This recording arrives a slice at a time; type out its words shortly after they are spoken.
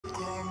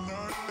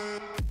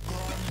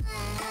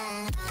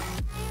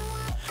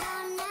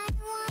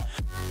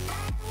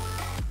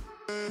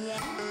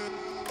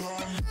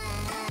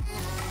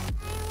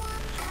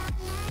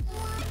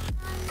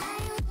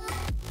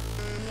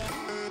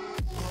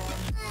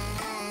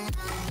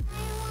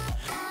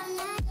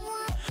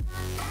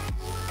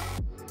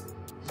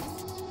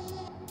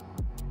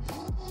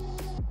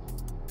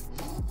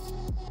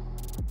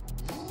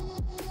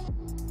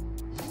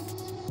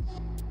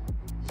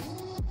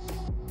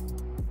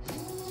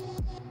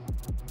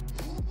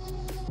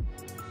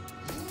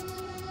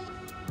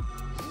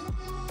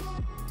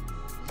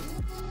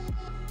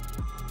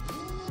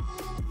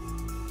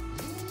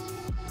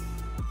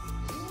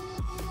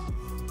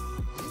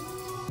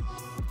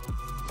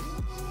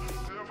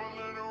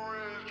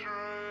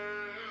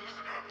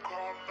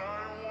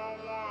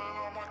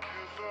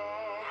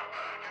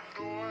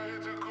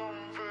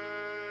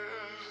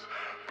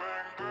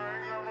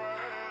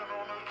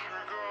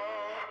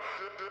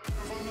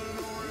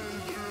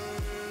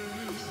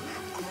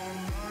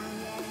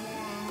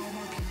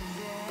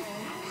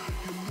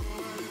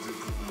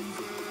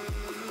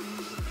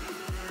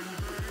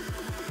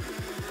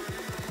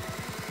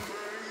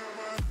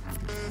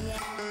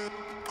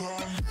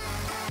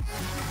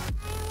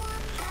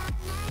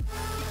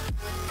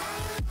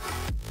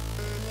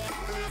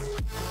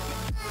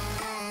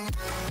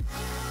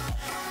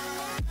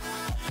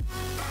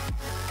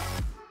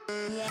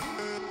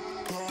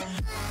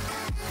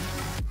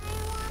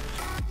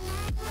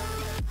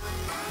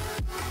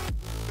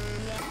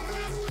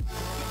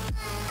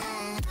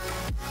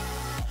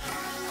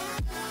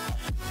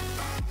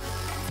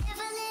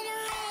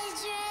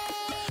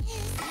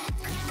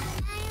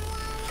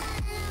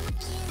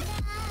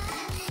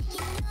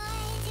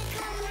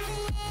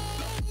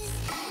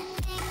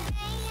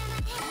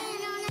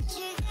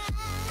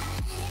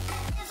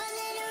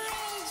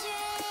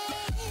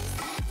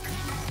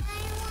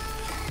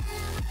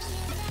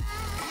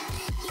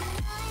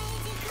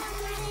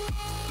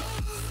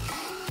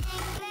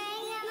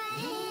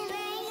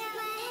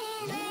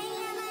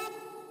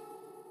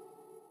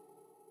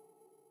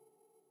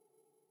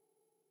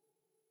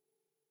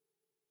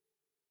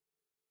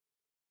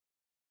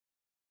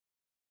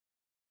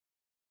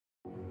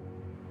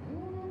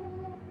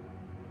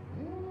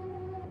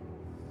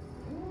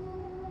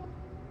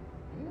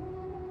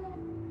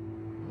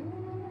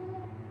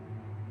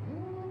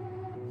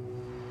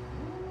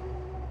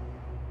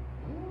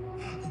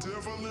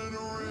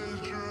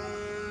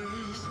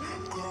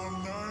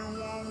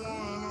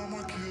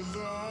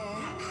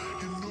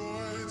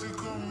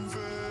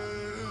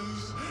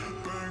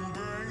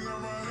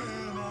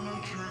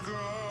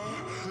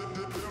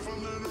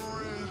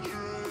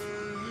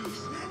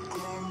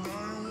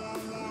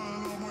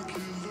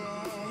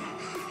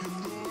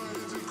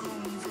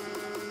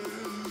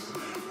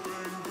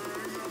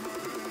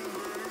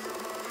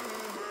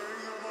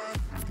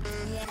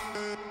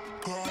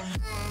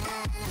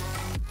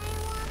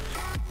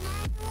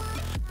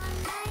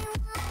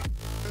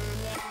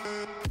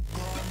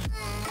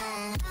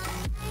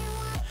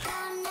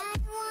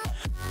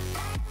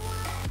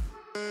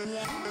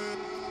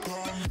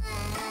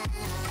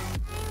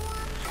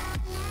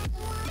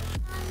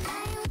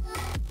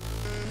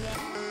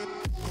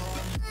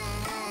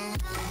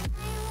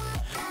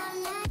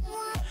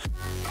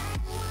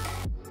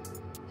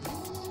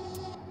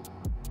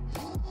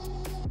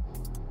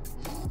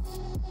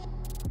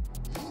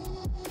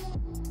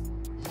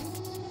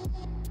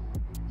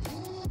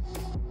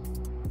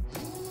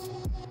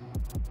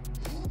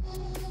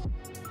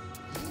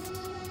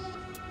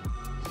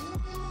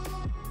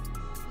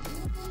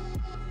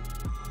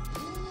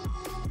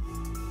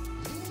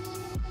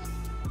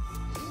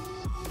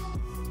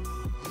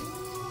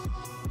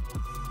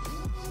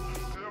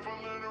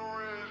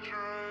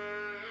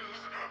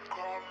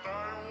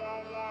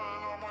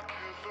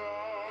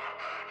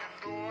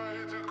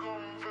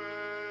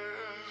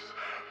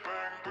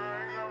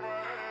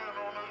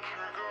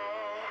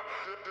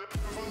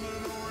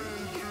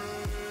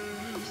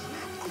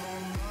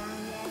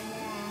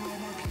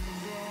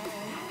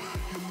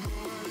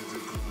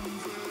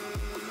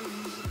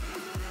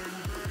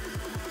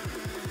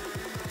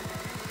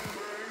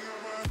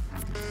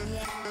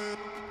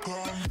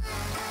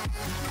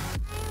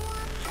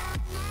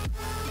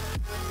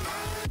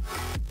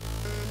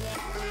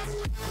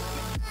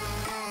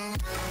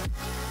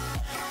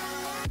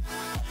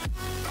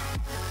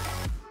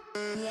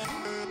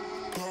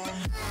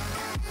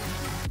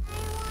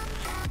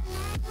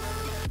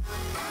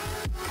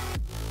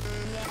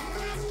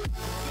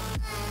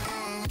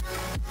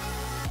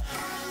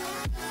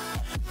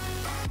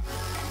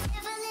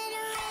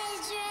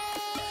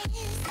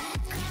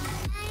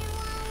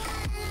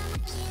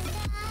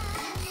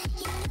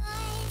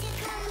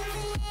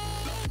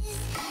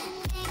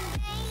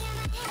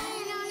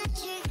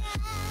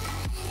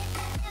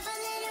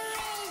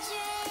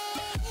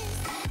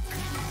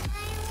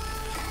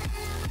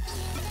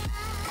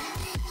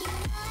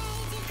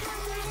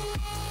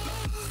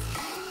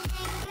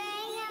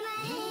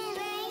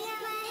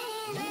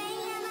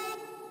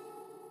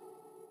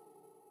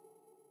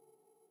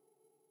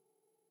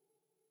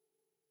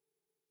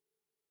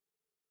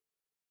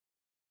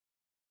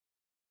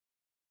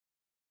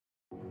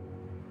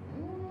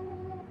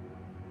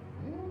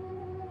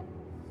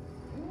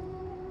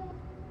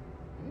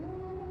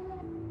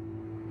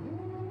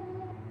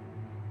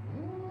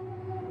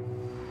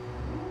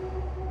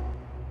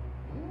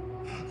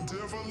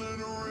Devil in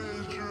a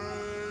red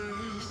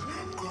dress,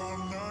 call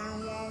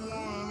 911,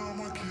 I'm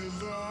a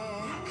killer.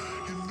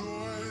 You know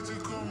I hate to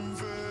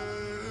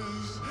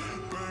confess.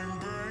 Bang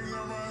bang,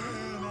 got my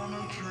hand on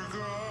the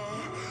trigger.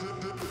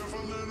 The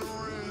devil in a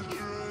red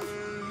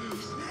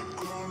dress,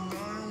 call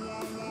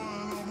 911,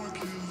 I'm a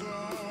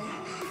killer.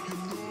 You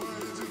know I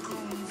hate to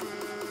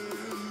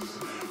confess.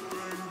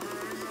 Bang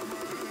bang, got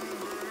my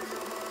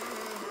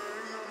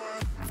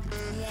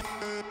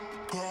hand,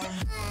 call.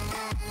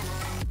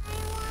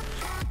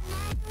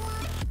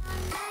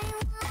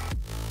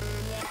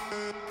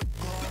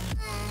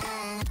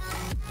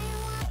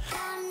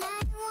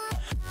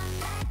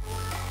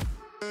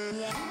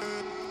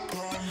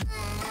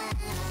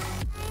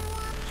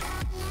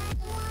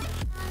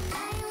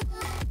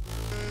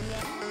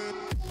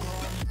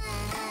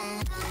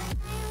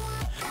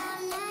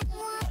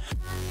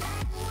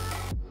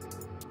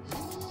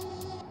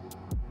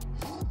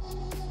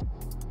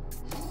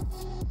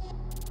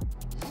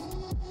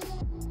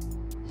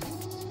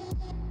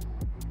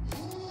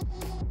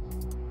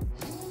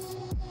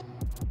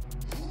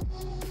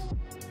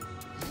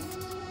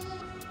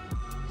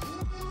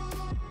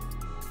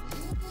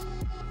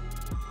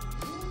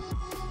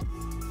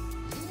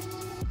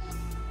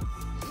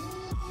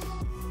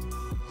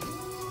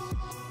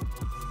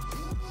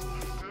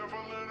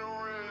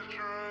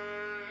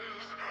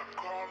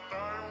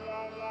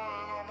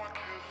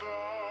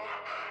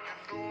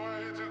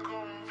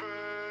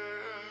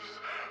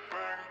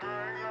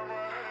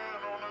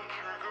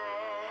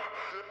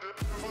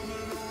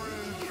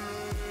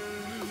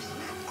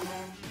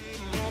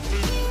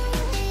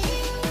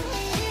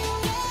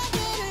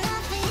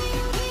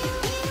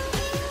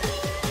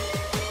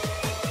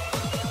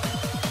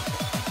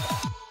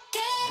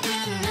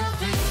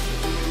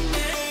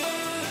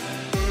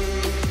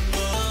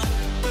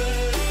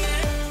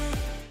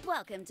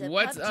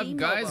 What's up,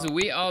 guys?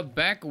 We are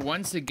back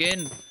once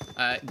again,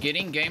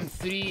 getting game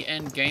 3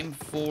 and game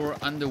 4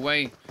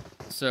 underway.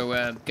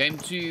 So game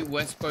 2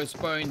 was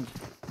postponed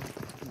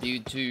due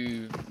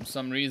to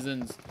some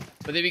reasons,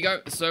 but there we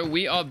go. So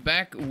we are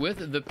back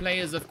with the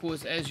players, of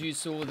course, as you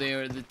saw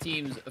there, the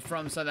teams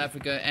from South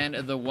Africa and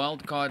the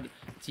wildcard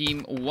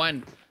team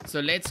 1. So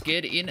let's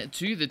get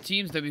into the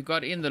teams that we've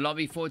got in the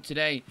lobby for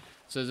today.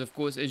 So, of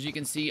course, as you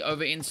can see,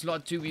 over in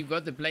slot 2, we've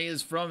got the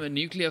players from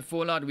Nuclear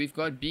Fallout. We've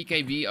got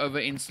BKB over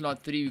in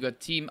slot 3. We've got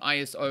Team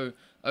ISO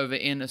over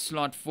in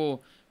slot 4.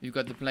 We've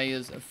got the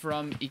players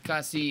from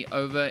Ikasi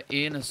over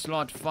in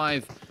slot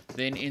 5.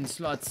 Then in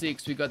slot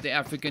 6, we've got the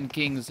African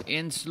Kings.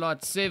 In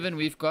slot 7,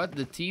 we've got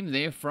the team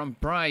there from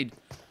Pride.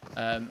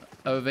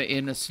 Over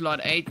in slot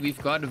 8,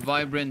 we've got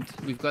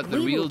Vibrant. We've got the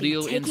Real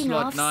Deal in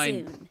slot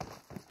 9.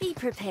 Be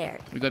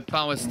prepared. We've got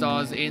Power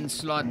Stars in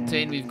slot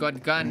 10. We've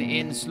got Gun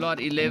in slot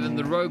 11.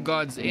 The Rogue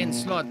Gods in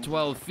slot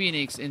 12.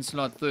 Phoenix in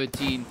slot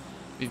 13.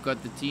 We've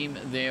got the team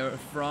there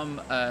from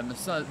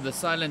the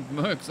Silent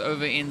Mercs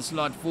over in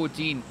slot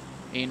 14.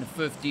 In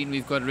 15,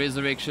 we've got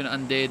Resurrection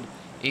Undead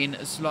in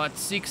slot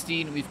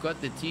 16. We've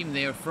got the team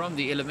there from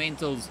the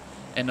Elementals.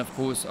 And of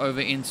course,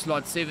 over in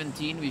slot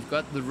 17, we've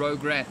got the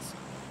Rogue Rats.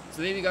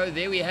 So there we go,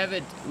 there we have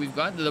it. We've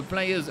got the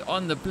players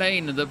on the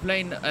plane. The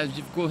plane, as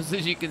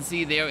you can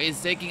see there,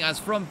 is taking us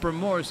from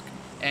Primorsk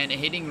and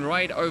heading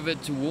right over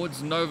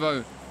towards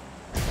Novo.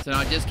 So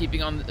now just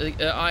keeping an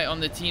eye on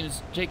the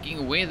teams,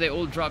 checking where they're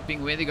all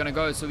dropping, where they're going to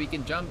go, so we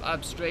can jump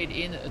up straight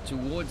in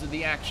towards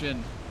the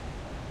action.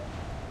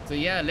 So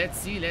yeah, let's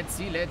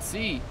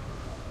see.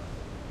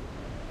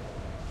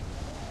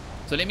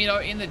 So let me know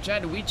in the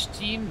chat which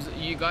teams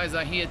you guys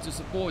are here to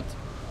support.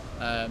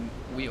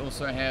 We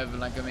also have,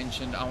 like I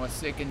mentioned, our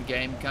second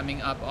game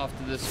coming up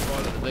after this,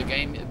 the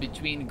game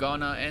between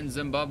Ghana and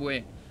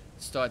Zimbabwe,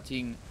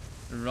 starting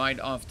right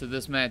after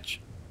this match.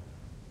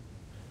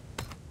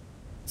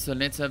 So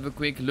let's have a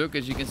quick look.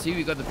 As you can see,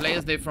 we got the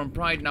players there from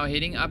Pride now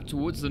heading up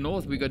towards the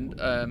north. We got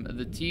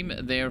the team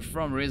there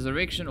from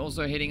Resurrection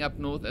also heading up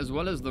north, as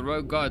well as the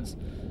Rogue Gods.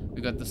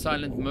 We got the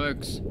Silent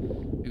Mercs.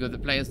 We got the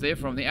players there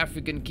from the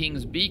African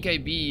Kings,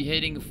 BKB,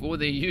 heading for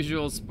their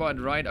usual spot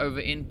right over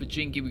in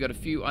Pachinki. We got a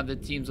few other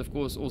teams, of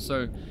course,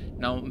 also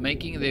now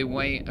making their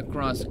way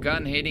across.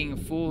 Gun heading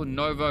for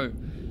Novo.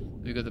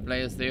 We got the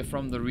players there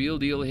from the Real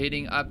Deal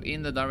heading up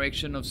in the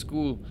direction of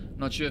school.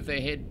 Not sure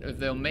if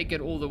they'll make it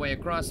all the way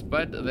across,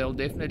 but they'll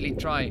definitely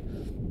try.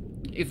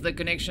 If the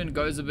connection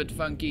goes a bit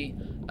funky,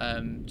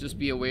 just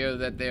be aware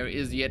that there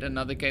is yet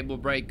another cable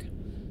break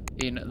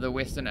in the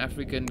Western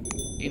African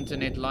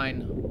internet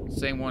line,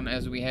 same one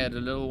as we had a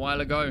little while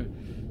ago.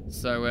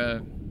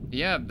 So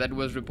yeah, that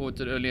was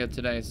reported earlier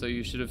today, so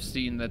you should have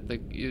seen that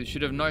you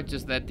should have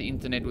noticed that the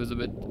internet was a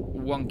bit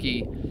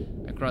wonky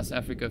across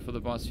Africa for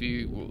the past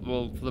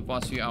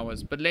few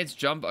hours. But let's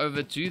jump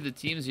over to the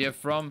teams here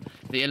from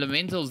the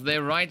Elementals.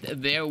 They're right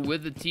there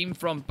with the team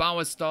from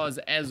Power Stars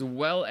as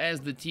well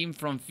as the team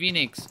from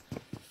Phoenix.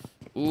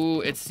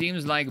 Ooh, it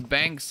seems like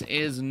Banks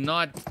is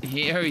not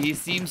here. He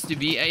seems to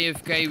be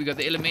AFK. We got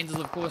the Elementals,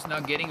 of course,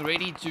 now getting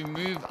ready to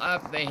move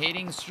up. They're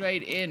heading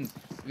straight in.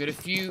 We got a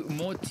few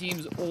more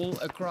teams all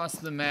across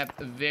the map,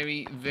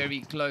 very, very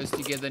close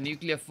together.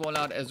 Nuclear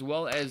Fallout, as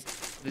well as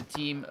the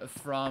team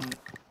from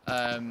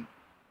well,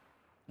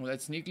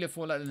 that's Nuclear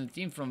Fallout and the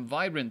team from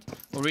Vibrant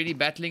already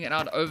battling it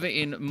out over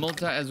in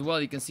Malta as well.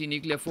 You can see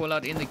Nuclear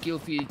Fallout in the kill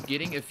feed,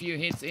 getting a few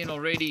hits in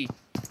already.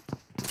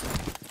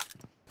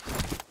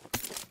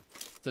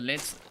 So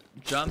let's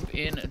jump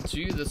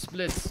into the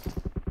splits.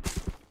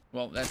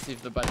 Well, that's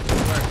if the button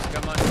works.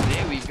 Come on,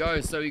 there we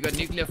go. So we got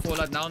Nuclear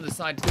Fallout now on the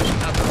side,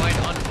 pushing up right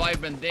on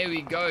Vibrant. There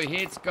we go,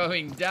 hits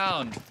going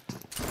down.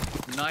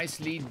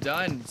 Nicely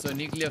done. So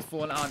Nuclear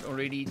Fallout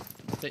already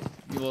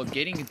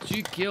getting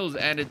 2 kills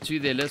added to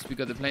their list. We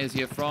got the players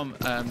here from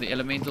the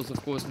Elementals,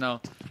 of course,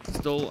 now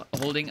still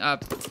holding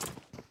up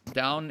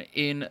down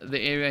in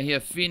the area here.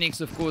 Phoenix,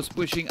 of course,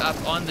 pushing up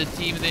on the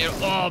team there.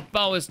 Oh,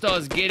 Power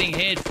Stars getting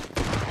hit.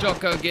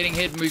 Jocko getting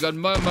hit. We got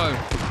Momo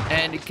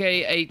and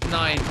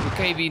K89 or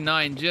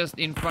KB9 just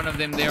in front of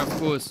them there, of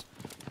course.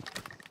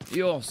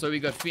 Yo, so we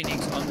got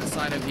Phoenix on the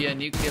side of here.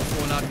 Nuclear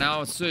Fallout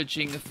now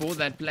searching for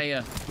that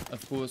player,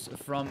 of course,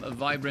 from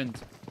Vibrant.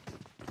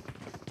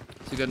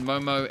 So we got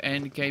Momo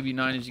and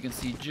KB9, as you can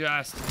see,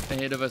 just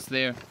ahead of us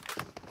there.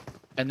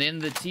 And then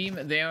the team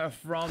there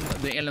from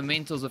the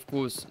Elementals, of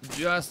course,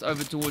 just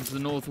over towards the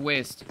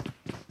northwest.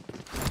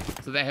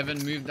 So they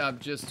haven't moved up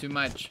just too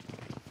much.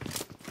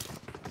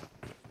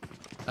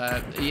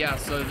 Yeah,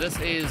 so this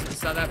is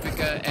South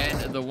Africa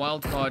and the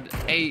wildcard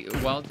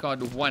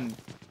wildcard 1.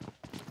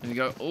 There we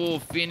go. Oh,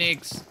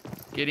 Phoenix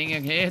getting a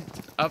hit.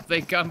 Up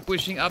they come,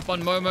 pushing up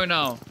on Momo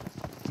now.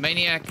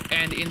 Maniac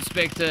and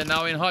Inspector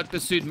now in hot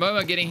pursuit.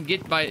 Momo getting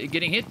hit by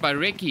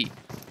Reki.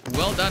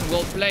 Well done,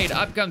 well played.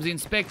 Up comes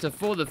Inspector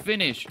for the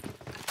finish.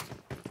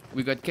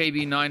 We got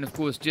KB9, of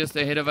course, just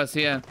ahead of us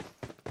here.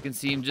 You can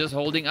see him just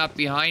holding up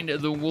behind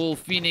the wall.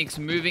 Phoenix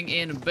moving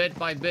in bit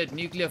by bit.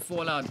 Nuclear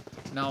Fallout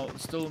now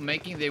still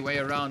making their way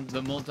around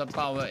the Malta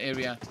power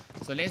area.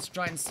 So let's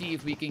try and see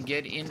if we can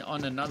get in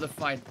on another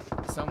fight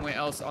somewhere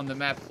else on the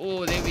map.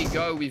 Oh, there we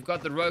go. We've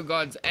got the Rogue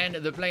Gods and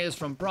the players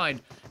from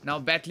Pride now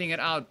battling it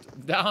out.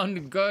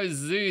 Down goes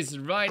Zeus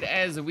right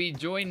as we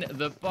join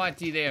the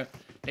party there.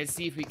 Let's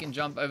see if we can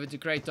jump over to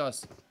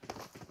Kratos.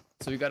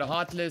 So we got a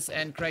Heartless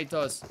and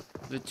Kratos,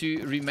 the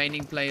 2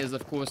 remaining players,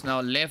 of course,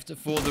 now left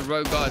for the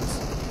Rogue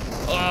Gods.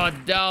 Oh,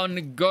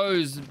 down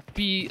goes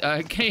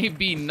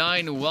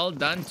KB9. Well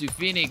done to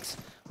Phoenix.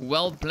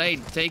 Well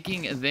played,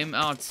 taking them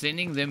out,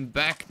 sending them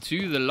back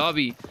to the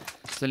lobby.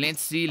 So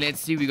let's see.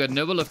 We got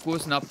Nibble, of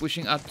course, now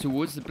pushing up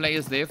towards the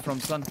players there from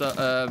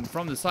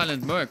the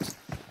Silent Mercs.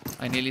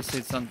 I nearly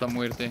said Santa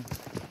Muerte,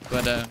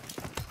 but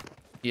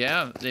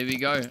yeah, there we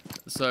go.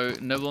 So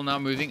Nibble now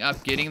moving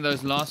up, getting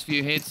those last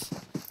few hits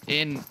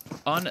in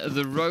on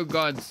the Rogue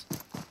Gods.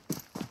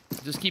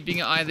 just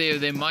keeping an eye there.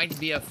 There might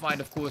be a fight,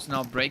 of course,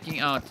 now breaking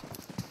out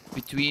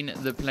between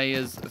the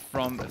players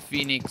from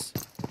Phoenix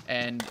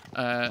and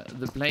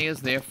the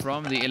players there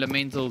from the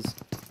Elementals.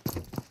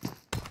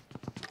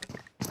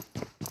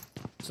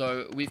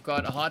 So we've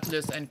got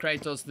Heartless and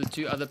Kratos, the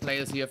two other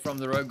players here from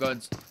the Rogue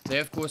Gods.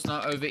 They're, of course,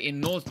 now over in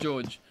North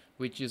George,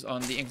 which is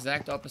on the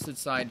exact opposite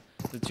side.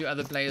 The two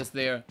other players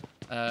there,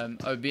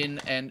 Obin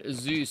and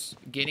Zeus,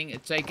 getting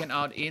taken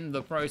out in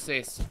the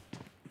process.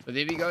 But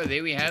there we go.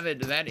 There we have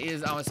it. That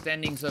is our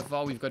standing so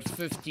far. We've got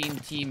 15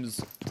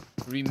 teams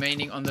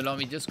remaining on the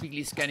lobby. Just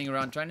quickly scanning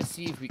around, trying to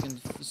see if we can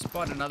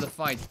spot another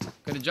fight.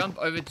 Going to jump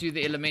over to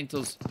the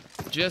Elementals,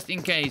 just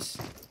in case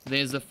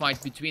there's a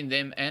fight between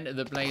them and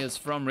the players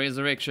from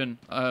Resurrection.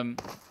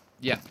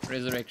 Yeah,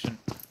 Resurrection.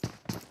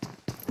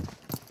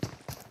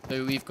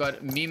 So we've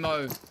got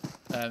Mimo,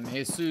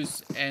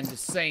 Jesus, and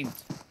Saint.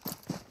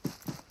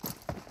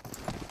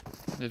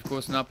 They're, of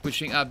course, now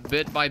pushing up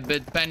bit by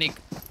bit. Panic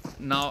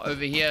now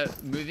over here,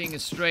 moving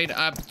straight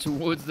up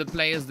towards the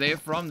players there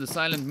from the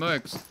Silent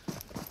Mercs.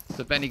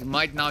 So Panic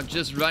might now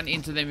just run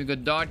into them. We've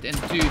got Dart and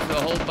Tooth,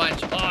 a whole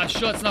bunch. Ah,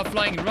 shots now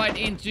flying right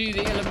into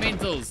the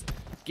Elementals.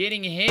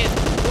 Getting hit.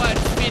 What?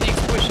 Phoenix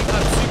pushing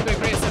up super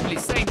aggressively.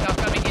 Saint now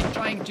coming in,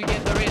 trying to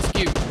get the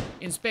rescue.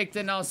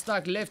 Inspector now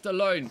stuck, left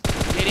alone.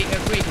 Getting a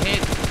quick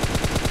hit.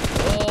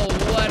 Oh,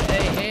 what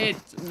a hit.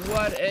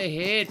 What a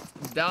hit.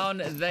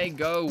 Down they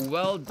go.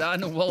 Well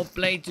done. Well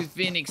played to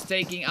Phoenix,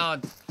 taking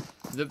out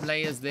the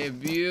players there.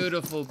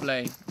 Beautiful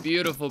play.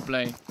 Beautiful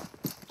play.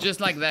 Just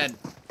like that,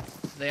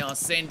 they are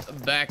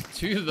sent back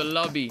to the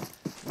lobby.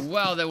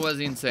 Wow, that was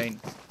insane.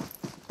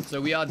 So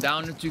we are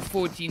down to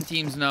 14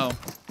 teams now.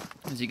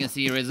 As you can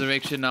see,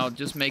 Resurrection now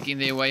just making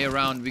their way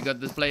around. We got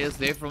the players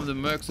there from the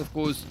Mercs, of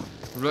course,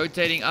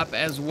 rotating up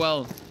as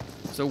well.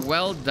 So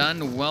well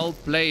done, well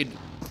played.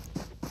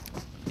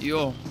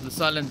 Yo, the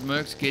Silent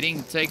Mercs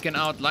getting taken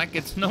out like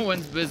it's no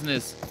one's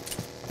business.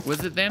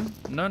 Was it them?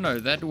 No,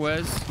 that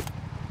was...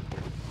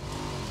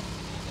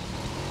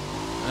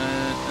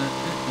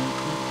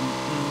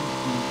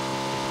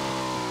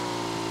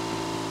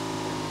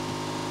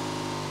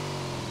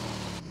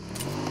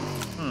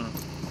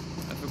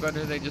 I forgot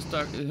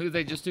who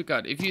they just took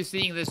out. If you're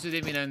seeing this,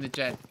 let me know in the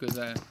chat, because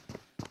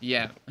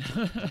yeah.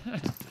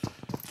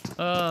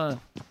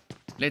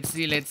 Let's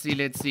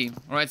see.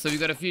 Alright, so we've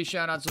got a few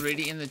shout-outs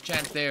already in the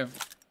chat there.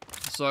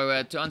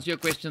 So to answer your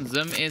question,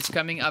 Zim is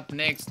coming up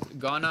next.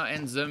 Ghana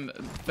and Zim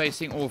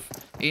facing off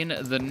in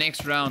the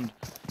next round.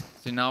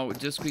 So now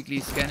just quickly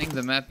scanning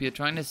the map here,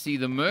 trying to see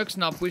the Mercs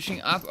now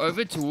pushing up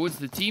over towards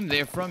the team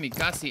there from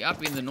Ikasi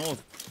up in the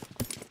north.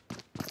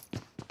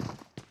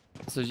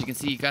 So as you can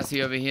see,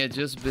 Ikasi over here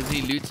just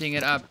busy looting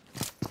it up.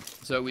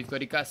 So we've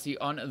got Ikasi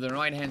on the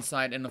right hand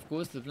side, and of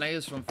course the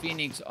players from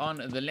Phoenix on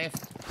the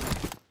left.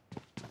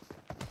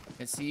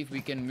 Let's see if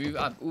we can move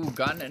up. Ooh,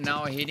 Gun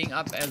now heading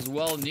up as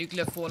well.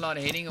 Nuclear Fallout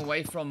heading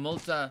away from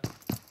Malta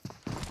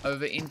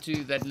over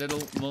into that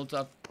little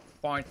Malta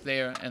part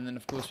there. And then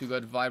of course we've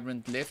got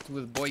Vibrant left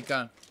with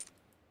Boyka.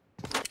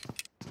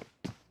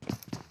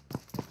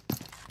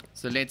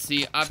 So let's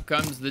see, up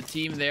comes the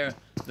team there.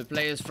 The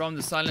players from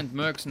the Silent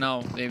Mercs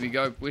now. There we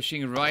go,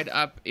 pushing right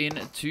up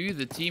into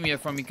the team here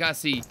from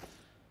Ikasi.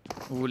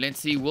 Ooh, let's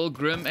see, will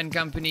Grim and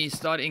company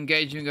start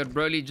engaging? We got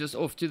Broly just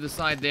off to the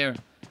side there.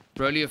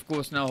 Broly, of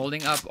course, now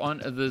holding up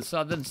on the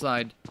southern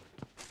side.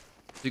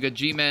 We got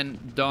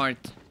G-Man,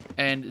 Dart,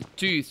 and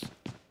Tooth.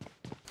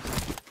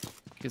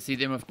 You can see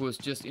them, of course,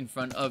 just in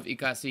front of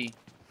Ikasi.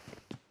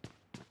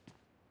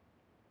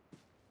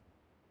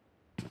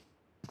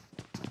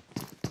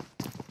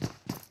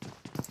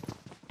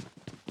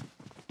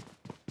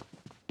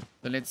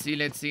 So let's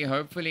see.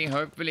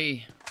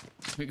 Hopefully,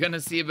 we're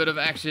gonna see a bit of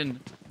action.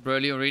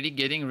 Broly already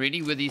getting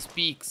ready with his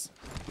peaks.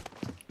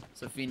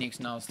 So Phoenix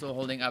now still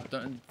holding up.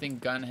 Don't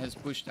think Gun has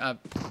pushed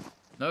up.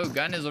 No,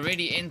 Gun has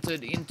already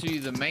entered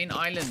into the main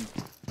island.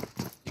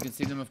 You can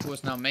see them, of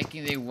course, now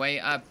making their way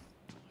up.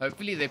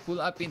 Hopefully they pull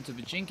up into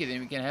Pachinki.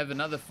 Then we can have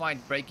another fight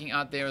breaking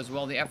out there as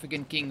well. The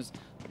African Kings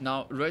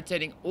now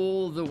rotating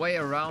all the way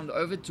around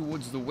over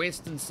towards the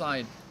western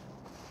side.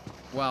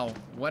 Wow,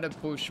 what a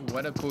push,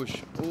 what a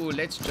push. Oh,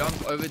 let's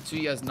jump over to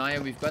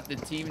Yasnaya. We've got the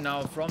team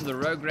now from the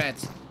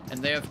Rugrats.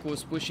 And they're, of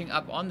course, pushing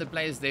up on the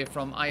players there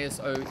from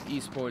ISO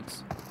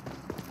Esports.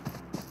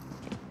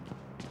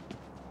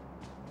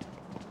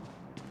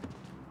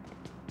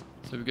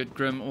 So we got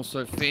Grim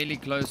also fairly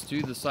close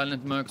to the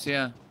Silent Mercs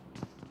here.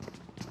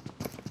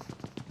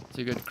 So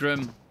we got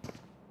Grim,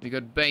 we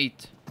got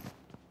Bait,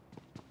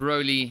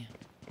 Broly,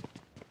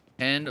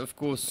 and of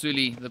course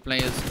Sully, the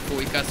players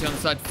for Ikasi on the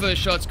side.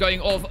 First shots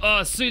going off.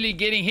 Oh, Sully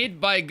getting hit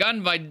by a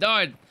gun by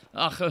Dart.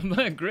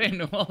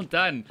 Gren, well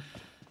done.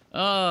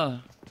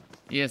 Oh,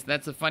 yes,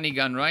 that's a funny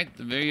gun, right?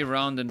 The very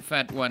round and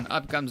fat one.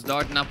 Up comes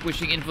Dart, now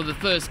pushing in for the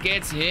thirst.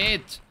 Gets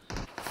hit.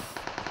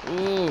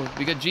 Oh,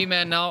 we got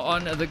G-Man now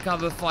on the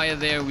cover fire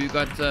there. We've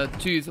got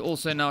Tooth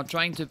also now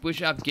trying to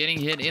push up, getting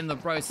hit in the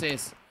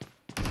process.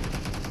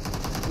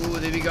 Oh,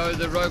 there we go.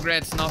 The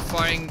Rugrats now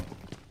firing.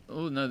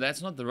 Oh, no,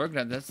 that's not the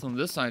Rugrat. That's on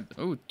this side.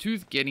 Oh,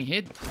 Tooth getting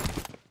hit.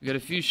 We got a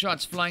few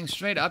shots flying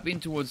straight up in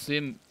towards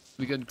him.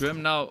 We got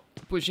Grim now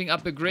pushing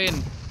up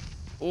again.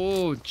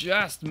 Oh,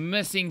 just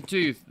missing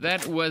Tooth.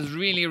 That was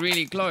really,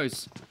 really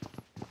close.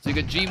 So you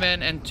got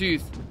G-Man and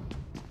Tooth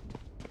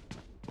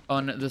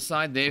on the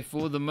side there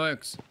for the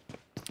Mercs.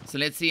 So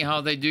let's see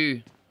how they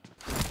do.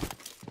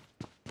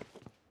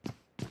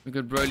 We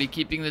got Broly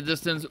keeping the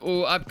distance.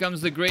 Oh, up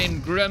comes the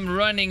Grin. Grim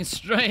running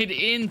straight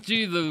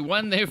into the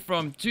one there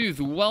from Tooth.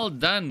 Well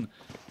done.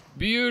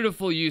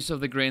 Beautiful use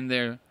of the Grin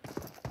there.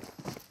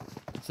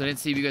 So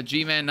let's see. We got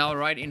G-Man now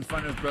right in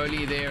front of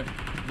Broly there.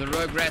 The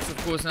Rugrats, of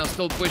course, now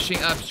still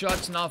pushing up.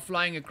 Shots now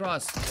flying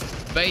across.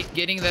 Bait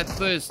getting that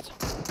first.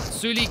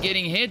 Sully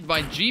getting hit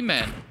by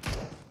G-Man.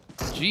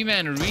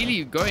 G-Man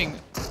really going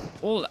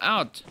all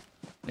out.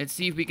 Let's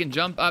see if we can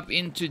jump up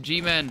into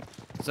G-Man.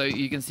 So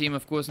you can see him,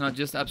 of course, now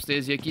just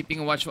upstairs here, keeping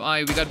a watchful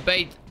eye. We got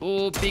Bait.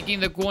 Oh,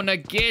 picking the corner.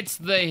 Gets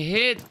the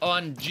hit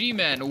on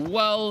G-Man.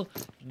 Well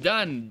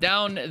done.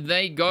 Down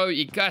they go.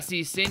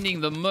 Ikasi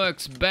sending the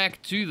Mercs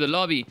back to the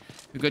lobby.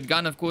 We got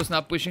Gun, of course,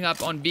 now pushing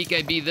up on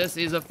BKB. This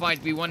is a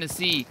fight we want to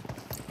see.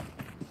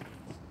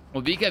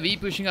 Well,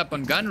 BKB pushing up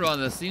on Gun,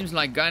 rather. Seems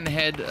like Gun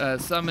had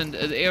summoned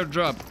an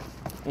airdrop.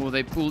 Or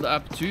they pulled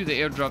up to the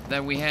airdrop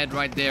that we had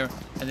right there.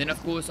 And then,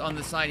 of course, on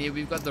the side here,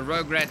 we've got the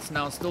Rugrats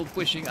now still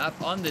pushing up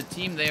on the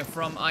team there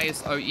from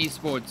ISO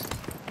Esports.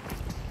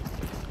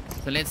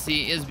 So let's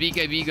see, is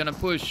BKB going to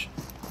push?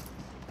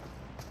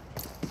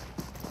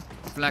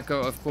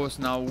 Flacco, of course,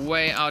 now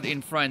way out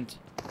in front.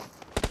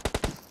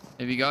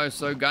 There we go.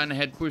 So Gun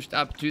had pushed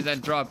up to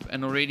that drop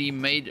and already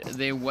made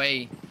their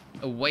way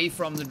away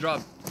from the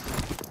drop.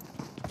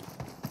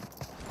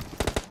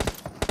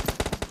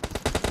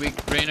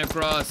 Quick drain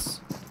across.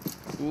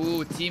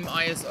 Ooh, Team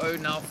ISO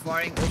now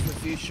firing off a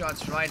few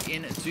shots right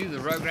into the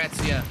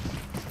Rugrats here.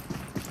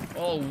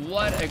 Oh,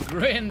 what a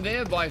grin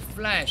there by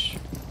Flash.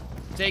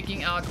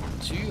 Taking out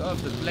 2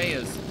 of the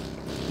players.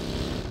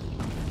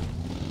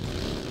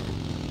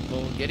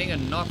 Well, getting a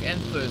knock and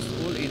thirst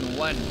all in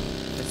one.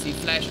 Let's see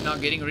Flash now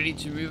getting ready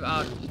to move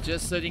out.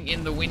 Just sitting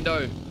in the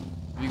window.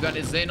 We got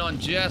a Xenon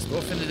just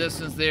off in the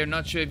distance there.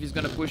 Not sure if he's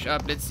going to push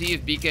up. Let's see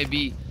if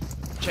BKB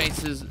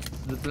chases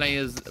the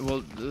players.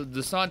 Well,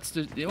 decides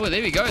to... Oh,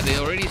 there we go. They're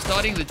already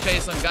starting the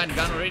chase on Gun.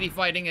 Gun already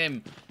fighting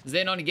him.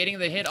 Xenon getting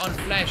the hit on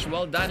Flash.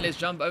 Well done. Let's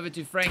jump over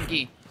to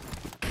Frankie.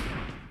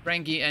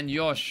 Frankie and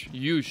Yush.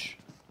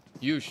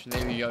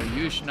 There we go.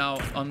 Yush now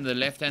on the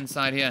left-hand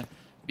side here.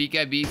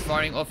 BKB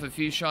firing off a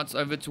few shots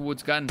over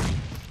towards Gun.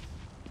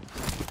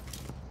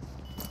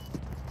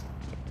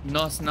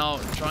 Nos now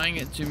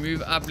trying to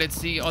move up. Let's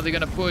see. Are they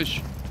going to push?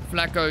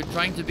 Flacco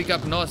trying to pick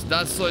up Nos.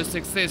 Does so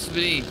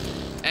successfully.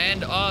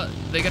 And are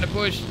they going to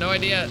push? No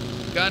idea.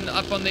 Gun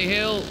up on the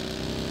hill.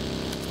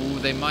 Ooh,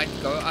 they might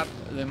go up.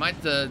 They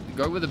might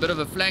go with a bit of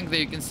a flank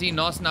there. You can see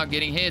Nos now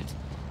getting hit.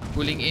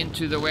 Pulling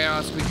into the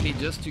warehouse quickly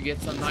just to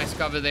get some nice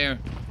cover there.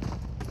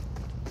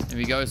 There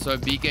we go. So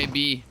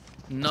BKB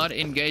not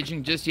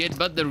engaging just yet.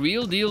 But the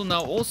Real Deal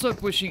now also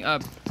pushing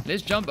up.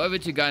 Let's jump over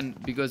to Gun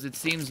because it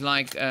seems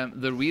like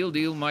the Real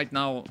Deal might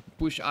now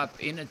push up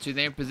into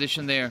their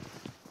position there.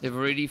 They've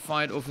already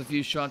fired off a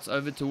few shots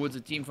over towards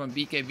the team from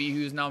BKB,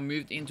 who's now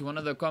moved into one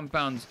of the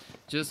compounds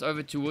just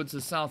over towards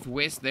the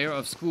southwest there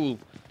of school.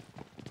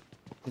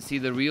 You see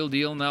the Real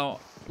Deal now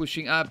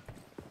pushing up.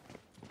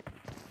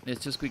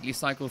 Let's just quickly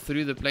cycle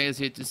through the players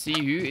here to see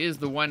who is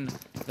the one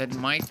that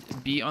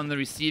might be on the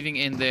receiving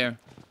end there,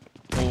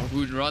 or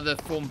who'd rather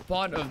form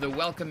part of the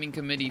welcoming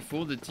committee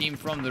for the team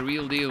from the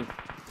Real Deal.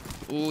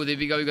 Oh, there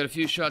we go. We got a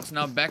few shots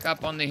now back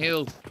up on the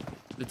hill.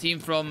 The team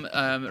from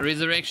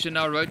Resurrection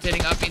now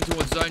rotating up in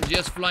towards zone,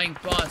 just flying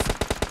past.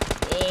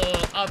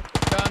 Oh, up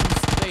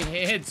comes the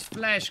heads.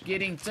 Flash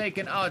getting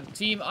taken out.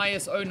 Team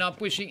ISO now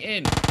pushing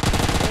in.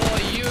 Oh,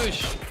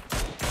 Yush.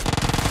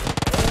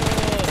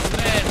 Oh,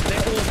 man.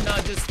 They're all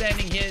now just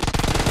standing here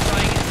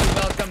trying to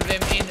welcome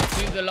them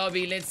into the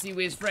lobby. Let's see,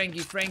 where's Frankie?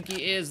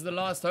 Frankie is the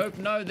last hope.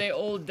 No, they're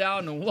all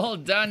down. Well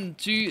done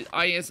to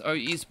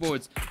ISO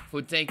Esports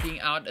for taking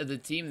out the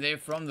team there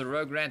from the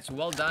Rugrats.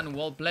 Well done,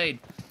 well played.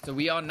 So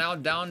we are now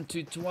down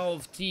to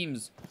 12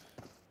 teams.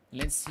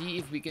 Let's see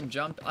if we can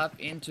jump up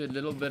into a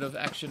little bit of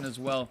action as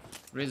well.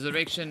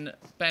 Resurrection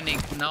Panic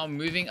now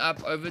moving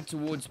up over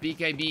towards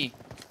BKB.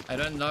 I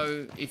don't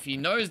know if he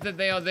knows that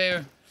they are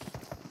there.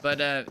 But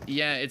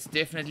yeah, it's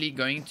definitely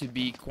going to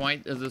be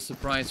quite the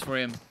surprise for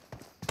him.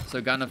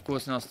 So Gun, of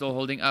course, now still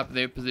holding up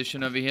their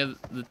position over here.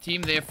 The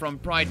team there from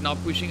Pride now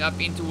pushing up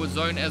into a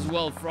zone as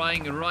well.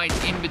 Flying right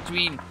in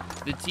between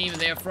the team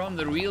there from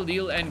the Real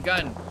Deal and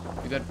Gun.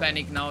 We got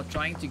Panic now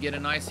trying to get a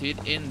nice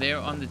hit in there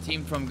on the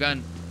team from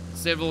Gun.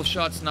 Several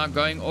shots now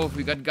going off.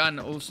 We got Gun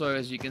also,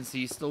 as you can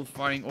see, still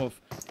firing off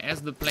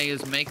as the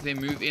players make their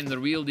move in. The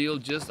Real Deal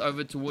just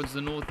over towards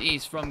the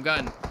northeast from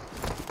Gun.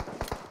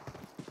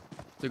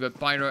 So we got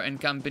Pyro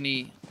and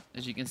company,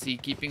 as you can see,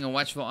 keeping a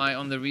watchful eye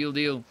on the Real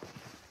Deal.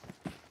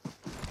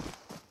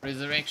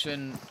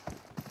 Resurrection.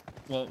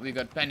 Well, we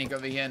got Panic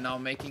over here now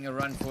making a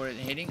run for it,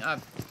 heading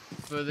up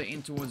further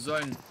in towards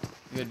zone.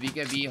 We got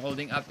BKB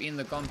holding up in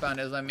the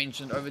compound, as I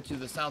mentioned, over to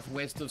the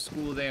southwest of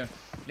school there.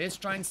 Let's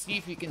try and see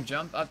if we can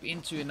jump up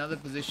into another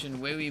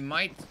position where we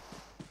might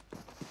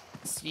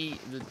see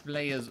the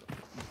players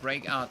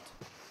break out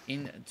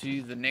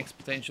into the next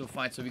potential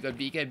fight. So we got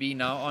BKB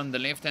now on the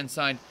left hand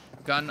side,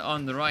 Gun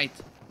on the right,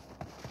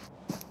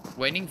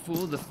 waiting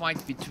for the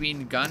fight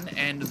between Gun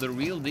and the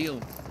Real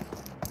Deal.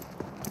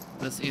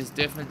 This is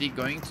definitely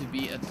going to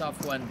be a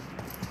tough one.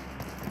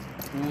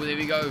 Ooh, there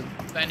we go.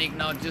 Panic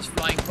now, just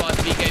flying past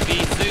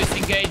BKB. Zeus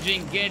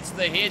engaging, gets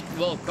the hit.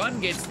 Well, Gun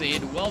gets the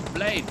hit. Well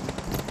played.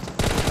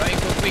 Going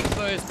for quick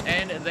first,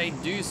 and they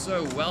do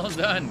so. Well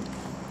done.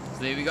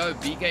 So there we go.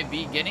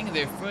 BKB getting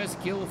their first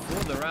kill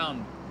for the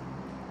round.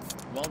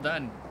 Well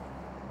done.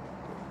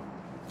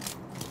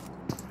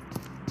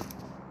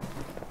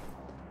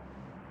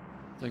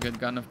 So good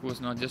Gun, of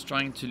course, now just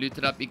trying to loot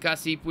it up.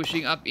 Ikasi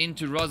pushing up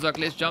into Rozok.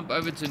 Let's jump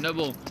over to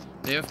Nibble.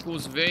 They're, of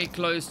course, very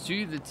close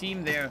to the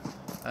team there.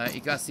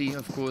 Ikasi,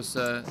 of course,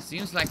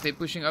 seems like they're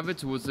pushing over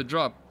towards the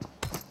drop.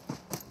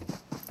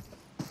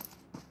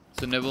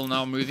 So Nibble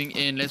now moving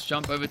in. Let's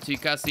jump over to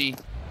Ikasi.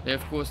 They're,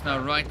 of course, now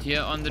right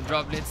here on the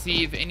drop. Let's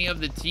see if any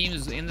of the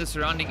teams in the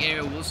surrounding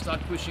area will start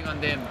pushing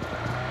on them.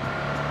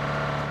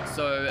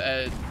 So,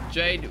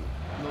 Jaden,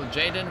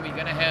 we're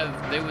going to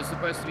have, there was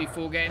supposed to be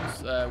 4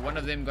 games. One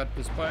of them got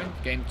postponed,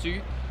 game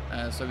 2.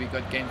 So we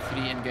got game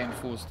 3 and game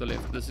 4 still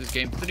left. This is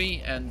game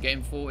 3, and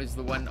game 4 is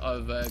the one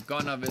of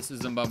Ghana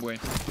versus Zimbabwe.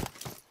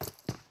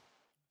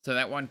 So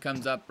that one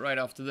comes up right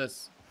after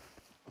this.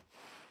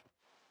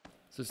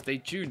 So stay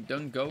tuned,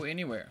 don't go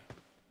anywhere.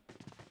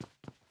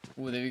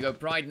 Oh, there we go.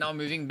 Pride now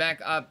moving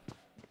back up.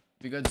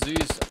 We got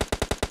Zeus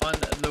on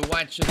the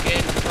watch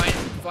again,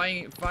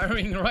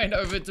 firing right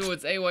over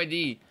towards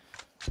AYD.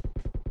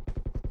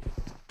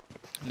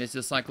 Let's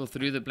just cycle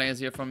through the players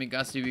here from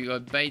Ikasi. We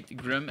got Bait,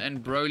 Grim,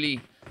 and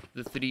Broly,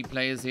 the 3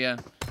 players here.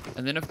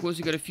 And then, of course,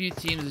 you got a few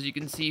teams, as you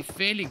can see,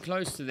 fairly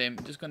close to them.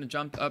 Just going to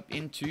jump up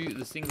into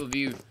the single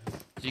view.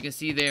 As you can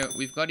see there,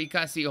 we've got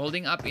Ikasi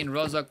holding up in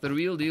Rozok, the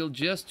Real Deal,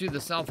 just to the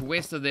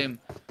southwest of them.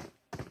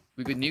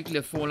 We've got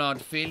Nuclear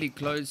Fallout fairly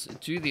close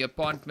to the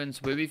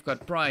apartments where we've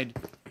got Pride.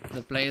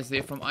 The players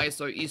there from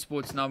ISO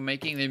Esports now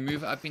making their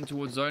move up in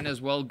towards zone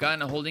as well. Gun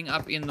holding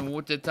up in the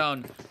water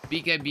town.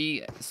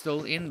 BKB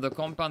still in the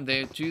compound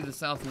there to the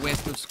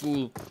southwest of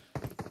school.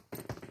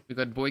 We've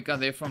got Boyka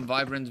there from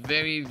Vibrant,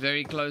 very,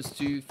 very close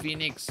to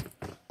Phoenix.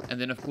 And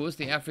then, of course,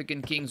 the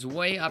African Kings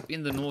way up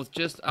in the north,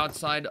 just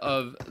outside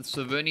of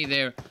Saverny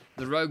there.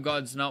 The Rogue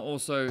Gods now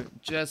also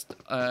just,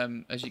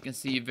 as you can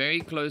see, very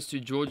close to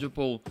Georgia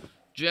Paul.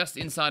 Just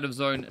inside of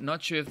zone.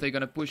 Not sure if they're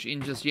going to push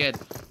in just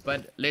yet,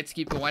 but let's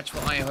keep a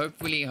watchful eye.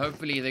 Hopefully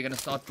they're going to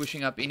start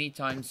pushing up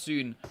anytime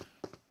soon.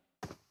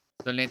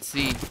 So let's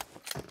see.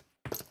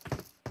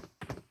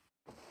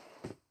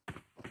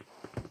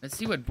 Let's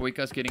see what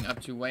Boyka's getting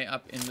up to way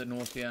up in the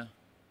north here.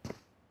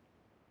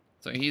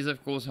 So he's,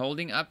 of course,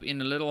 holding up in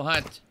a little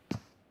hut.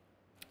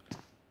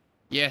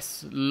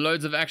 Yes,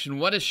 loads of action.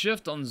 What a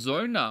shift on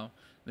zone now.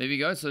 There we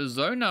go. So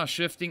zone now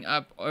shifting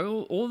up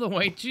all the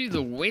way to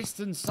the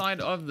western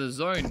side of the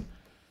zone.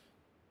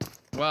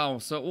 Wow.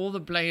 So all the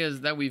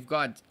players that we've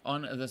got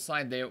on the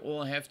side there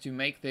all have to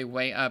make their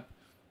way up.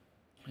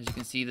 As you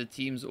can see, the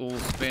teams all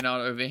spread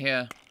out over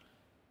here.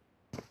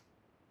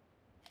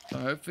 So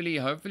hopefully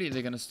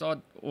they're going to start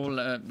all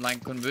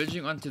like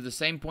converging onto the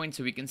same point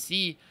so we can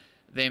see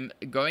them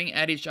going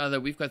at each other.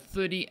 We've got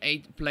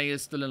 38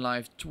 players still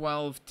alive,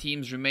 12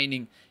 teams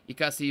remaining.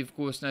 Ikasi, of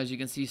course, now as you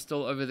can see,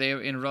 still over there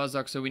in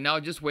Rozok. So we're now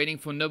just waiting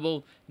for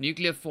Nibble,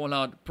 Nuclear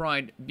Fallout,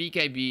 Pride,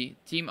 BKB,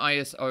 Team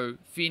ISO,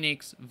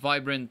 Phoenix,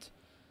 Vibrant.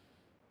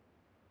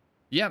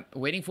 Yeah,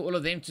 waiting for all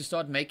of them to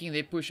start making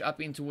their push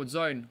up in towards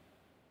zone.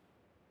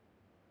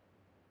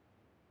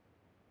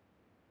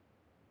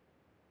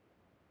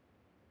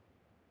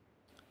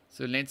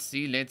 So let's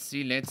see.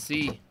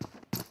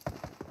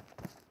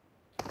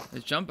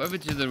 Let's jump over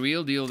to the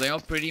Real Deal. They are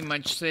pretty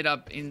much set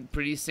up in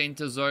pretty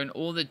center zone.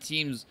 All the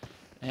teams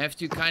have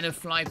to kind of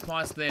fly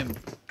past them.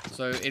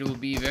 So it will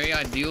be very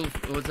ideal.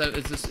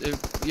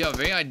 It's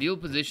very ideal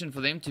position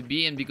for them to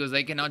be in because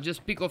they can now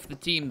just pick off the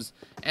teams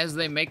as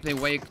they make their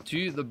way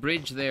to the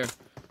bridge there.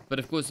 But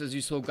of course, as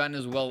you saw, Gun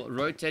as well,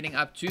 rotating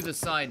up to the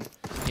side,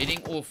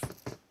 heading off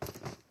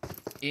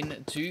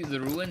into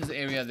the ruins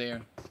area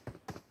there.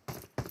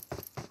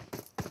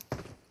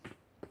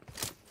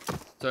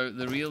 So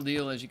the Real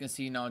Deal, as you can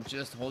see now,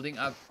 just holding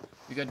up.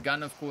 We got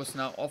Gun, of course,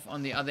 now off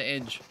on the other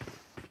edge.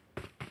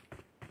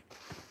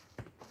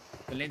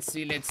 But let's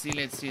see. Let's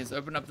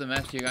open up the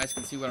map so you guys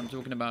can see what I'm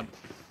talking about.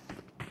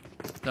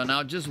 So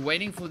now just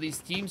waiting for these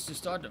teams to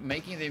start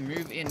making their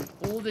move in.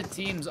 All the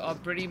teams are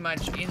pretty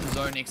much in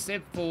zone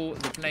except for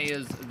the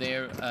players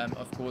there,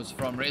 of course,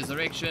 from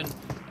Resurrection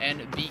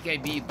and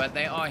BKB. But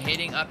they are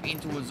heading up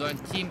into zone.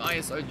 Team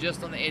ISO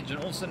just on the edge,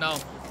 and also now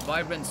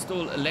Vibrant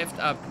still left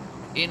up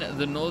in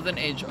the northern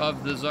edge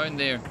of the zone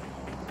there.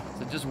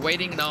 So just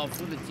waiting now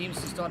for the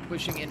teams to start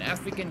pushing in.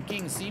 African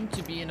Kings seem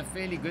to be in a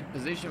fairly good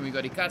position. We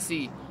got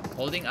Ikasi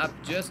holding up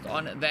just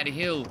on that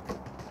hill.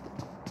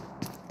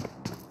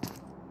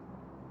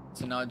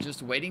 So now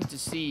just waiting to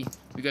see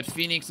We got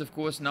Phoenix, of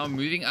course, now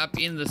moving up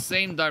in the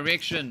same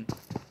direction.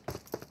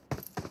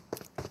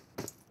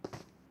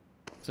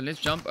 So let's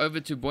jump over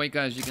to Boyka.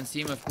 As you can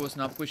see him, of course,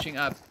 now pushing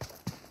up.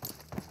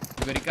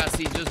 We got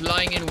Ikasi just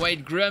lying in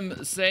wait.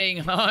 Grim saying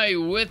hi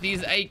with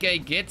his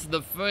AK. Gets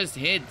the first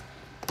hit.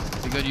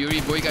 We got Yuri,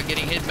 Boyka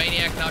getting hit.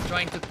 Maniac now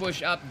trying to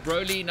push up.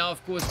 Broly now,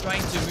 of course,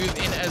 trying to move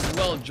in as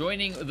well.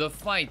 Joining the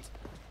fight.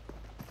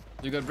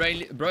 We got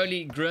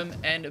Broly, Grim,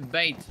 and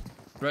Bait.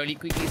 Broly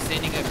quickly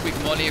sending a quick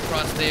molly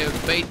across there.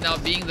 Bait now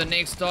being the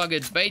next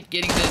target. Bait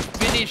getting the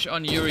finish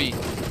on Yuri.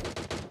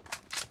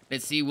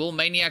 Let's see, will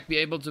Maniac be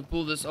able to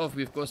pull this off?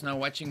 We, of course, now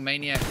watching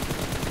Maniac.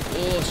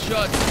 Oh,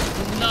 shot.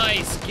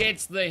 Nice.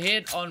 Gets the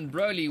hit on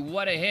Broly.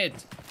 What a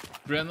hit.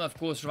 Grim, of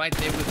course, right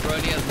there with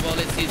Broly as well.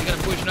 Let's see, he's going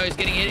to push. No, he's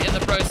getting hit in the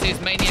process.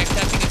 Maniac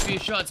tapping a few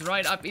shots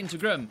right up into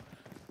Grim.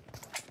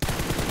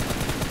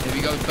 There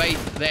we go, Bait.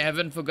 They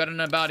haven't forgotten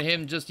about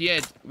him just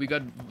yet. We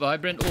got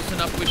Vibrant also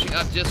now pushing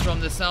up just from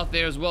the south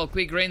there as well.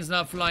 Quick Rain's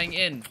now flying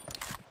in.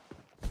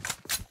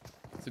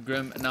 So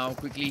Grim now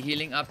quickly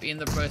healing up in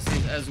the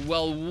process as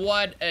well.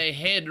 What a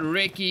head.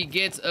 Reki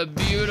gets a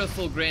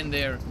beautiful Gren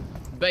there.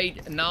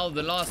 Bait now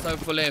the last hope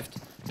for left.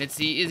 Let's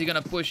see, is he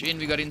going to push in?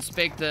 We got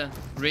Inspector,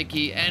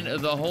 Reki, and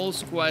the whole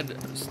squad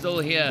still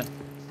here.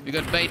 We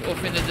got Bait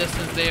off in the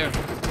distance there.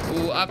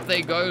 Ooh, up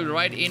they go,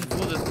 right in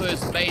for the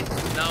first. Bait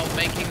now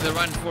making the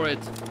run for it.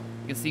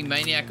 You can see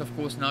Maniac, of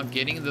course, now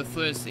getting the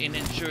first in,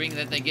 ensuring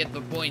that they get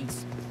the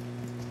points.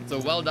 So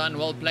well done,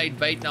 well played.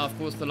 Bait now, of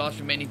course, the last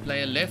remaining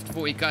player left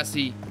for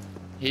Ikasi.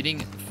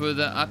 Heading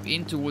further up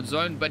in towards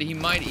zone, but he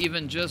might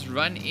even just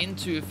run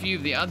into a few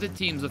of the other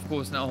teams, of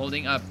course, now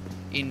holding up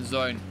in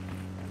zone.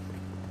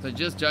 So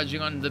just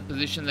judging on the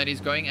position that he's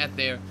going at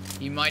there,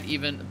 he might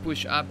even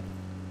push up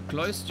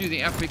close to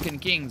the African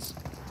Kings.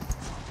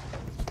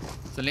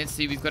 So let's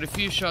see, we've got a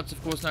few shots,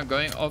 of course, now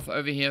going off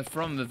over here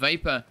from the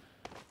Vapor.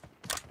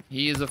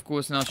 He is, of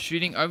course, now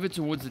shooting over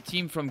towards the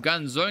team from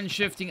Gun. Zone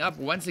shifting up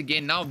once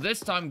again, now this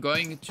time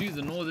going to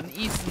the northern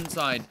eastern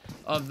side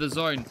of the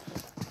zone.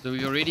 So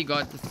we've already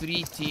got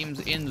 3 teams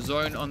in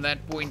zone on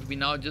that point. We're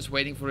now just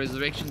waiting for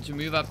Resurrection to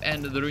move up,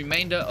 and the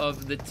remainder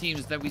of the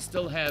teams that we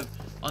still have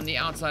on the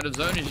outside of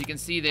zone. As you can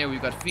see there,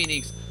 we've got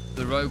Phoenix,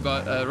 the Rogue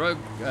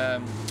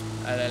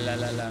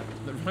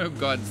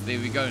Gods, there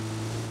we go.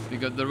 We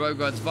got the Rogue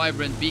Gods,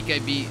 Vibrant,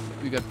 BKB.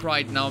 We got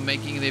Pride now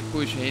making their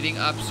push, heading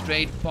up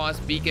straight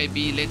past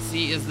BKB. Let's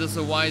see, is this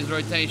a wise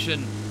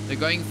rotation? They're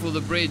going for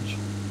the bridge.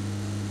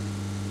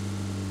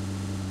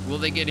 Will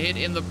they get hit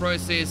in the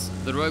process?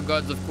 The Rogue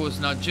Gods, of course,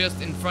 now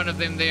just in front of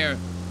them there.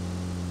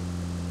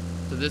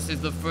 So this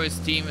is the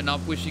first team, and now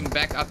pushing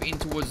back up in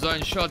towards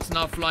zone. Shots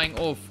now flying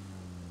off.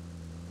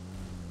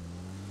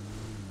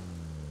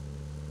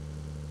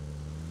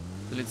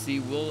 So let's see,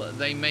 will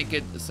they make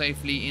it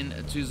safely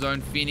into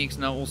zone? Phoenix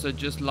now also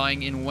just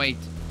lying in wait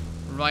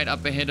right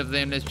up ahead of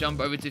them. Let's jump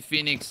over to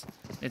Phoenix.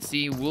 Let's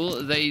see,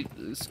 will they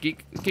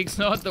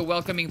kickstart the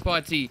welcoming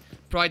party?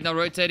 Pride now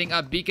rotating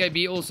up.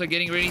 BKB also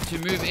getting ready to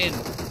move in.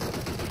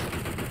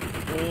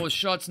 Oh,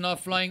 shots now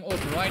flying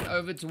off right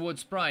over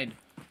towards Pride.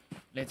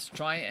 Let's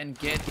try and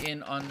get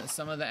in on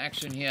some of the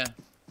action here.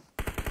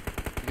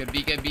 We got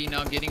BKB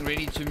now getting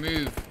ready to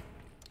move.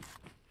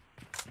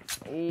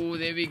 Oh,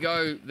 there we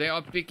go. They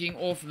are picking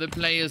off the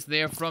players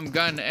there from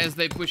Gun as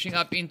they're pushing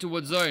up in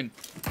towards zone.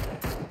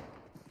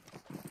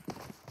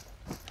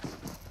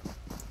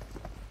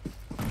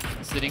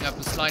 Setting up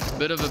a slight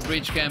bit of a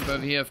bridge camp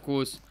over here, of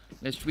course.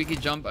 Let's quickly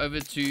jump over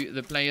to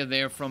the player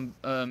there from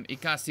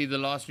Ikasi, the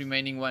last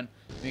remaining one.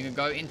 We can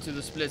go into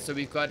the split. So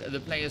we've got the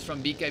players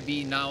from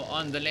BKB now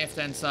on the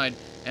left-hand side.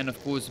 And,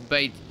 of course,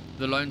 Bait,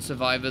 the lone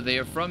survivor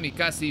there from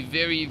Ikasi.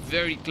 Very,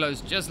 very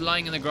close. Just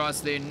lying in the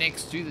grass there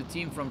next to the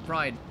team from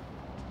Pride.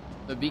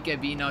 The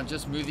BKB now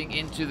just moving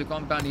into the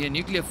compound here.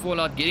 Nuclear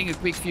Fallout getting a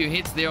quick few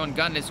hits there on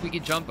Gun. Let's quickly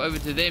jump over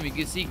to them. You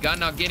can see Gun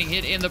now getting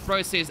hit in the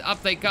process.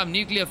 Up they come.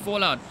 Nuclear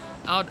Fallout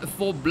out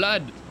for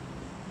blood.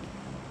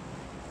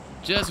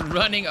 Just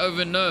running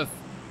over Nerf.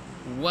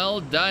 Well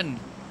done.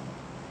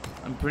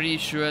 I'm pretty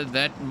sure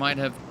that might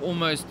have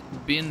almost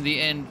been the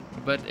end,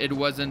 but it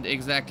wasn't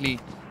exactly.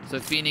 So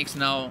Phoenix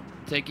now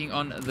taking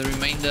on the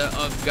remainder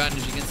of Gun.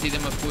 As you can see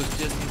them, of course,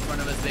 just in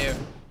front of us there.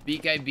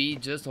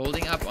 BKB just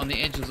holding up on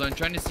the edge of zone,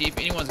 trying to see if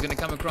anyone's going to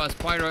come across.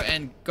 Pyro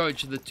and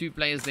Coach, the 2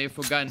 players there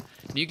for Gun.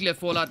 Nuclear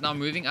Fallout now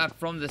moving up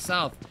from the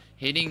south,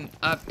 heading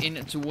up in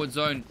towards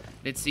zone.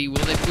 Let's see,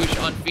 will they push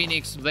on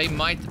Phoenix? They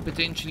might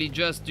potentially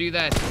just do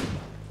that.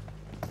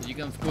 You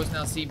can, of course,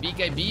 now see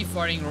BKB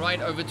firing right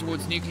over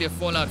towards Nuclear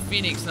Fallout.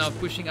 Phoenix now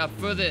pushing up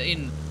further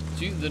in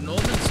to the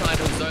northern side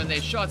of zone.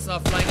 Their shots now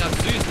flying up.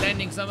 Zeus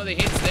landing some of the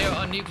hits there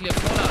on Nuclear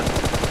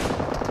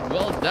Fallout.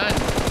 Well done.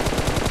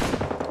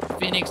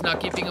 Phoenix now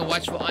keeping a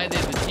watchful eye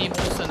there. The team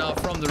also now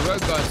from the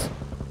Rogue Gods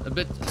a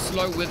bit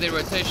slow with their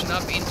rotation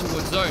up in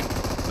towards zone.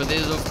 But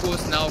there's, of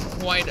course, now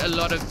quite a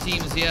lot of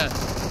teams here.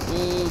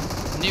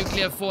 Oh,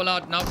 Nuclear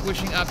Fallout now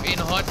pushing up in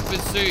hot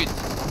pursuit.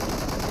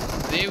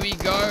 There we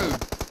go.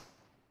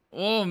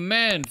 Oh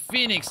man,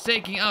 Phoenix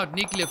taking out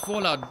Nuclear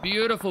Fallout.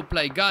 Beautiful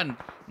play. Gun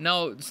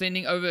now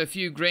sending over a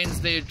few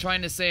Grens there,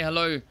 trying to say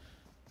hello.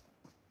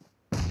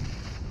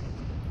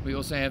 We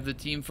also have the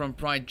team from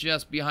Pride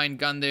just behind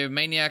Gun there.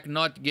 Maniac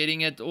not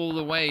getting it all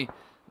the way.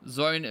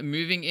 Zone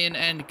moving in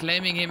and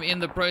claiming him in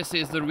the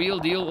process. The Real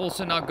Deal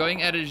also now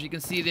going at it. As you can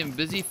see them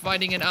busy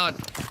fighting it out.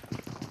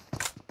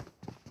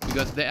 We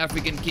got the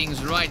African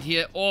Kings right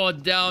here. Oh,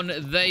 down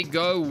they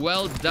go.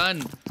 Well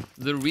done.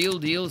 The Real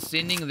Deal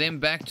sending them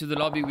back to the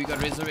lobby. We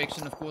got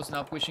Resurrection, of course,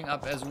 now pushing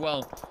up as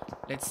well.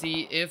 Let's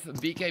see if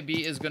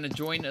BKB is going to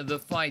join the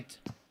fight.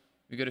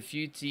 We got a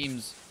few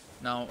teams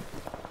now,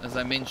 as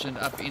I mentioned,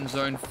 up in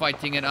zone,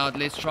 fighting it out.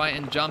 Let's try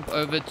and jump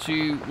over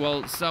to,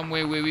 well,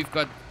 somewhere where we've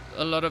got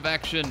a lot of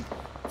action.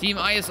 Team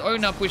ISO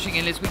now pushing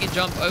in. Let's quickly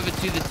jump over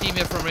to the team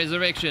here from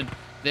Resurrection.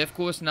 They're, of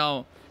course,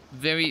 now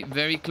very,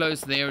 very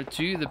close there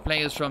to the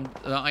players from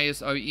the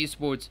ISO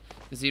Esports.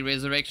 You see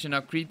Resurrection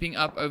now creeping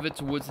up over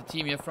towards the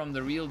team here from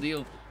the Real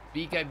Deal.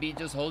 BKB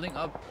just holding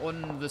up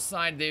on the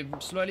side. They're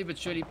slowly but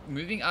surely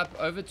moving up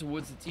over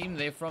towards the team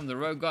there from the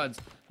Rogue Gods.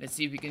 Let's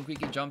see if we can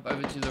quickly jump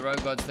over to the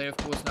Rogue Gods. They're, of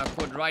course, now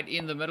caught right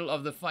in the middle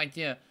of the fight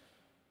here.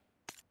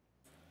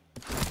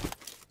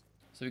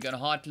 So we got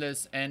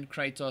Heartless and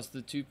Kratos,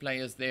 the two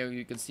players there.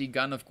 You can see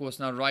Gun, of course,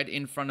 now right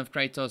in front of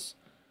Kratos.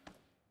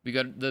 We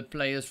got the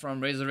players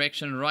from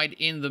Resurrection right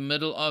in the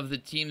middle of the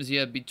teams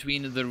here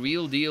between the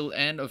Real Deal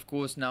and, of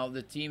course, now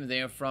the team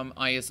there from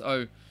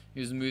ISO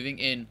who's moving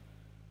in.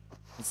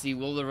 Let's see,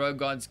 will the Rogue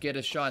Gods get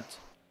a shot?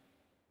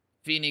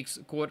 Phoenix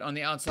caught on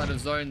the outside of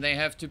zone. They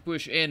have to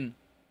push in.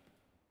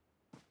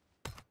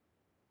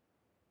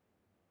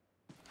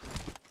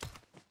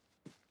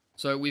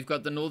 So we've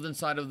got the northern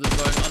side of the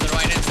zone on the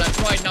right hand side.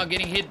 Pride now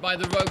getting hit by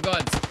the Rogue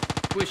Gods.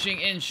 Pushing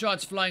in,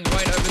 shots flying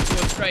right over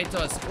towards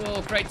Kratos.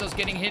 Oh, Kratos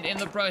getting hit in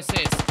the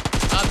process.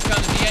 Up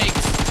comes the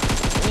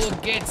Aches. Oh,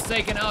 gets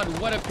taken out.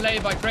 What a play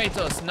by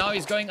Kratos. Now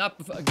he's going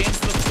up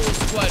against the full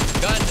squad.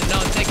 Gun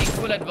now taking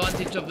full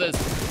advantage of this.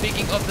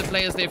 Picking off the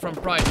players there from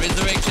Pride.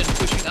 Resurrection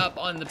pushing up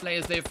on the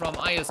players there from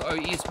ISO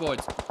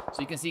Esports.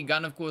 So you can see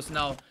Gun, of course,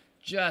 now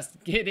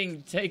just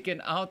getting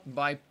taken out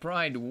by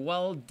Pride.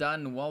 Well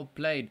done, well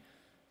played.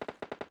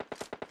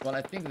 Well,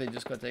 I think they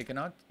just got taken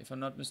out, if I'm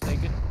not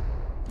mistaken.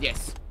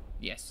 Yes.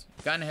 Yes,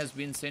 Gun has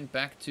been sent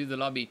back to the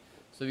lobby.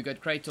 So we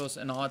got Kratos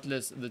and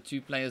Heartless, the two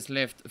players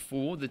left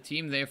for the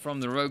team there from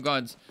the Rogue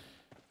Gods.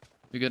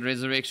 We got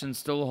Resurrection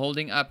still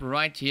holding up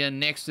right here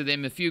next to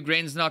them. A few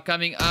Grens now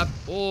coming up.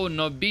 Oh,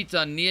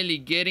 Nobita nearly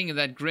getting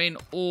that Gren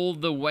all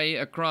the way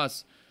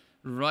across.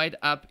 Right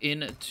up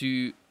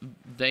into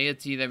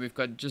Deity that we've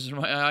got just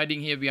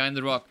hiding here behind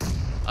the rock.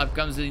 Up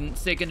comes the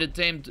second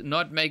attempt,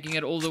 not making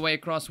it all the way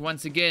across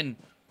once again.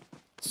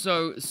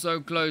 So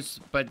close,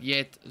 but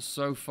yet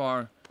so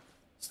far.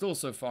 Still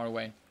so far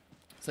away.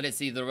 So let's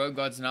see, the Rogue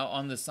Gods now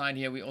on the side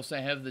here. We also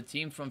have the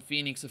team from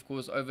Phoenix, of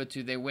course, over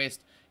to their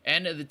west.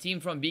 And the team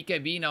from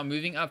BKB now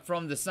moving up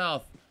from the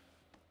south.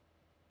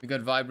 We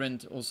got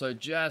Vibrant also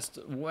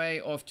just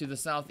way off to the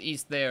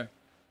southeast there.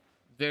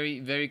 Very,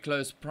 very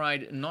close.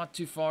 Pride not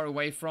too far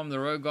away from the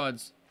Rogue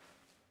Gods.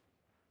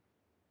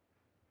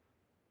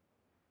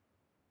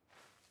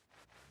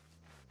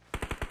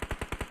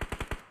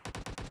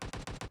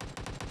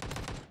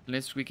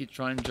 Let's quickly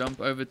try and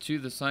jump over to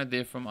the side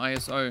there from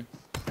ISO.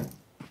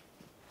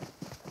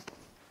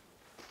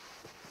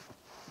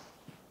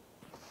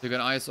 We got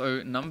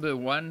ISO number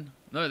 1.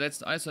 No,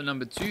 that's ISO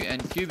number 2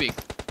 and Cubic.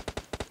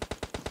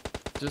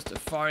 Just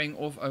firing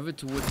off over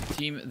towards the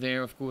team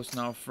there, of course,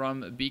 now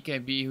from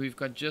BKB, who we've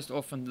got just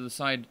off on the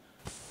side,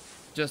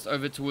 just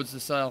over towards the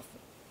south.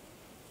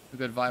 We've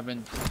got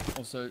Vibrant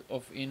also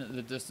off in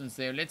the distance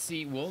there. Let's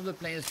see, will the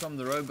players from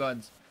the Rogue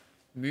Gods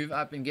move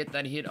up and get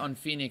that hit on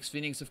Phoenix?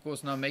 Phoenix, of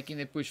course, now making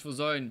their push for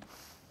zone.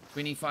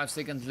 25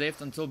 seconds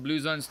left until blue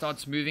zone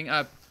starts moving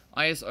up.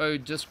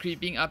 ISO just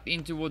creeping up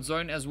in towards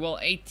zone as well.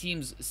 8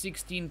 teams,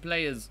 16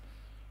 players.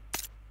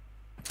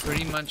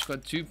 Pretty much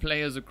got 2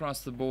 players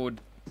across the board.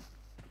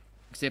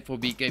 Except for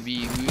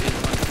BKB, who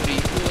is on 3.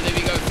 Oh, there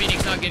we go.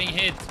 Phoenix now getting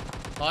hit.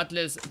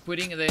 Heartless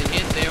putting the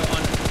hit there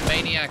on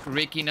Maniac.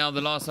 Ricky now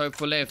the last hope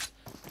for left.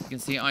 You can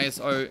see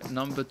ISO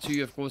number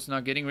 2, of course, now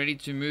getting ready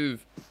to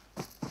move.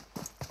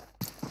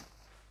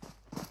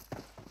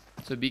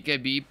 So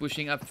BKB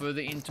pushing up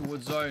further in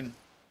towards zone.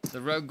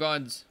 The Rogue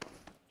Gods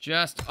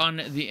just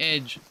on the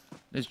edge.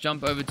 Let's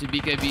jump over to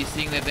BKB,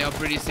 seeing that they are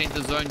pretty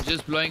center zone,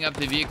 just blowing up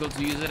the vehicle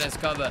to use it as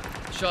cover.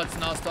 Shots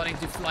now starting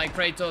to fly.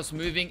 Kratos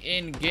moving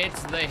in,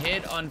 gets the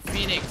head on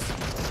Phoenix.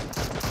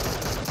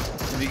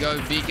 Here we go,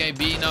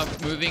 BKB now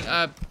moving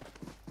up.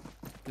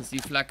 You can see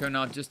Flacco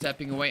now just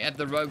tapping away at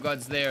the Rogue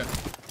Gods there.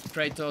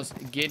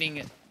 Kratos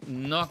getting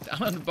knocked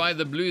out by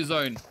the blue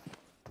zone.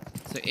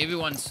 So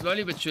everyone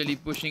slowly but surely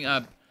pushing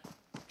up,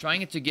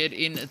 trying to get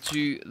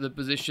into the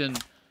position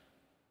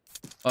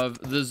of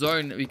the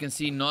zone. We can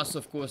see Nos,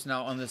 of course,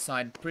 now on the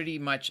side, pretty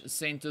much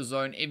center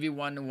zone.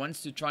 Everyone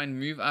wants to try and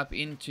move up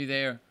into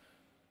there.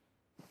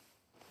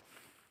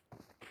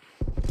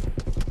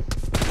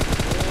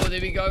 Oh,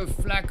 there we go.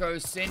 Flacco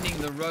sending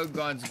the Rogue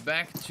Gods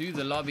back to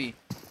the lobby.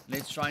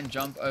 Let's try and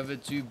jump over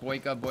to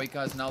Boyka.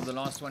 Boyka is now the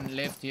last one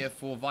left here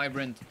for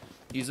Vibrant.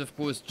 He's, of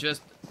course,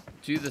 just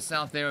to the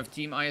south there of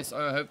Team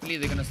ISO. Hopefully,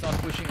 they're going to start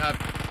pushing up.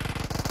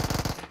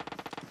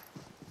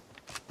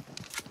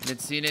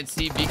 Let's see.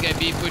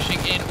 BKB pushing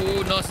in.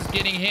 Oh, Nos is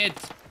getting hit.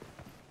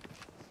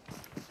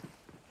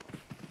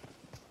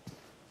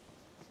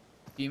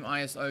 Team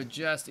ISO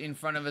just in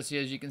front of us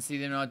here. As you can see,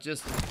 they're now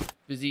just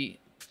busy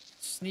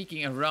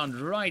sneaking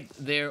around right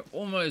there,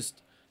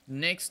 almost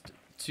next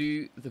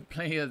to the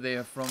player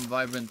there from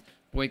Vibrant.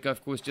 Boyka,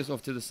 of course, just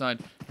off to the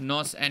side.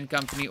 Nos and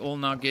company all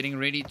now getting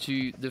ready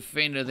to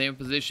defend their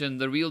position.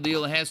 The Real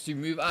Deal has to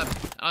move up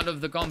out of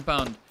the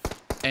compound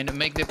and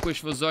make their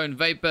push for zone.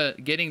 Vapor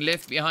getting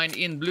left behind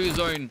in blue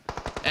zone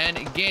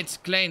and gets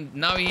claimed.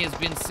 Now he has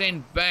been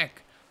sent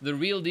back. The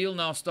Real Deal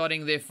now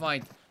starting their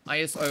fight.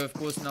 ISO, of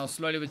course, now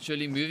slowly but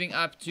surely moving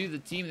up to the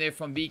team there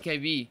from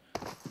BKB.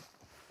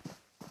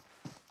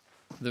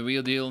 The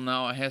Real Deal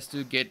now has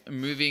to get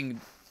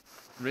moving.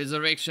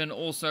 Resurrection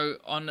also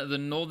on the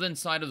northern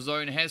side of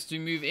zone has to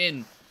move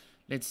in.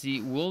 Let's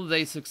see, will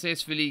they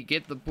successfully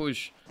get the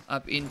push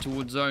up in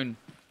towards zone?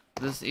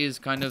 This is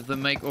kind of the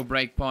make or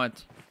break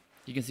part.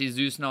 You can see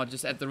Zeus now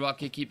just at the rock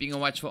here, keeping a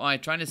watchful eye,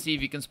 trying to see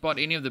if he can spot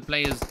any of the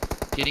players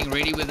getting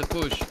ready with the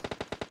push.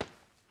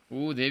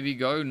 Oh, there we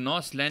go.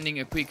 Nos landing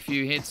a quick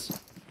few hits.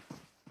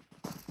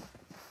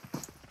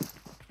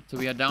 So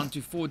we are down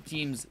to 4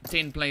 teams,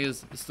 10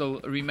 players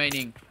still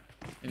remaining.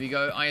 There we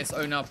go.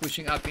 ISO now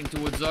pushing up in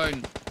towards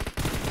zone.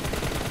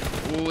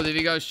 Oh, there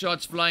we go.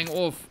 Shots flying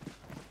off.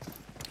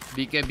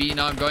 BKB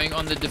now going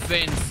on the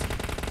defense.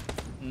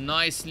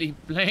 Nicely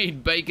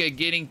played. Baker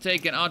getting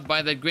taken out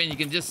by that grenade. You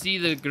can just see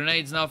the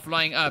grenades now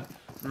flying up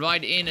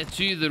right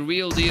into the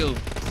Real Deal.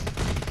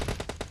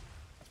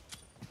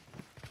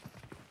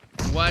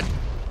 What?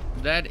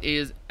 That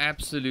is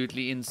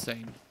absolutely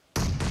insane.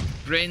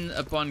 Grin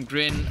upon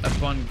grin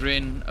upon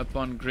grin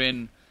upon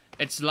grin.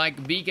 It's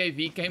like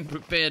BKB came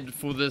prepared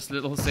for this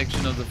little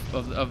section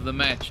of the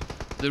match.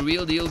 The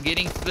Real Deal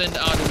getting thinned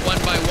out one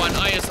by one.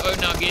 ISO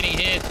now getting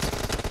hit.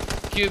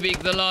 Cubic,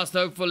 the last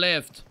hope for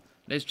left.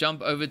 Let's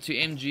jump over to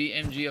MG.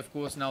 MG, of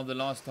course, now the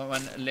last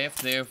one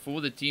left there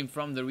for the team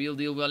from the Real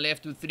Deal. We're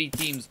left with 3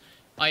 teams.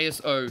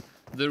 ISO,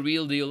 the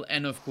Real Deal,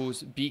 and of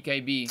course,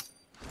 BKB.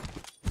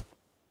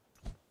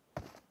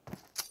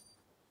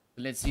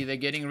 Let's see, they're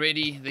getting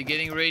ready. They're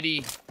getting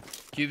ready.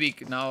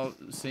 Cubic now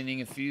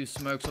sending a few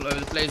smokes all over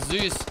the place.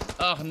 Zeus,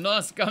 oh,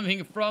 Nos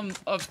coming from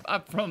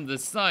up from the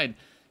side.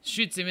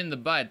 Shoots him in the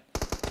butt.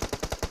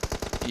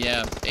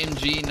 Yeah,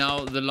 MG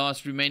now the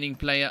last remaining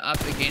player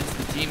up against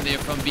the team there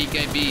from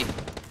BKB.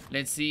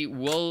 Let's see,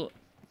 will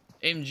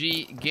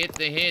MG get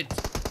the hit?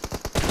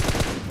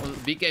 Well,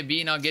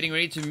 BKB now getting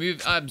ready to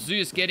move up.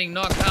 Zeus getting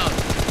knocked out.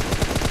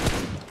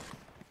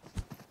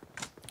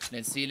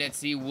 Let's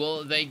see,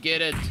 will they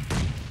get it?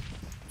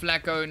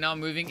 Flacco now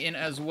moving in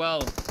as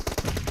well.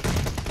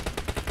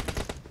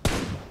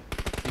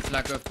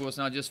 Flacco, of course,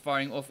 now just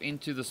firing off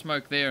into the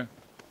smoke there.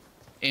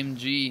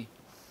 MG,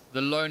 the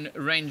Lone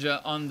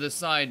Ranger on the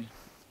side.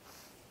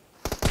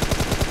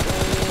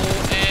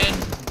 Oh,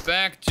 and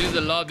back to the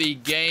lobby.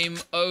 Game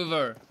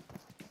over.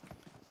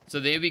 So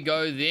there we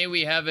go. There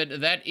we have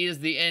it. That is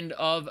the end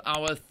of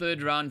our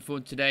 3rd round for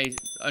today.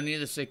 Only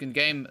the 2nd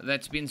game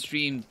that's been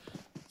streamed.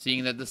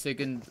 Seeing that the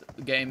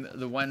 2nd game,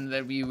 the one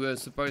that we were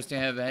supposed to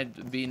have,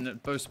 had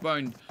been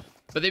postponed.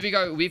 But there we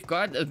go. We've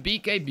got a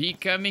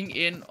BKB coming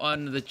in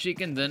on the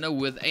chicken dinner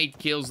with 8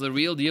 kills. The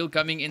Real Deal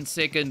coming in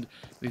 2nd.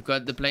 We've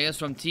got the players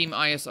from Team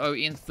ISO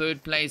in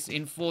 3rd place.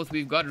 In 4th,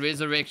 we've got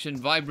Resurrection,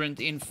 Vibrant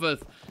in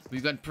 5th.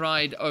 We've got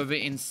Pride over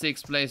in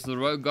 6th place. The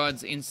Rogue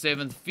Gods in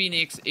 7th.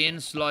 Phoenix in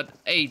slot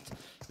 8.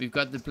 We've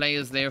got the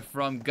players there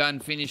from Gun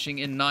finishing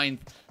in 9th.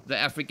 The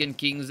African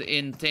Kings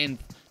in 10th.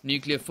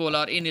 Nuclear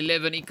Fallout in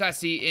 11th.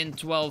 Ikasi in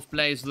 12th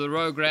place. The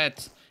Rogue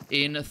Rats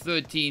in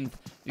 13th.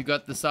 We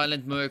got the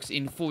Silent Mercs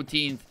in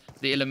 14th.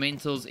 The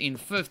Elementals in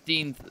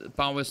 15th.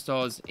 Power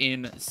Stars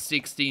in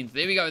 16th.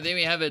 There we go. There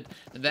we have it.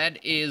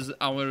 That is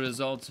our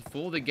results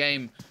for the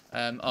game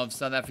of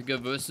South Africa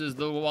versus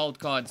the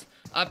Wildcards.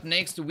 Up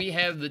next, we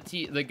have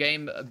the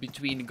game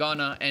between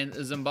Ghana and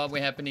Zimbabwe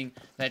happening.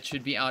 That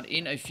should be out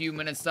in a few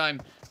minutes'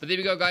 time. But there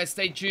we go, guys.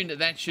 Stay tuned.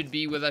 That should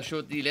be with us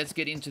shortly. Let's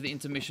get into the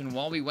intermission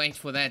while we wait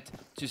for that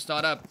to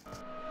start up.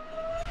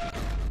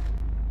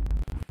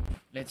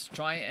 Let's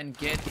try and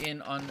get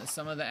in on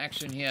some of the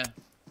action here.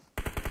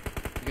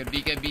 We got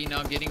BKB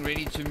now getting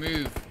ready to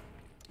move.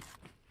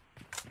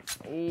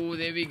 Oh,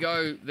 there we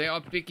go. They are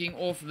picking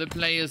off the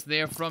players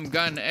there from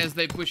Gun as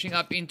they're pushing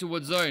up in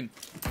towards zone.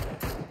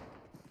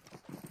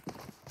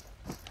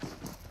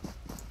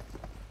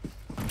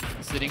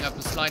 Setting up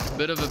a slight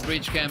bit of a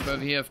bridge camp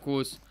over here, of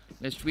course.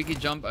 Let's quickly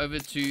jump over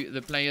to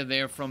the player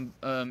there from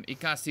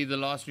Ikasi, the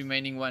last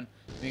remaining one.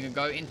 We can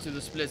go into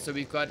the split. So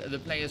we've got the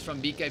players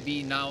from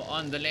BKB now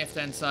on the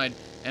left-hand side.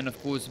 And, of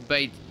course,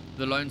 Bait,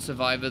 the lone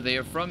survivor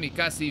there from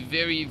Ikasi.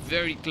 Very,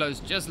 very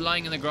close. Just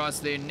lying in the grass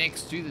there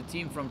next to the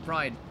team from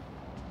Pride.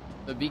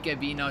 So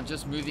BKB now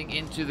just moving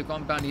into the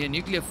compound here.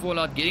 Nuclear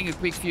Fallout getting a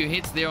quick few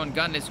hits there on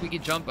Gun. Let's quickly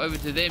jump over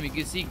to them. You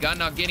can see Gun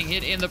now getting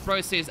hit in the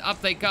process.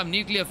 Up they come.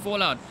 Nuclear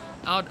Fallout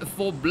out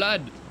for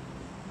blood.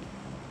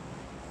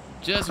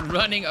 Just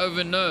running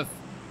over Nerf.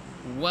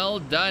 Well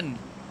done.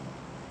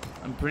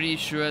 I'm pretty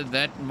sure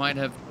that might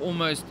have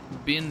almost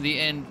been the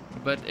end,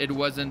 but it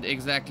wasn't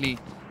exactly.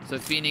 So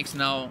Phoenix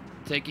now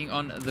taking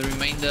on the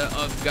remainder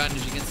of Gun.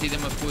 As you can see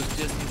them, of course,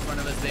 just in front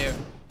of us there.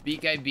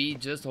 BKB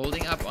just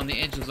holding up on the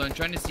edge of zone,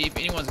 trying to see if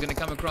anyone's going to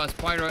come across.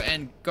 Pyro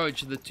and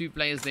Coach, the two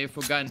players there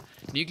for Gun.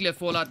 Nuclear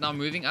Fallout now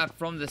moving up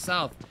from the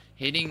south,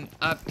 heading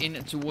up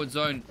in towards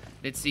zone.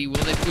 Let's see,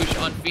 will they push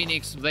on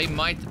Phoenix? They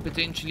might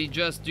potentially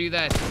just do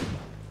that.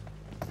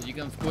 You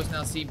can of course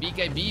now see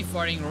BKB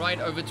firing right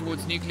over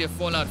towards Nuclear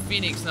Fallout.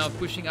 Phoenix now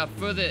pushing up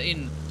further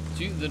in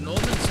to the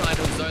northern side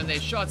of zone. Their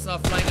shots now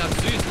flying up.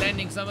 Zeus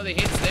landing some of the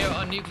hits there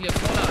on Nuclear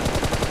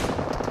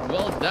Fallout.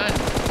 Well done.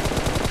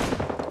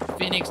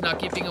 Phoenix now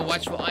keeping a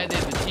watchful eye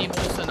there. The team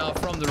also now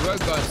from the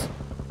Rogue Gods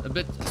a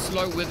bit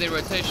slow with their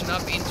rotation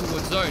up in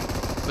towards zone.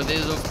 But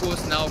there's of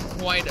course now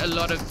quite a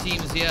lot of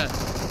teams here.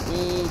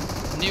 Ooh,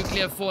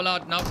 Nuclear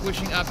Fallout now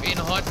pushing up in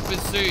hot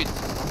pursuit.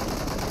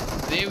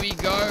 There we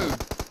go.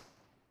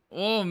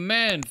 Oh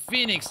man,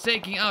 Phoenix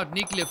taking out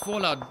Nuclear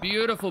Fallout.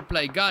 Beautiful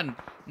play. Gun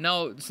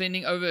now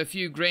sending over a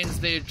few grains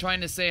there,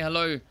 trying to say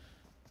hello.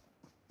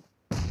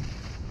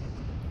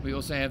 We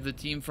also have the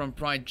team from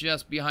Pride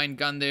just behind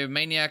Gun there.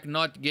 Maniac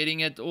not getting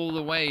it all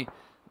the way.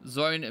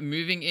 Zone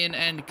moving in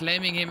and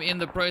claiming him in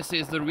the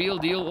process. The Real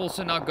Deal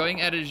also now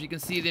going at it. As you can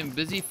see them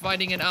busy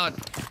fighting it out.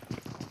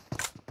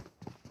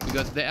 We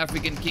got the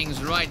African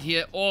Kings right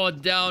here. Oh,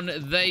 down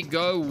they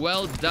go.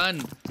 Well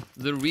done.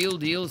 The Real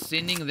Deal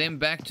sending them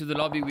back to the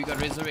lobby. We got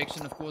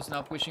Resurrection, of course,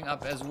 now pushing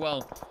up as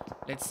well.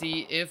 Let's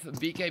see if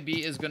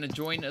BKB is going to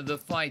join the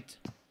fight.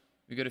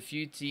 We got a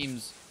few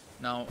teams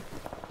now,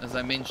 as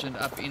I mentioned,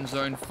 up in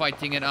zone,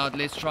 fighting it out.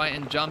 Let's try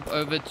and jump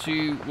over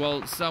to,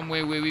 well,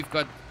 somewhere where we've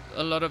got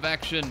a lot of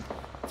action.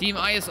 Team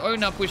ISO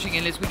now pushing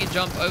in. Let's quickly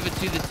jump over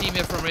to the team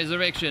here from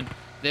Resurrection.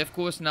 They're, of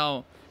course,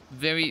 now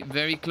very,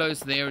 very close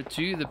there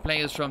to the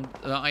players from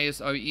the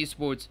ISO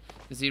Esports.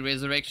 You see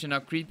Resurrection now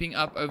creeping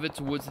up over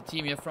towards the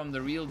team here from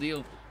the Real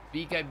Deal.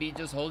 BKB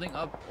just holding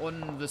up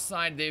on the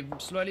side. They're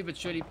slowly but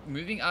surely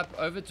moving up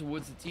over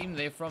towards the team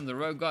there from the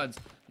Rogue Gods.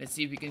 Let's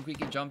see if we can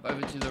quickly jump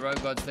over to the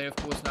Rogue Gods. They're, of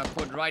course, now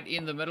caught right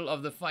in the middle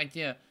of the fight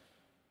here.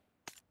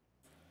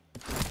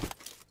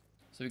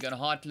 So we got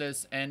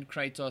Heartless and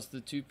Kratos,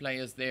 the two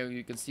players there.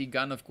 You can see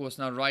Gun, of course,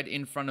 now right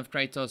in front of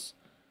Kratos.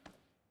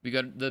 We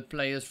got the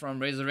players from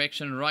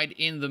Resurrection right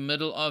in the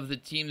middle of the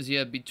teams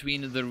here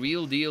between the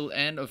Real Deal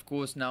and, of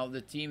course, now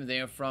the team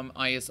there from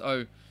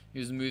ISO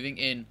who's moving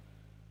in.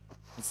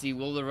 Let's see,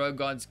 will the Rogue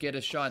Gods get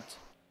a shot?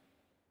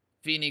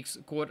 Phoenix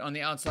caught on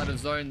the outside of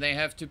zone. They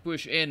have to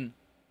push in.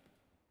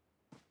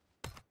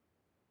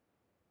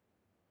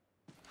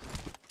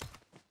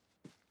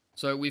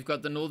 So we've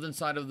got the northern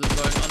side of the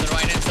zone on the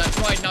right hand side.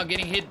 Pride now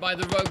getting hit by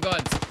the Rogue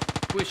Gods.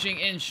 Pushing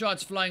in,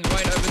 shots flying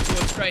right over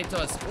towards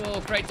Kratos. Oh,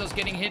 Kratos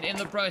getting hit in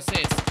the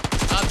process.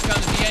 Up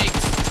comes the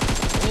Aches.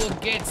 Oh,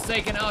 gets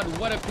taken out.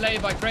 What a play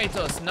by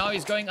Kratos. Now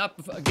he's going up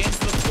against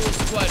the full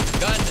squad.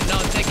 Gun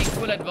now taking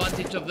full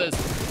advantage of this.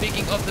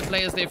 Picking off the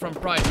players there from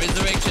Pride.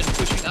 Resurrection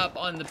pushing up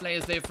on the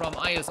players there from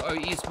ISO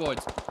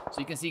Esports. So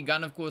you can see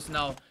Gun, of course,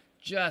 now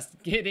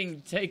just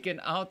getting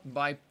taken out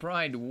by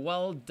Pride.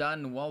 Well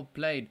done, well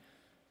played.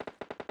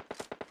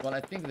 Well,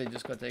 I think they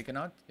just got taken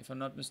out, if I'm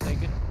not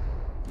mistaken.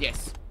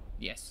 Yes.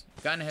 Yes,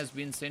 Gun has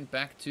been sent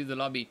back to the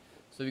lobby.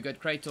 So we got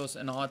Kratos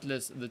and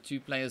Heartless, the two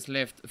players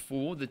left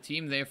for the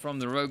team there from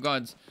the Rogue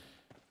Gods.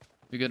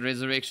 We got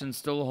Resurrection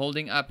still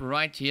holding up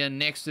right here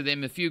next to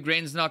them. A few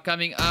grains now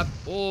coming up.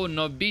 Oh,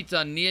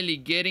 Nobita nearly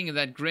getting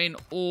that grain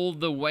all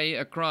the way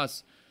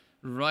across.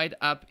 Right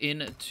up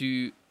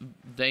into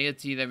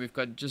Deity that we've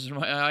got just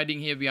hiding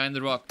here behind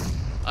the rock.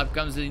 Up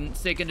comes the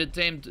second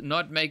attempt,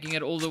 not making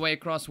it all the way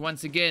across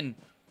once again.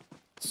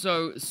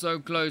 So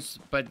close,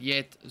 but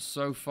yet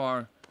so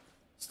far.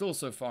 Still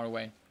so far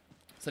away.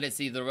 So let's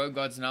see, the Rogue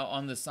Gods now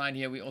on the side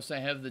here. We also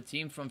have the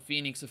team from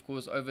Phoenix, of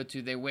course, over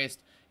to their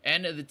west.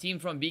 And the team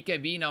from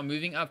BKB now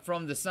moving up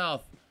from the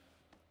south.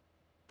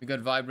 We got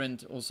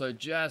Vibrant also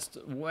just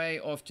way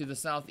off to the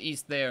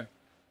southeast there.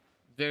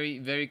 Very,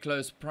 very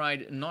close.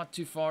 Pride not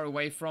too far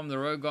away from the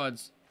Rogue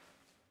Gods.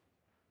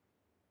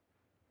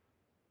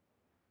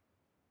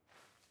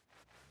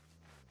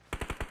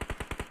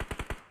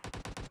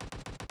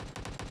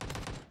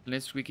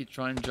 Let's quickly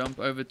try and jump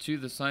over to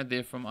the side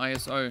there from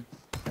ISO.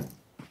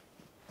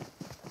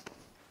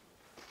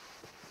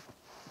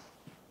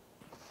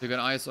 They got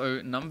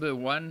ISO number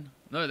 1.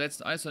 No, that's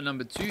ISO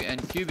number 2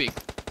 and Cubic.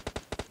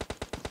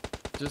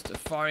 Just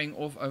firing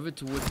off over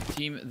towards the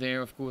team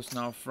there, of course,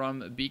 now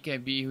from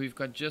BKB, who we've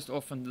got just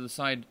off onto the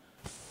side,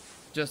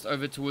 just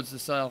over towards the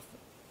south.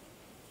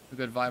 We've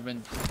got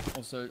Vibrant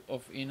also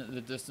off in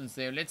the distance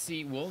there. Let's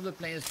see, will the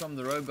players from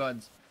the Rogue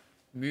Gods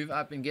move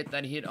up and get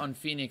that hit on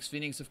Phoenix?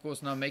 Phoenix, of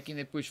course, now making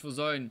their push for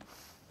zone.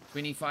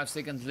 25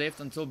 seconds left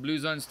until blue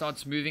zone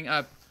starts moving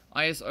up.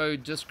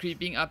 ISO just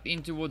creeping up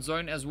in towards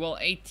zone as well.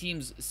 8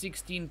 teams,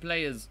 16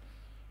 players.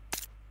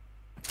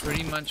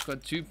 Pretty much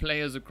got 2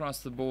 players across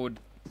the board.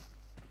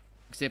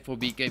 Except for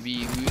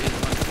BKB, who is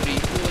on 3.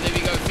 Oh, there we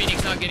go.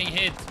 Phoenix now getting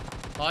hit.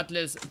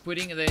 Heartless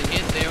putting the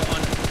hit there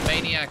on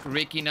Maniac.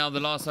 Ricky now the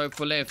last hope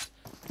for left.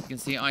 You can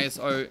see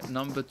ISO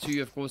number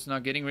 2, of course, now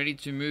getting ready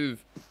to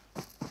move.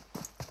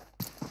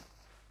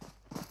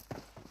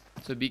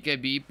 So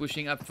BKB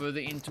pushing up further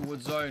in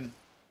towards zone.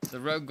 The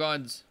Rogue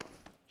Gods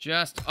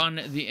just on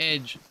the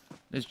edge.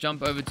 Let's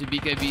jump over to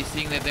BKB,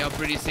 seeing that they are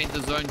pretty center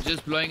zone,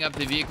 just blowing up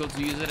the vehicle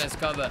to use it as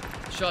cover.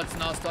 Shots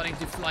now starting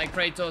to fly.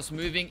 Kratos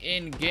moving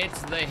in,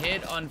 gets the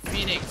head on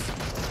Phoenix.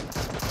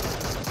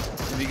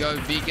 Here we go,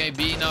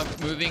 BKB now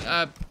moving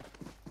up.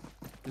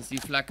 You see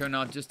Flacco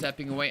now just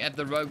tapping away at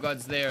the Rogue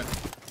Gods there.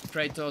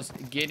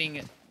 Kratos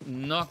getting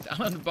knocked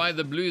out by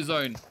the blue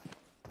zone.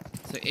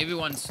 So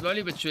everyone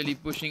slowly but surely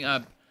pushing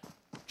up,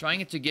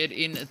 trying to get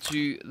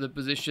into the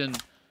position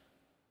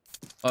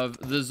of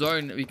the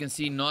zone. We can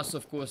see Nos,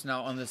 of course,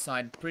 now on the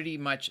side, pretty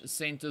much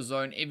center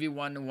zone.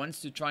 Everyone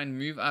wants to try and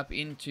move up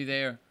into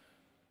there.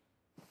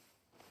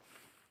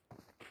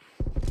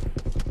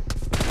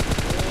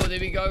 Oh, there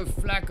we go.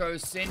 Flacco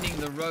sending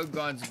the Rogue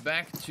Gods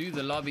back to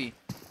the lobby.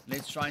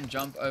 Let's try and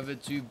jump over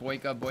to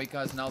Boyka.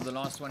 Boyka is now the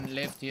last one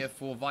left here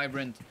for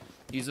Vibrant.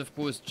 He's, of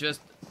course,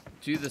 just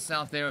to the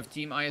south there of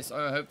Team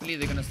ISO. Hopefully,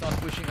 they're going to start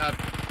pushing up.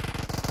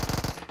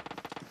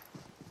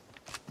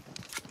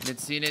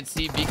 Let's see.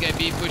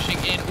 BKB pushing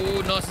in.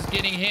 Oh, Nos is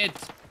getting hit.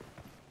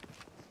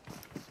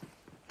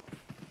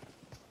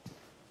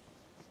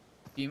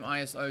 Team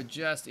ISO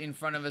just in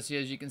front of us here.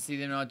 As you can see,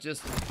 they're now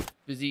just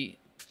busy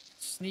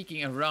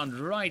sneaking around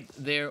right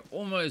there,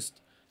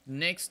 almost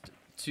next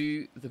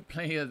to the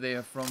player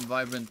there from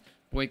Vibrant.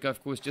 Boyka,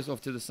 of course, just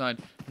off to the side.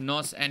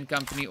 Nos and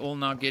company all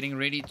now getting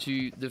ready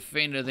to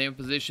defend their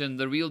position.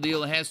 The Real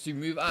Deal has to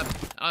move up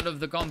out of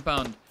the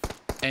compound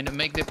and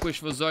make their push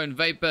for zone.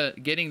 Vapor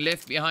getting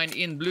left behind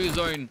in blue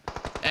zone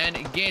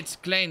and gets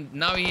claimed.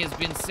 Now he has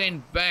been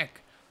sent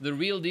back. The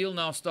Real Deal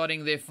now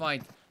starting their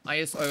fight.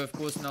 ISO, of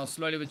course, now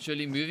slowly but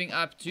surely moving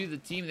up to the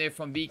team there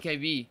from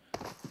BKB.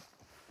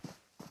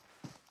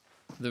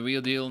 The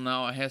Real Deal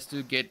now has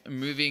to get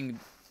moving.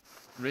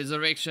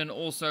 Resurrection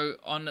also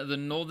on the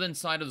northern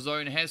side of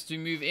zone has to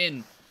move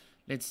in.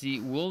 Let's see,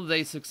 will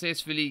they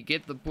successfully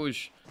get the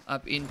push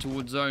up in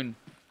towards zone?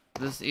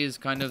 This is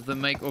kind of the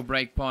make or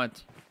break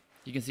part.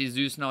 You can see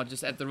Zeus now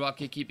just at the rock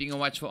here, keeping a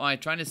watchful eye,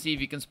 trying to see if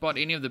he can spot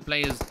any of the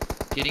players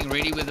getting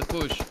ready with the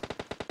push.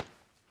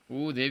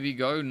 Oh, there we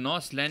go.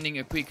 Nos landing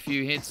a quick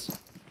few hits.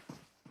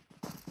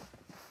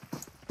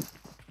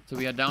 So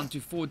we are down to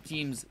 4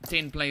 teams,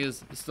 10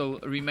 players still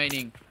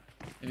remaining.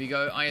 There we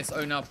go.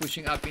 ISO now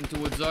pushing up in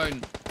towards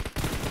zone.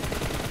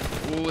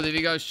 Oh, there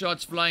we go.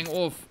 Shots flying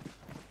off.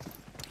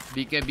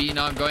 BKB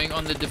now going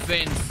on the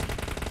defense.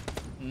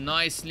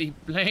 Nicely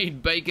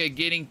played. Baker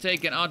getting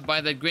taken out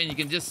by that grenade. You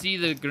can just see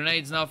the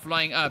grenades now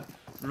flying up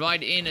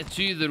right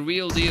into the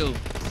Real Deal.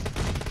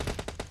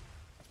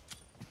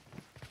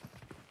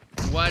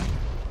 What?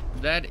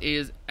 That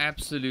is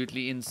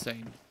absolutely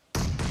insane.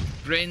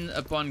 Grin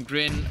upon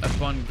grin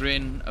upon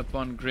grin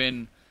upon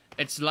grin.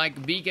 It's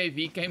like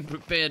BKB came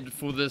prepared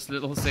for this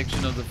little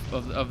section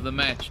of the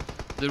match.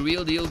 The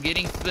Real Deal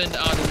getting thinned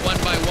out one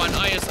by one.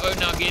 ISO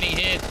now getting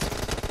hit.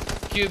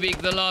 Cubic,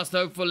 the last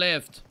hope for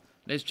left.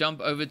 Let's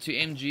jump over to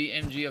MG.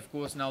 MG, of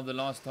course, now the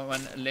last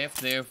one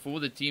left there for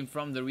the team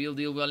from the Real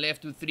Deal. We're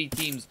left with 3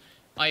 teams.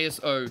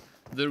 ISO,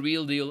 the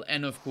Real Deal,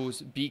 and of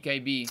course,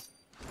 BKB.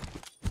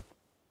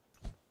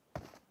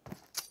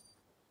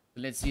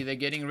 Let's see, they're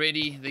getting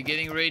ready. They're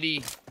getting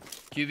ready.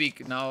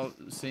 Cubic now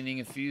sending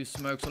a few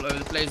smokes all over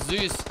the place.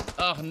 Zeus,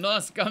 oh,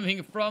 Nos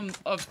coming from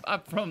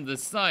up from the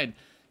side.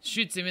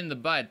 Shoots him in the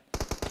butt.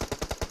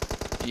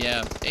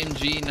 Yeah,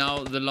 MG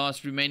now the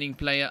last remaining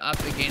player up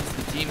against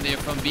the team there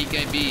from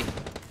BKB.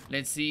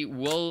 Let's see,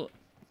 will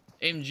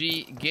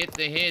MG get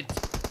the hit?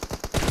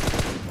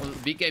 Well,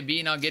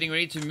 BKB now getting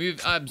ready to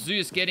move up.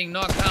 Zeus getting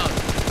knocked out.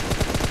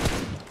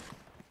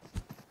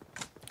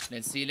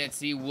 Let's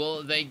see,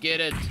 will they get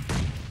it?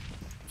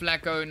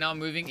 Flacco now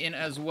moving in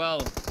as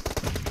well.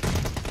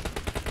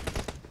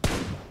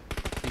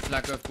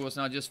 Flacco, of course,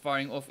 now just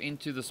firing off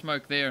into the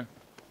smoke there.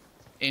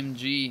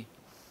 MG,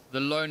 the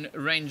Lone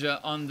Ranger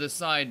on the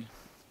side.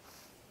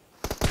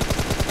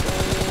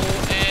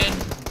 Oh,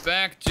 and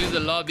back to the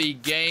lobby.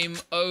 Game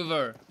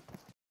over.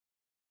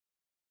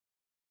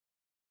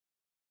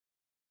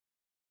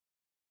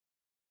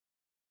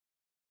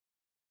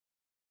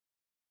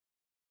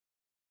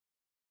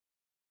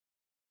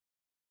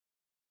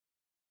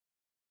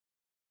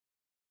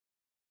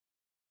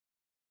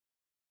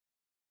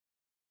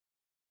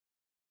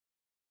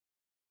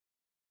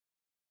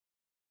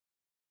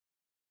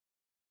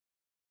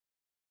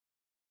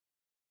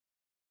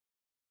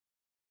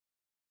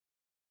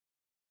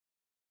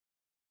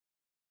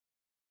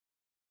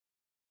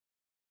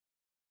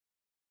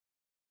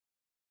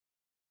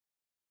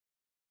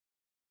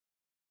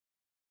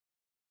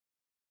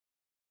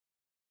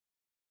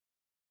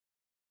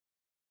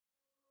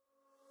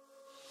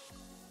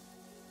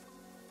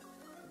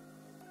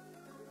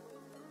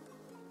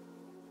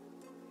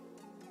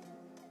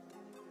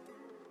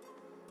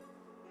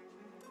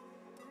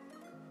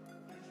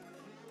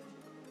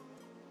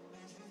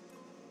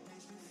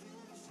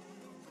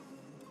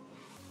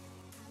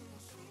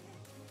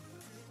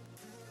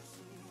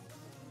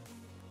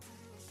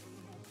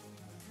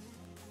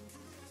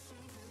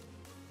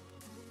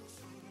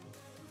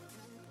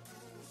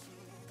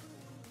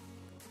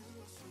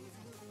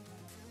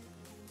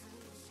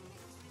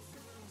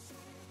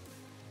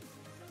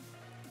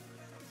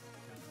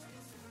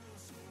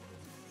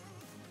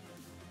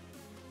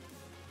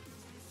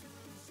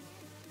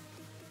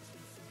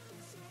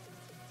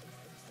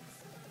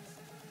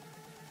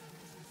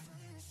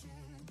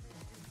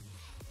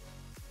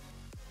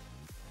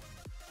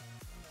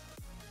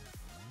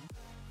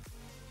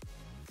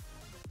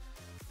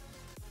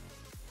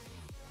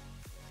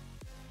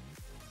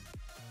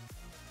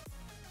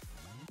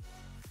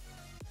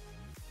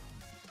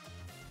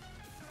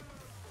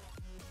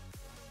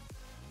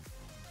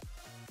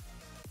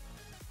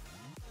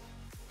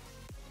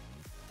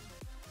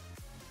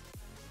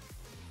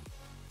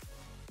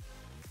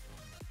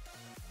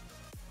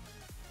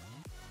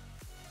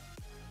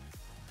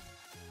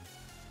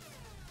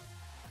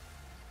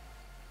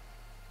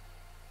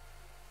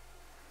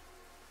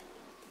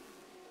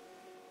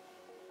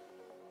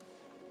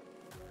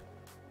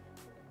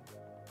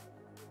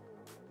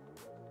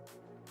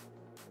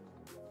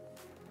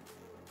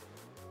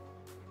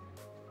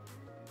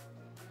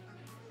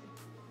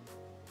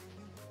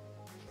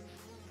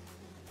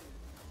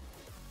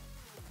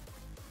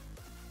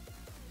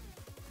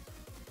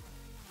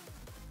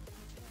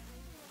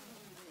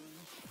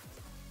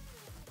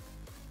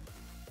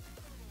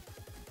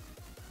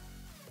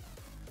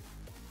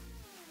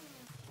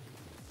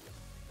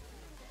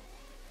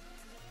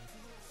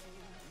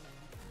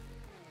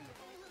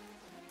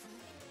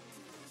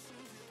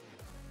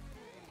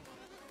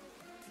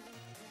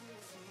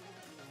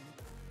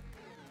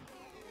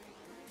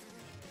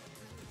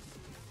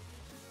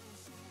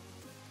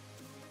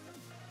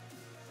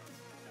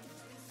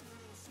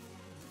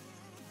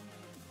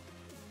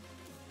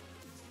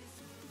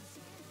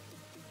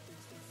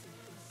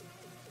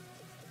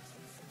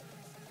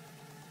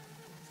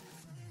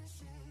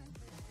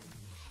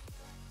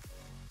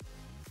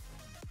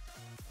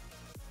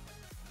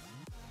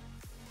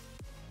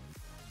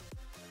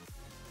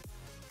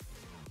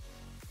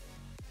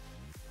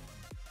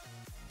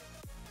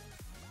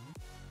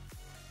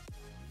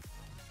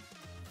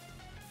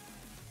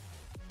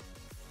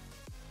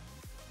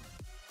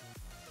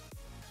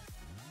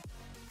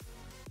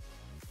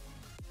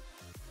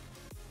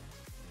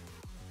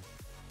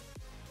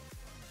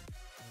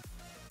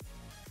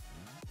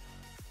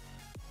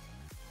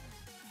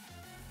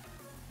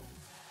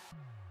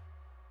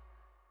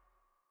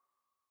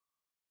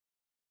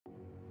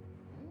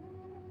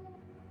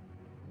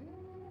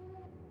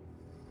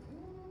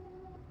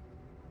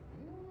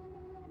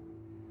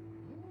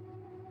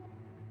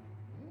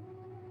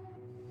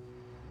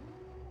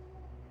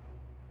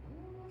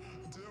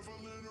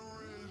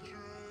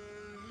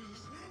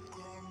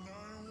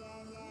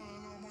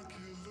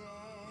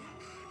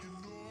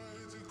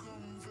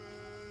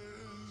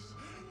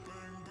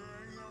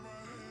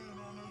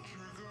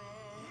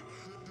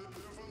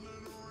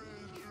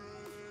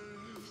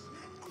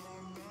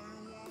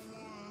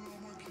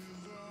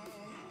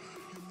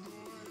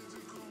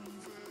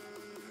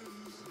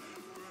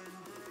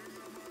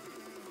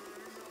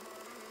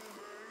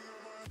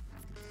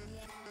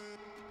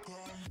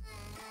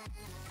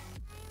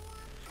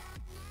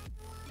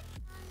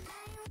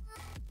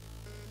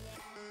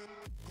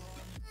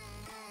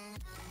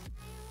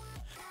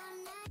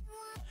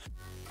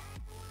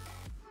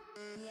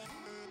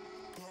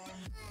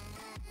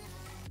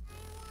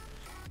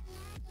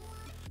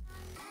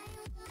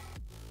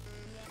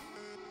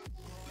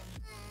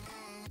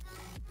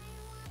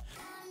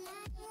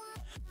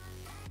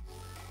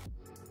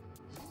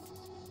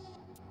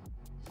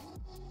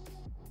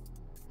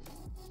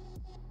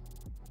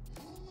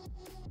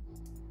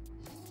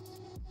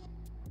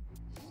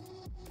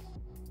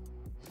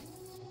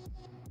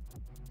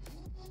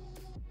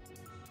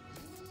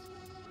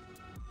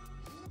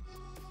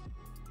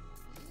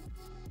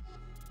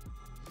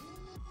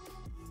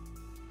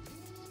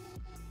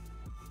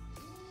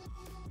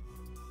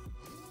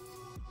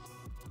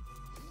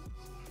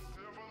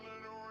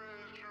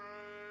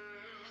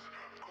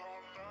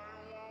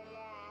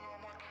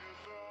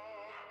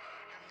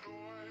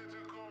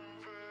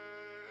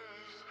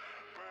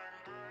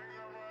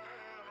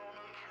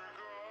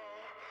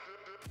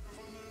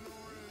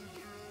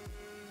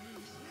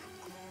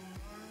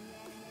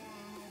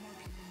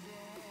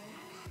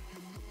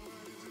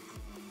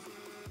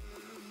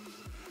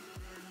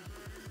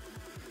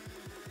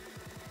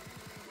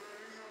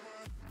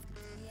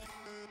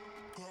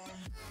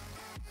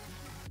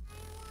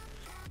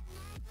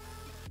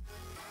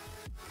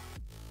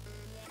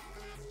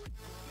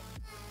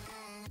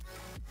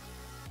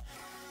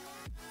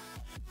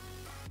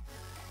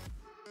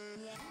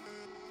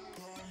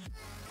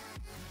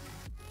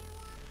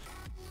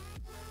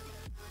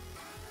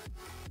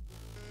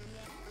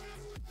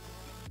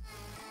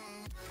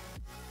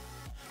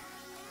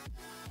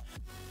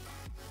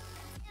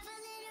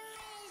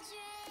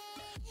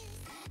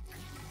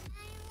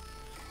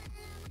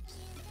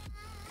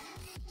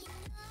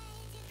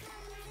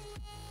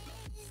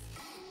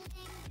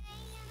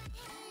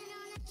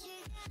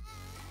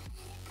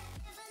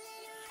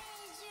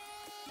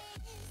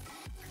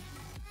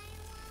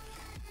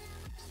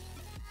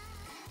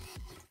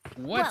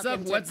 What's up,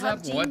 what's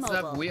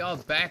up? We are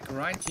back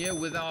right here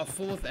with our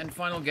fourth and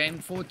final game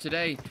for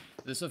today.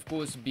 This, of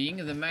course, being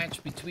the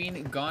match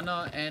between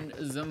Ghana and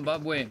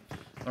Zimbabwe.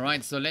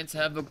 Alright, so let's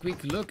have a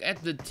quick look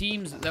at the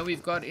teams that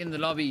we've got in the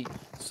lobby.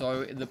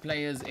 So the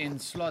players in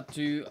slot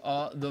 2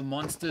 are the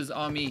Monsters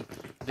Army.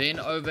 Then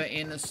over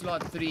in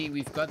slot 3,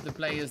 we've got the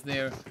players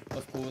there,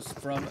 of course,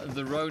 from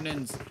the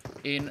Ronins.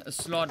 In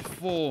slot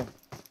 4,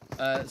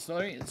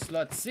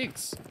 slot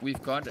 6,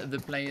 we've got the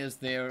players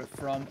there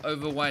from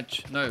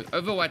Overwatch. No,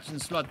 Overwatch in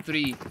slot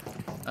 3.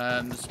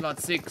 Slot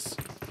 6,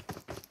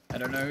 I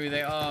don't know who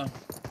they are.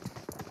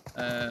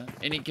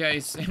 Any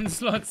case, in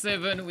slot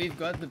 7, we've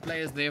got the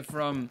players there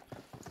from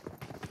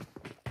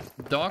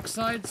Dark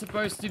Side,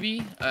 supposed to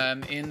be.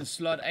 In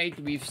slot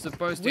 8, we're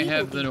supposed to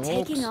have the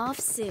Hawks, off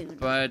soon.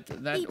 but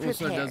that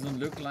also doesn't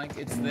look like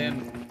it's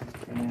them.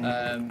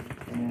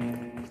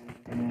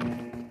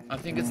 I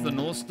think it's the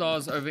North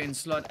Stars over in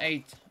slot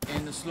 8.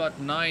 In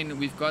slot 9,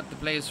 we've got the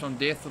players from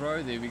Death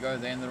Row. There we go,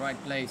 they're in the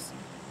right place.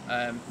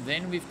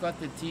 Then we've got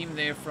the team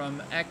there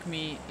from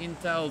Acme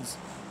Intels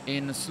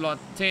in slot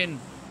 10.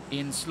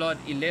 In slot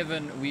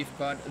 11, we've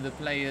got the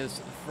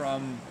players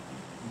from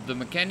the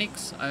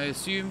Mechanics, I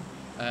assume.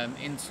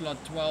 In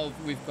slot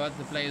 12, we've got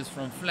the players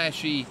from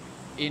Flashy.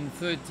 In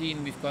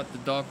 13, we've got the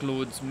Dark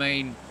Lords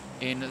main.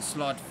 In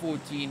slot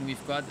 14,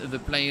 we've got the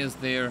players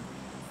there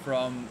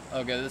from,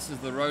 okay, this is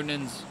the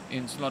Ronins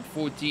in slot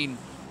 14.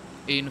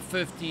 In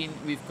 15,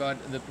 we've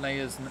got the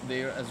players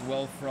there as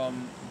well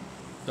from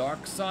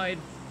Dark Side.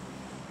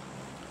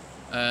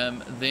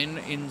 Then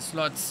in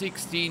slot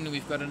 16,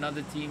 we've got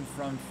another team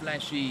from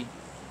Flashy.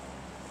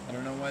 I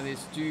don't know why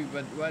there's two,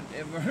 but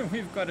whatever.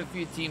 We've got a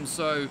few teams,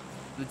 so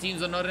the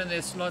teams are not in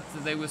their slots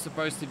that they were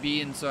supposed to be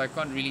in, so I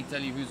can't really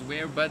tell you who's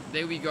where. But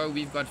there we go,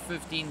 we've got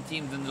 15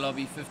 teams in the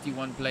lobby,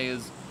 51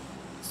 players.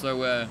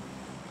 So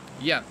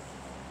yeah,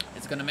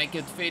 it's going to make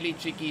it fairly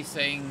tricky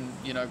saying,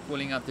 you know,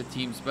 calling out the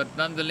teams. But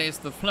nonetheless,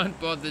 the front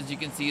path, as you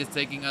can see, is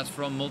taking us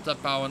from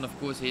Multipower and, of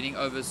course, heading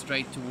over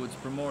straight towards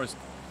Primorsk.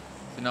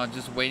 So now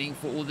just waiting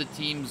for all the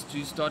teams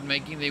to start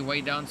making their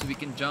way down so we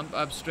can jump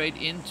up straight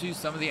into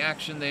some of the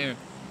action there.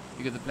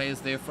 You got the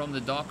players there from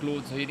the Dark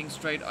Lords heading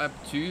straight up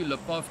to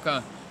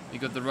Lipovka. You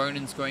got the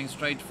Ronins going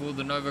straight for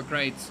the Nova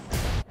Crates.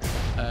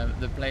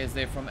 The players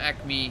there from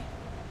Acme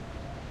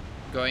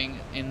going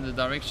in the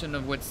direction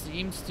of what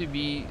seems to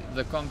be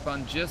the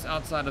compound just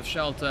outside of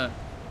Shelter,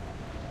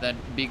 that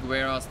big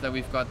warehouse that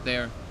we've got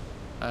there.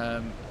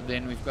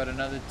 Then we've got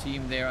another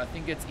team there, I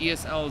think it's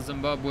ESL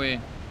Zimbabwe,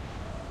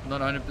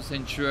 Not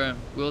 100% sure.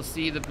 We'll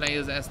see the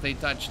players as they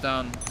touch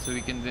down, so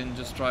we can then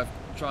just try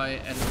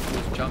and of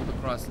course jump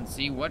across and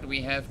see what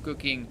we have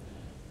cooking.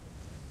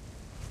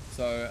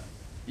 So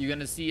you're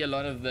gonna see a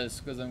lot of this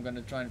because I'm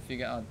gonna try and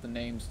figure out the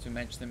names to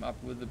match them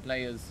up with the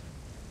players.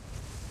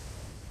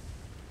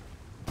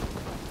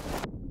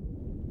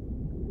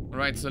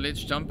 Alright, so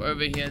let's jump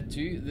over here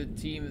to the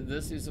team.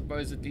 This is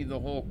supposedly the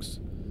Hawks.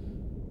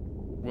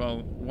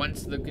 Well,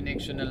 once the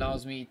connection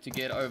allows me to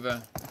get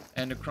over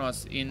and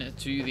across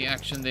into the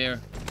action there.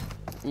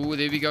 Ooh,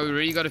 there we go. We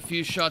already got a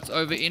few shots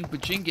over in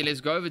Pachinki.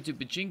 Let's go over to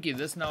Pachinki.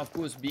 This now, of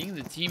course, being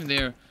the team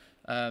there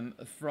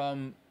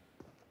from...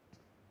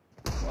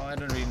 Well, I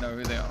don't really know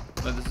who they are.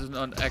 No, this is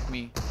not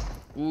Acme.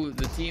 Ooh,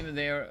 the team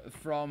there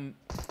from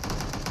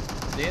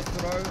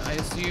Death Row, I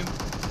assume.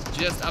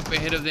 Just up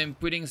ahead of them,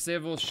 putting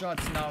several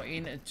shots now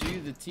into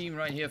the team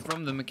right here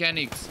from the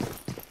Mechanics.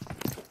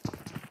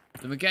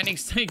 The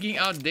Mechanics taking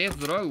out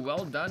Death Row.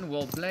 Well done,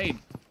 well played.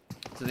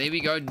 So there we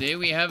go, there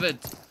we have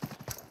it.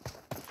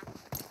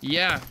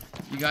 Yeah,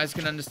 you guys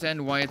can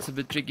understand why it's a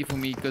bit tricky for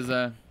me, because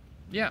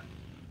yeah.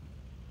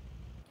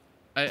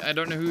 I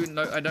don't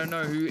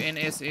know who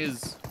NS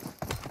is.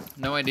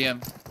 No idea.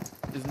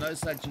 There's no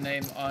such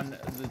name on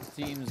the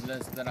teams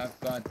list that I've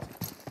got.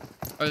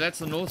 Oh, that's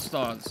the North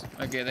Stars.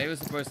 Okay, they were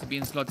supposed to be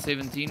in slot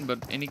 17,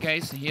 but in any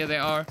case, here they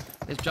are.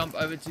 Let's jump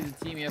over to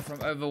the team here from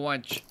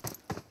Overwatch.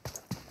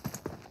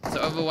 So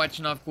Overwatch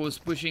now, of course,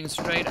 pushing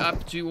straight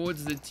up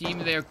towards the team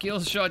there.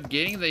 Kill shot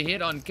getting the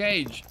hit on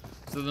Cage.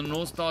 So the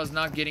North Stars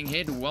now getting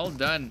hit. Well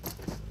done.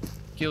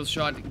 Kill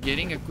shot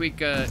getting a quick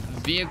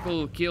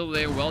vehicle kill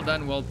there. Well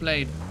done, well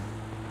played.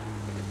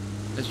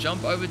 Let's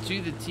jump over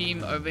to the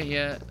team over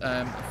here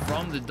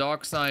from the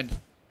dark side.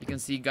 You can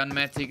see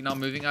Gunmatic now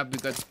moving up.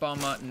 We've got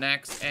Spalma,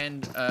 Nax,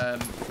 and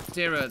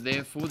Terra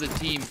there for the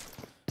team.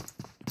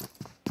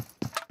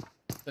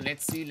 So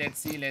let's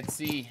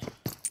see.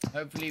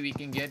 Hopefully we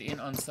can get in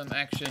on some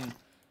action.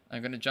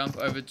 I'm going to jump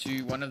over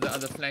to one of the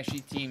other flashy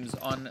teams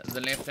on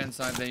the left hand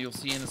side there. You'll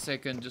see in a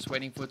second. Just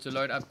waiting for it to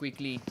load up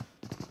quickly.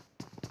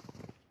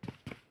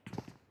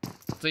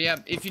 So yeah,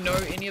 if you know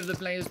any of the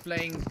players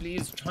playing,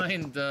 please try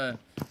and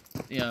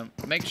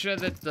make sure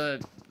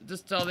that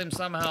just tell them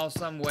somehow,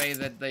 some way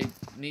that they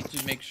need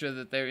to make sure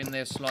that they're in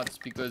their slots,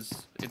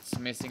 because it's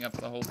messing up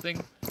the whole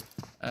thing.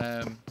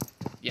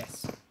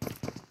 Yes.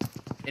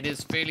 It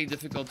is fairly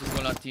difficult to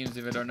call out teams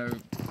if I don't know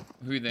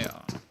who they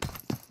are.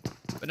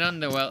 But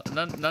nonetheless,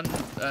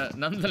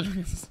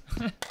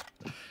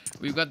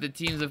 we've got the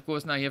teams, of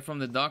course, now here from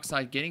the dark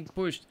side getting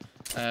pushed.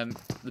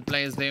 The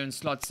players there in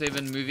slot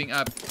 7 moving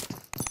up.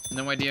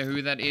 No idea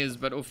who that is,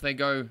 but off they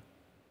go.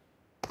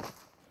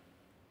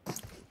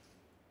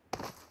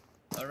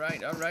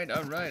 Alright.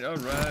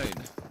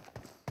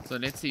 So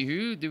let's see,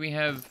 who do we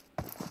have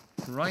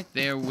right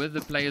there with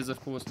the players, of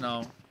course,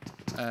 now.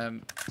 Oh,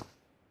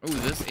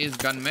 this is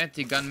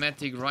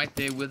Gunmatic right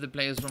there with the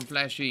players from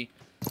Flashy.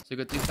 So we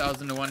got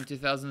 2001,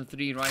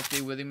 2003 right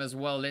there with him as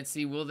well. Let's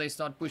see, will they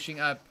start pushing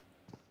up?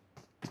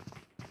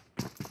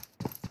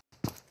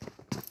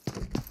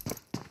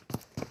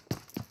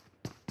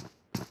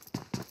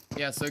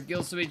 Yeah, so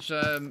kill switch,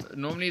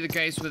 normally the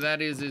case with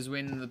that is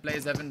when the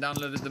players haven't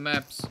downloaded the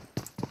maps,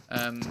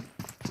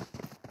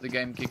 the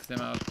game kicks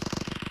them out.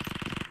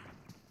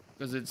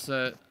 Because it's,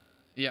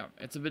 yeah,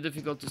 it's a bit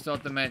difficult to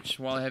start the match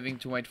while having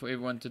to wait for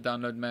everyone to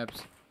download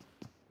maps.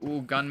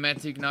 Ooh,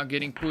 Gunmatic now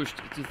getting pushed.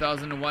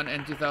 2001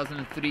 and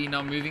 2003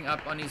 now moving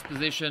up on his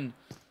position.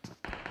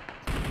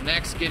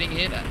 Nax getting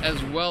hit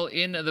as well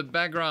in the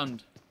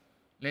background.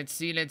 Let's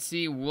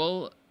see,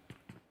 will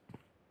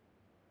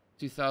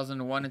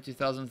 2001 and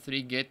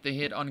 2003 get the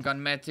hit on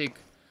Gunmatic?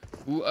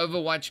 Ooh,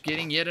 Overwatch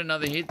getting yet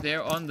another hit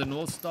there on the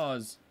North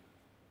Stars.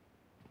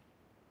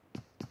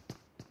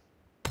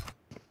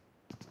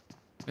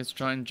 Let's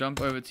try and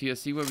jump over to here,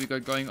 see what we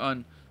got going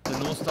on. The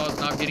North Stars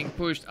now getting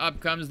pushed. Up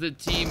comes the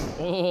team.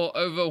 Oh,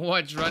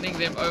 Overwatch running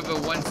them over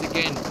once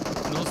again.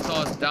 North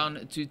Stars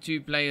down to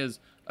 2 players.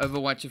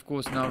 Overwatch, of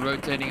course, now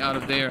rotating out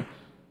of there.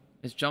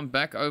 Let's jump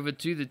back over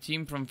to the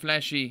team from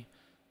Flashy.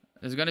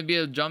 There's going to be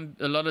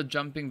a lot of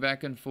jumping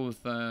back and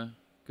forth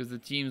because the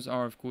teams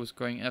are, of course,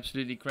 going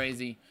absolutely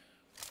crazy.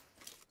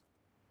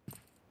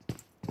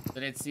 So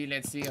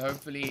let's see.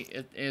 Hopefully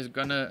it is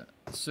going to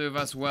serve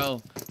us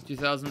well.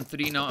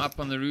 2003 now up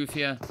on the roof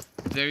here.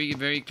 Very,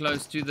 very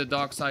close to the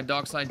dark side.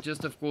 Dark side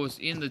just, of course,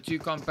 in the 2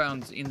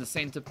 compounds in the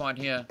center part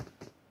here.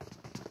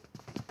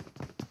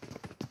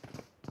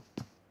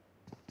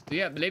 So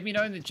yeah, let me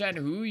know in the chat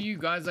who you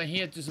guys are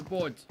here to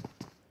support.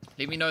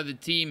 Let me know the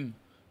team.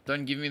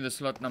 Don't give me the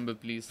slot number,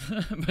 please.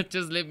 But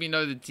just let me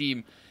know the team.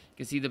 You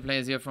can see the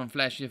players here from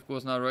Flashy, of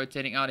course, now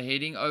rotating out,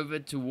 heading over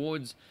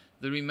towards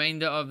the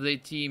remainder of their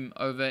team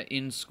over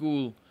in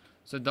school.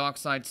 So dark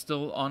side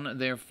still on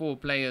their 4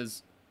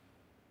 players.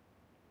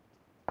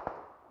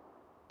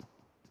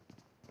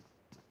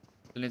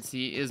 So let's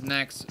see, is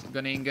Nax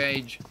gonna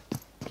engage?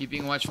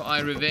 Keeping watch for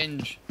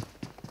iRevenge.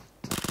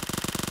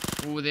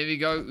 Oh, there we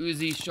go.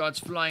 Uzi shots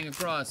flying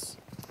across.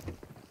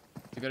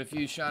 We got a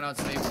few shout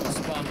outs there for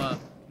Spalma,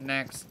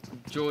 Nax,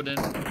 Jordan.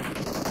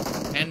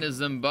 and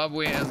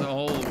Zimbabwe as a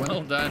whole.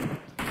 Well done.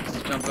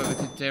 Let's jump over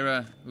to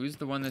Terra. Who's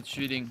the one that's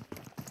shooting?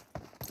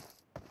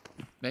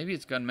 Maybe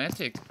it's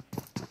Gunmatic.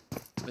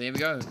 There we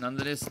go.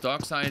 Nonetheless,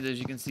 dark side, as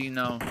you can see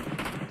now,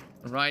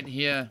 right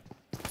here.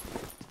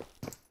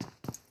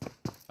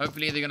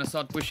 Hopefully they're going to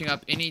start pushing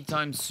up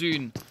anytime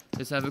soon.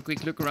 Let's have a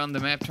quick look around the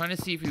map, trying to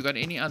see if we've got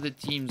any other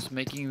teams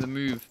making the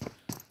move.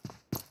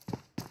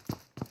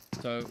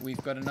 So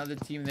we've got another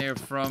team there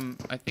from,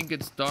 I think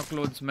it's Dark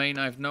Lord's main.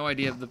 I have no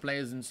idea of the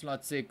players in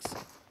slot 6.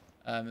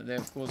 They're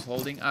of course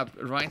holding up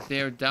right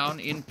there down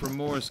in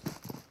Primorsk.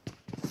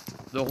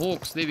 The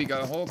Hawks, there we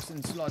go. Hawks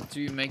in slot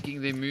 2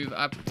 making their move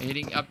up,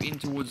 heading up in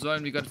towards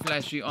zone. We got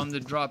Flashy on the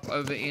drop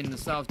over in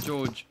South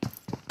George.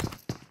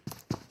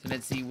 So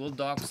let's see, will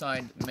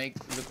Darkside make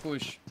the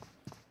push?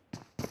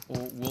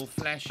 Or will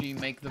Flashy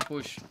make the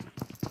push?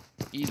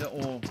 Either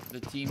or, the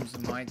teams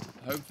might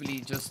hopefully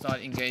just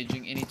start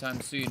engaging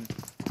anytime soon.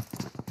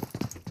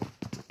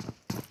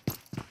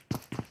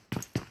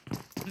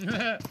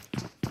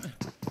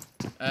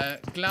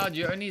 Cloud,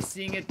 you're only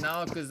seeing it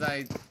now because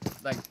I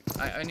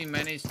only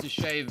managed to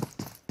shave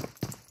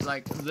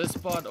like this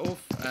part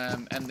off,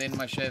 and then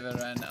my shaver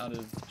ran out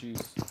of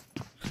juice.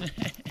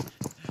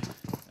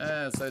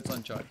 So it's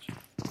on charge.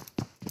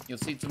 You'll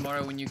see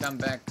tomorrow when you come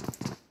back.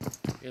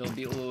 It'll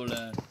be all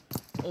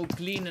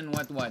clean and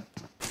what.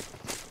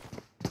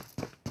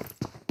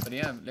 But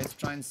yeah, let's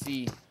try and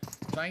see.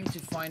 Trying to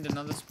find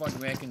another spot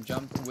where I can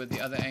jump with the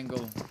other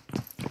angle.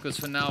 Because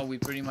for now, we're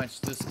pretty much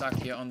just stuck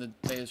here on the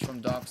players from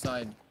Dark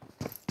Side.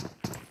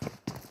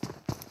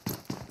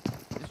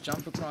 Let's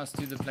jump across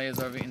to the players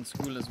over in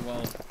school as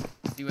well.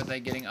 See what they're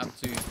getting up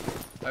to.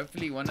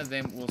 Hopefully one of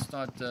them will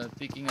start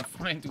picking a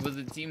fight with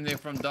the team there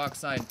from Dark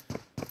Side.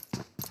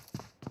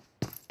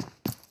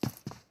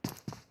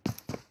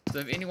 So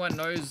if anyone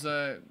knows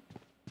the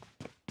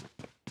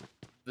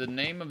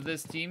name of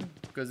this team,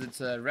 because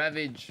it's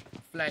Ravage,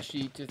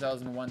 Flashy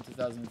 2001,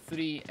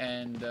 2003,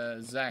 and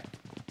Zach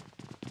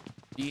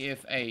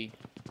DFA.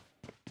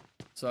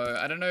 So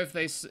I don't know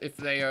if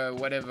they are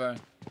whatever,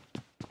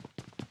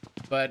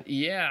 but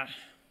yeah.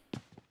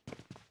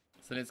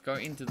 So let's go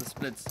into the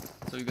splits.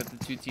 So we've got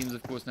the two teams,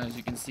 of course, now as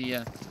you can see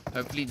here.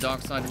 Hopefully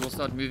Dark Side will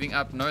start moving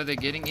up. No, they're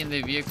getting in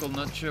their vehicle.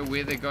 Not sure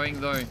where they're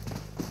going though.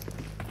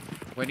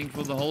 Waiting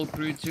for the whole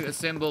crew to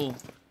assemble.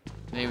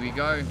 There we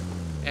go.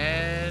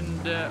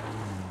 And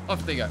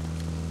off they go.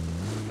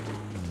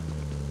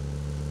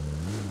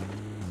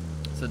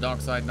 So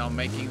Dark Side now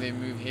making their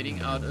move, heading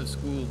out of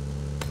school.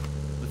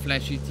 The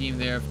Flashy team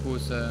there, of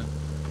course.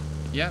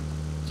 Yeah,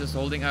 just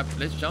holding up.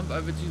 Let's jump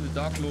over to the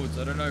Dark Lords.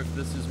 I don't know if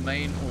this is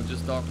main or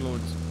just Dark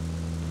Lords,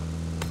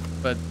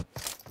 but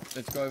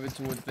let's go over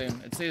towards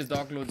them. It says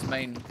Dark Lords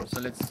main, so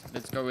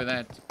let's go with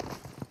that.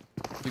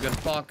 We got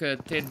Parker,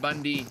 Ted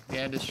Bundy. We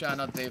had a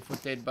shout out there for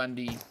Ted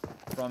Bundy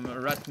from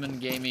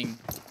DKGaming,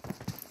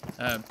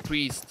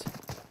 Priest,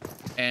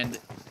 and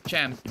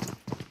Champ.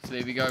 So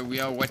there we go.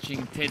 We are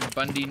watching Ted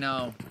Bundy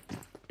now.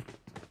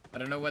 I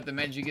don't know what the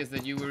magic is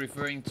that you were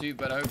referring to,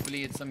 but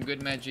hopefully it's some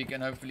good magic,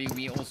 and hopefully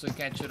we also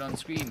catch it on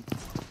screen.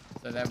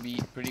 So that'd be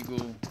pretty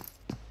cool.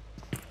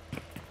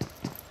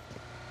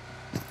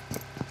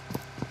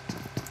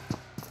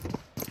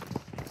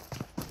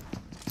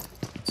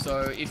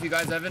 So if you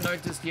guys haven't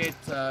noticed yet,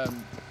 if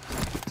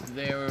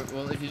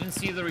you didn't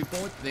see the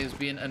report, there's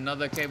been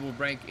another cable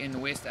break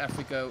in West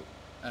Africa.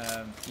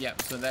 Yeah,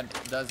 so that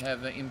does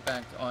have an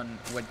impact on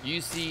what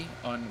you see,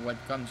 on what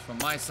comes from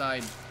my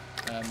side,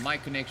 my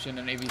connection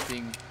and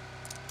everything.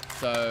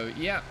 So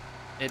yeah,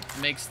 it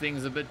makes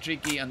things a bit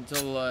tricky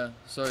until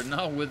so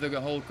now with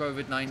the whole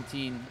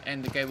COVID-19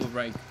 and the cable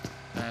break,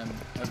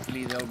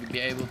 hopefully they'll be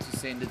able to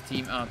send a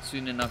team out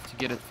soon enough to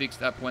get it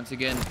fixed up once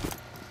again,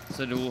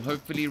 so it will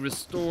hopefully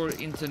restore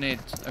internet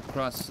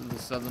across the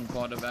southern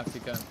part of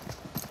Africa.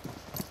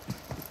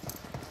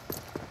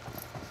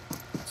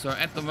 So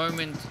at the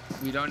moment,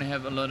 we don't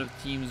have a lot of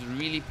teams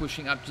really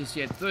pushing up just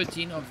yet.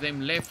 13 of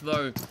them left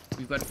though.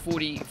 We've got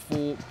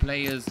 44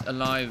 players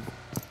alive.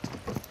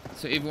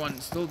 So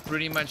everyone's still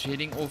pretty much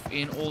heading off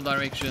in all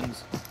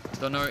directions.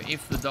 Don't know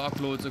if the Dark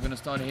Lords are going to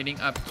start heading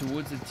up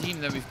towards the team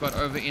that we've got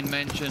over in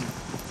Mansion.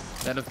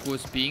 That of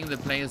course being the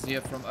players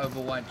here from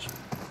Overwatch.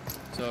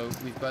 So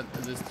we've got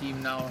this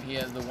team now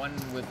here, the one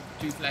with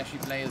 2 Flashy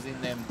players in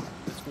them.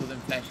 Let's call them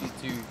Flashy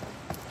 2.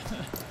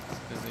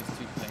 Because there's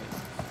 2 players.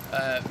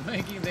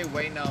 Making their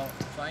way now,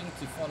 trying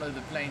to follow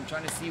the plane,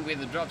 trying to see where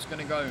the drop's going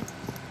to go.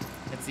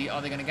 Let's see,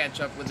 are they going to catch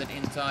up with it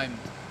in time?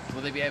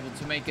 Will they be able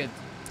to make it?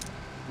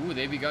 Ooh,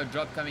 there we go,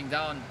 drop coming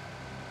down.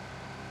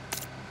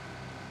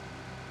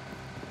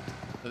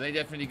 So they're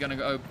definitely going to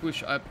go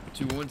push up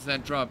towards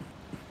that drop.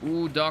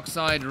 Ooh, Dark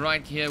Side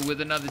right here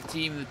with another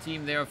team. The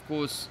team there, of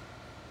course,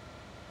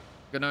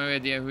 got no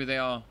idea who they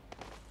are.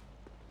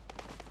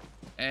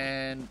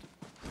 And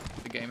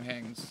the game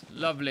hangs.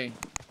 Lovely.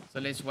 So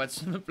let's watch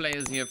the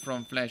players here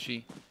from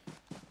Flashy.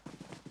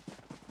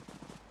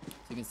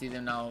 So you can see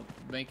them now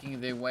making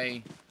their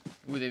way.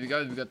 Ooh, there we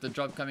go. We've got the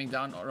drop coming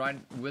down right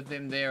with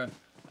them there.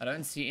 I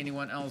don't see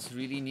anyone else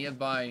really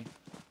nearby.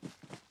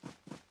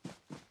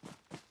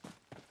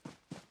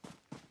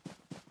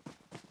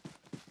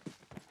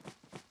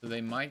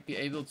 they might be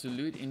able to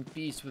loot in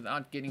peace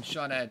without getting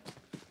shot at.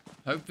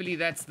 Hopefully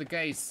that's the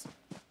case.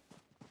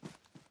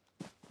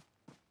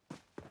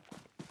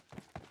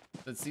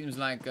 It seems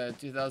like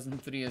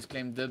 2003 has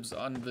claimed dibs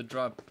on the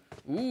drop.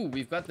 Ooh,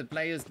 we've got the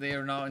players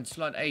there now in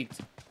slot 8.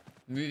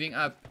 Moving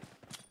up.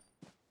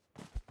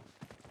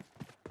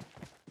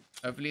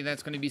 Hopefully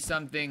that's going to be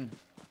something.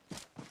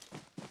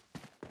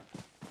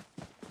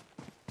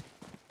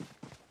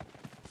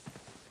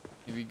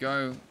 Here we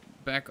go.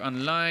 Back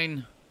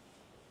online.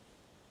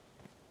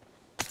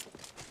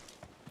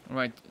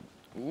 Alright.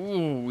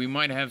 Ooh, we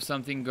might have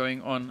something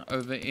going on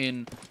over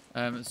in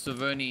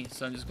Saverny.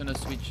 So I'm just going to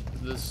switch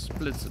the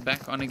splits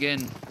back on again.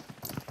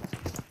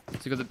 So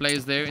we've got the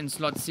players there in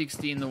slot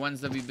 16, the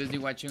ones that we're busy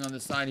watching on the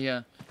side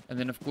here. And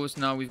then, of course,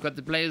 now we've got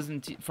the players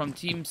from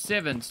Team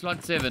 7,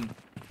 slot 7,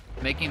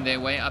 making their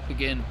way up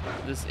again.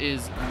 This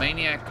is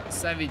Maniac,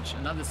 Savage,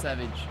 another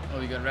Savage. Oh,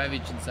 we got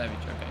Ravage and Savage,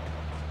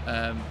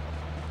 okay.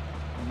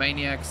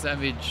 Maniac,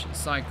 Savage,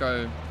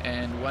 Psycho,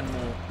 and one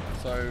more.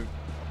 So,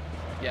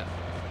 yeah,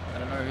 I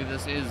don't know who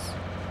this is.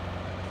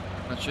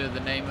 Not sure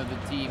the name of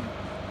the team.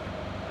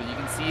 But you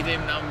can see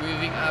them now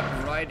moving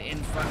up right in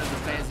front of the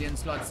players here in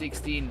slot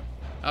 16.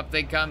 Up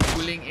they come,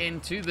 pulling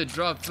into the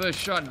drop. First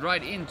shot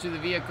right into the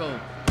vehicle.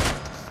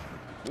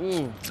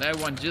 Ooh, that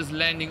one just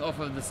landing off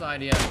of the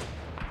side here.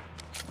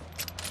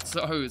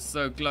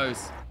 So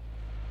close.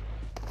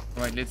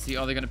 Alright, let's see.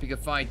 Are they going to pick a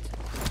fight?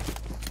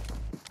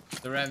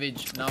 The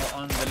Ravage now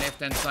on the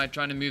left-hand side,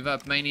 trying to move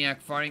up.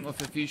 Maniac firing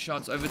off a few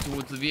shots over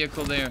towards the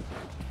vehicle there.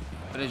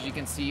 But as you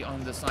can see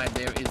on the side,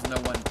 there is no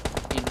one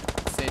in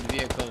said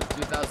vehicle.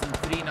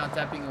 2003 now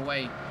tapping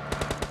away.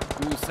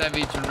 Ooh,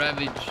 Savage and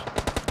Ravage.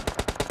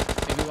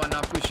 Everyone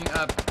now pushing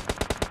up.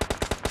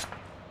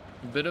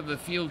 A bit of a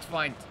field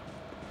fight.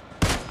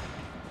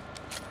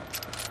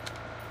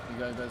 We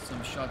got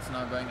some shots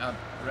now going up.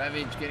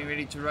 Ravage getting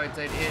ready to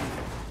rotate in.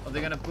 Are they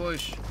going to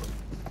push?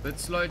 Bit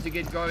slow to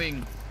get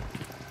going.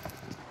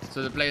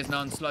 So the players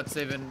now in slot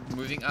 7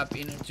 moving up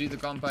into the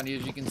compound here,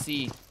 as you can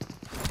see.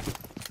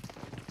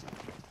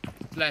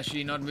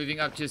 Flashy not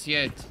moving up just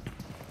yet.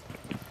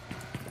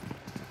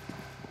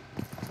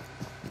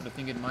 But I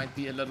think it might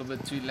be a little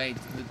bit too late.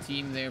 The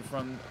team there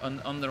from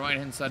on the right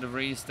hand side have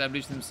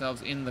re-established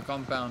themselves in the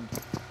compound.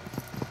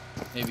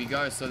 There we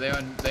go. So they're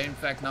in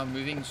fact now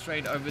moving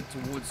straight over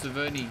towards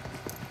Saverny.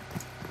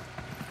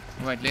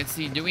 Right, let's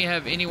see. Do we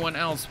have anyone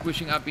else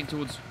pushing up in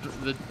towards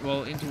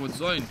in towards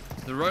zone?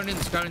 The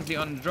Ronin's currently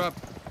on the drop.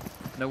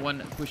 No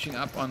one pushing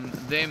up on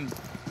them.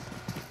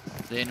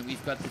 Then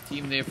we've got the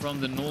team there from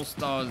the North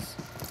Stars.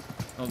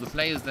 Or the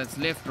players that's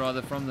left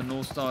rather from the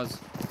North Stars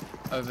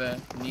over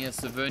near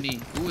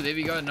Saverny. Ooh, there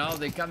we go. Now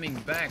they're coming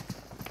back.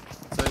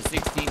 So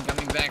 16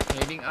 coming back,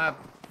 heading up.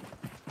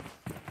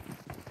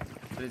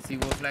 Let's see,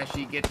 will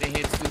Flashy get their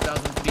hits?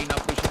 2003 now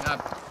pushing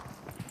up.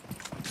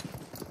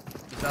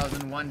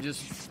 2001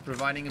 just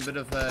providing a bit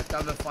of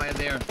cover fire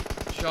there.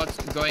 Shots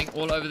going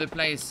all over the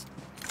place.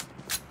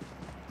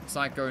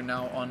 Psycho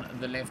now on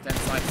the left hand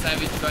side.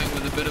 Savage going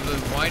with a bit of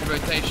a wide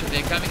rotation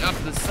there. Coming up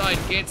the side,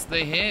 gets the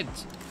hit.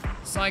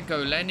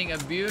 Psycho landing a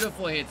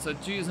beautiful hit. So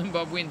two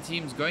Zimbabwean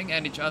teams going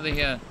at each other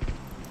here.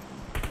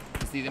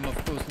 You see them,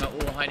 of course, now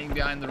all hiding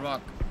behind the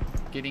rock.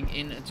 Getting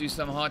into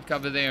some hard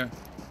cover there.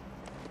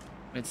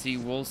 Let's see,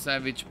 will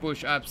Savage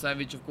push up?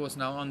 Savage, of course,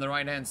 now on the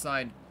right hand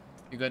side.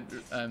 You got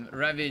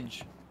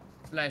Ravage,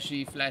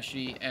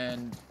 Flashy,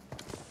 and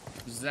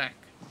Zach.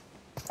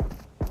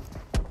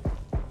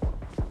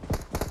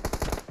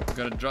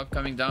 Got a drop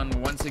coming down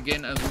once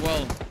again as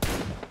well.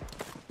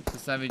 The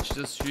Savage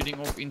just shooting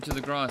off into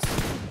the grass.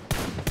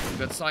 We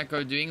got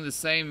Psycho doing the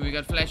same. We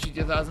got Flashy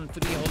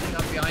 2003 holding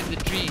up behind the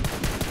tree.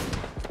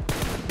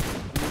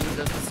 Ooh, it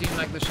doesn't seem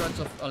like the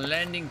shots are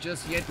landing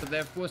just yet, but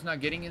they're of course now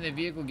getting in their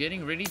vehicle,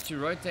 getting ready to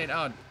rotate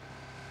out.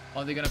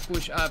 Are they going to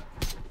push up?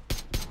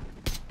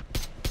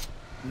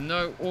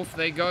 No, off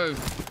they go.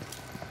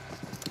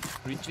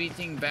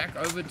 Retreating back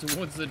over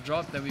towards the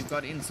drop that we've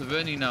got in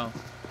Saverny now.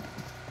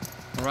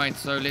 Alright,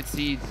 so let's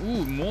see.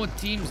 Ooh, more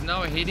teams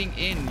now heading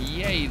in.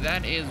 Yay,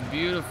 that is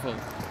beautiful.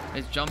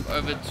 Let's jump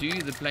over to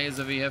the players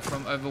over here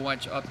from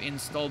Overwatch up in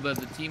Stolber.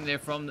 The team there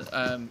from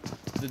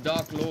the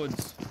Dark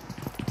Lords.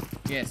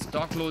 Yes,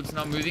 Dark Lords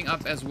now moving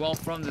up as well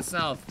from the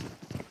south.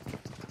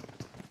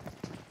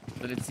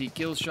 But let's see,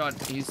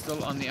 Killshot, he's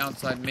still on the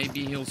outside.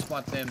 Maybe he'll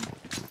spot them.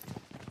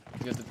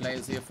 We got the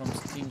players here from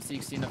Team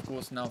 16, of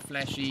course, now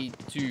Flashy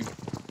 2.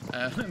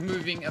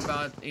 Moving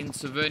about in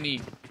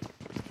Saverny.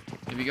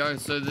 There we go.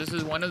 So this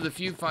is one of the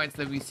few fights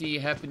that we see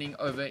happening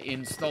over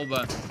in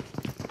Stolber.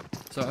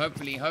 So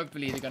hopefully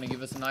they're going to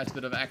give us a nice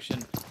bit of action.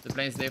 The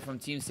players there from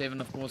Team 7,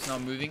 of course, now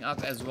moving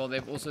up as well.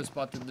 They've also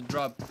spotted the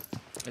drop.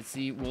 Let's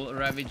see, will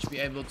Ravage be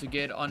able to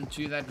get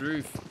onto that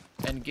roof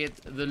and get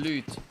the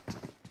loot?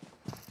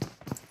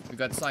 We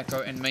got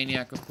Psycho and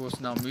Maniac, of course,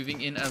 now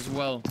moving in as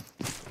well.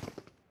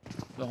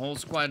 The whole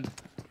squad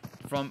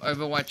from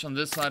Overwatch on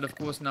this side, of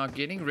course, now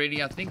getting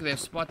ready. I think they've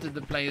spotted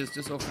the players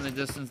just off in the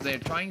distance. They're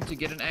trying to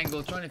get an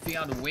angle, trying to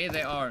figure out where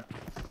they are.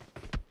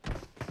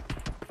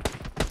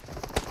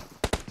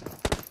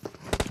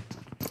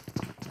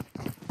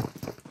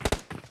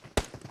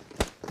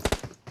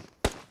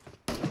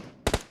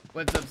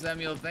 What's up,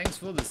 Samuel? Thanks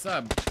for the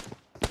sub.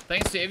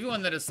 Thanks to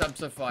everyone that has subbed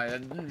so far. I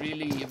didn't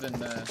really even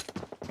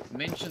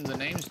mention the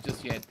names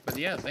just yet. But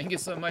yeah, thank you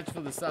so much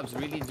for the subs.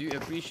 Really do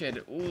appreciate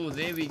it. Oh,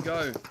 there we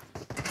go.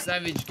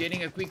 Savage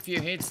getting a quick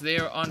few hits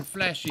there on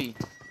Flashy.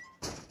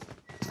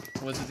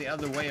 Or was it the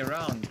other way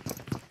around?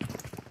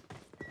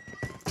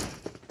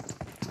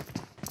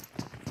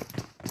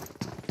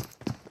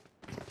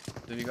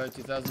 There we go,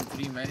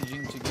 2003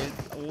 managing to get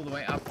all the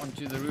way up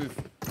onto the roof.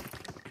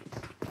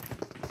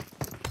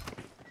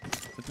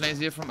 The players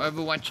here from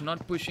Overwatch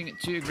not pushing it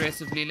too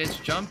aggressively. Let's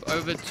jump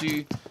over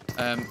to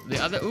the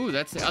other... Ooh,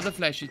 that's the other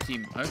Flashy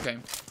team. Okay.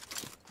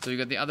 So we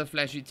got the other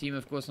Flashy team,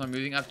 of course, now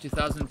moving up.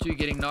 2002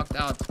 getting knocked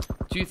out.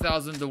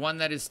 2000, the one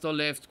that is still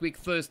left. Quick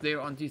first there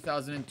on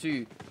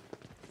 2002.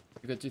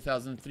 We got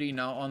 2003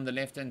 now on the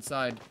left-hand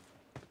side.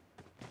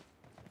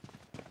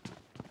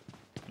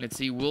 Let's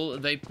see, will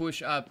they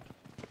push up?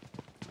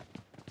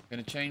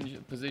 Gonna change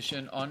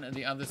position on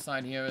the other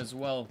side here as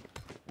well.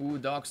 Ooh,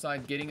 Dark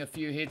Side getting a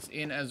few hits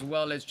in as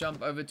well. Let's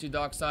jump over to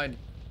Dark Side.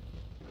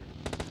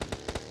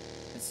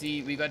 Let's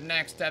see, we got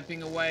Nax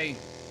tapping away.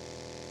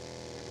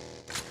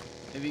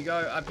 There we go,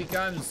 up he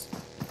comes.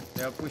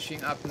 They are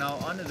pushing up now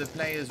onto the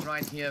players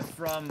right here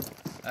from,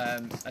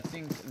 I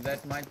think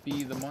that might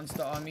be the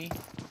Monster Army.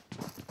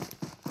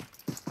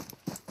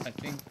 I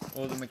think,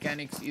 or the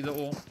Mechanics, either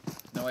or.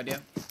 No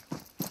idea.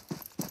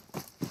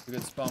 We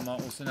got Spalma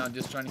also now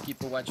just trying to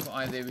keep a watchful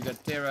eye there. We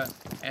got Terra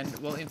and,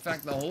 well, in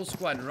fact, the whole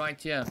squad right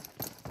here.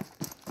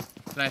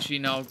 Flashy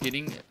now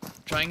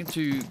trying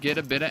to get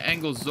a better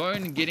angle.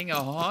 Zone getting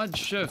a hard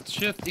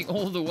shifting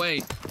all the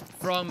way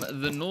from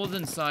the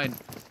northern side.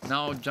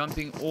 Now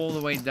jumping all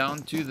the way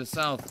down to the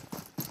south.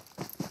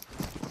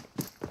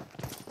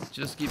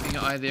 Just keeping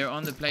an eye there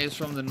on the players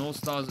from the North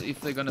Stars if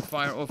they're going to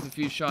fire off a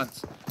few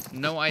shots.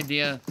 No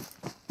idea.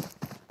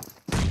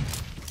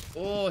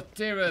 Oh,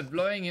 Terra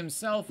blowing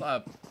himself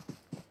up.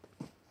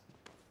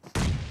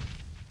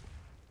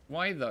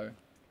 Why though?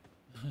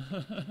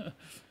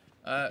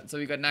 So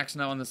we got Nax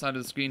now on the side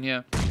of the screen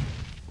here.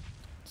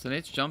 So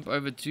let's jump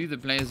over to the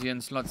players here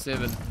in slot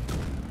 7.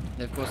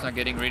 They're of course now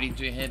getting ready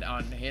to head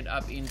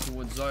up in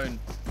towards zone.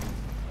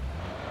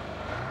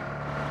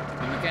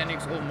 The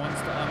Mechanics or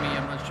Monster Army,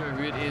 I'm not sure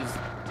who it is.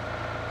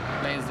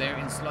 Players there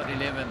in slot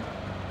 11.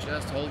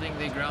 Just holding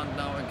their ground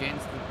now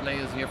against the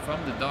players here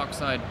from the Dark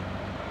Side.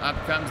 Up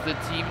comes the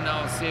team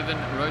now, 7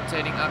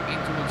 rotating up in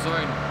towards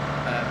zone.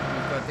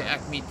 We've got the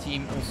Acme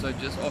team also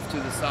just off to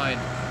the side.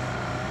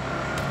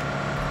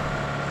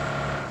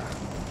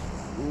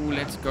 Ooh,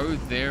 let's go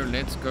there,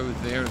 let's go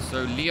there.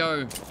 So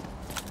Leo,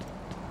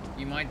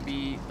 he might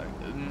be...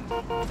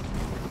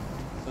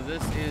 so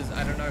this is,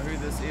 I don't know who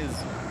this is.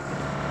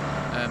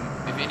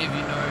 If any of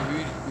you know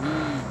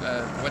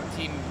what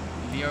team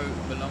Leo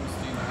belongs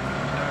to, you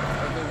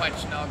know,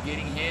 Overwatch now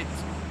getting hit.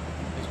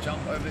 Let's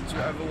jump over to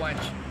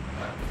Overwatch.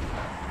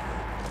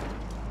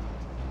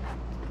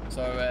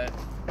 So,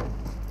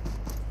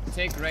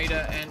 Tech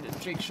Raider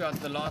and Trick Shot,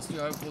 the last two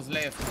hopefuls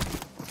left.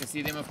 You can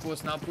see them, of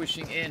course, now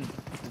pushing in.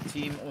 The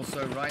team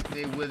also right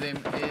there with him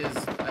is,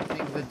 I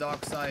think, the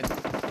Dark Side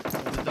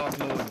of the Dark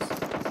Lords.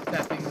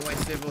 Tapping away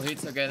several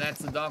hits. Okay, that's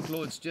the Dark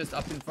Lords just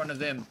up in front of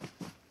them.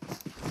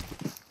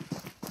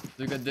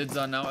 Luka Dids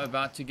are now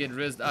about to get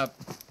rizzed up.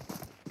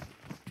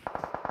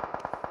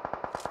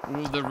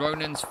 All the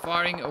Ronins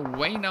firing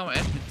away now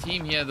at the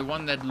team here. The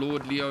one that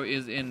Lord Leo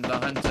is in, the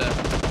Hunter,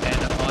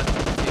 and a hard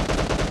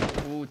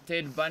Tech. Ooh,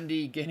 Ted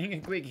Bundy getting a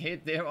quick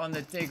hit there on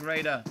the Tech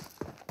Raider.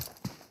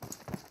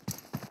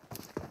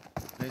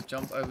 Let's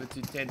jump over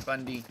to Ted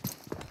Bundy.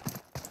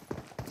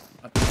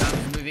 Up and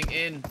down, moving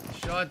in.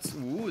 Shots.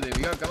 Ooh, there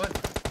we go. Come on.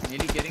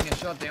 Nearly getting a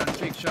shot there on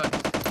Trick Shot.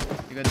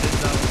 You got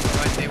this also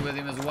right there with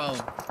him as well.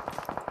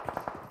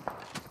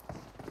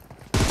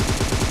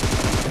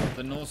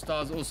 The North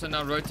Stars also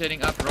now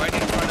rotating up right in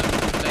front of the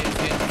players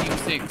here, Team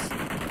 6.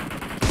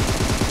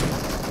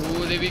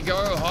 Oh, there we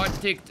go. Hard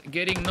ticked,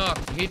 getting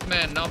knocked.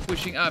 Hitman now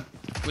pushing up.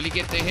 Will he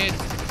get the hit?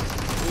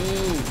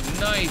 Oh,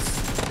 nice.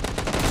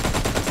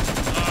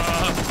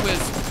 Ah,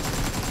 Quiz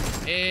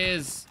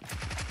is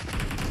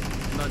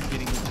not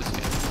getting it just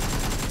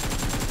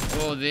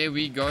yet. Oh, there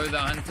we go. The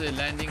Hunter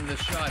landing the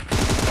shot.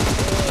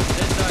 Oh,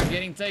 Dizza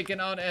getting taken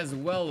out as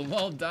well.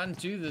 Well done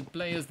to the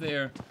players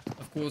there.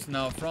 Of course,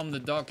 now from the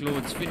Dark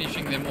Lords,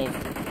 finishing them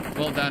off.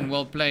 Well done,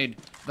 well played.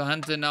 The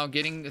Hunter now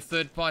getting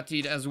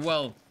third-partied as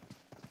well.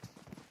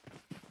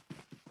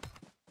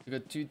 We've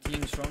got two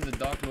teams from the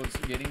Dark Lords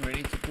getting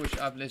ready to push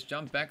up. Let's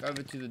jump back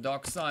over to the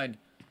Dark Side.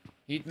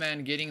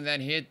 Hitman getting that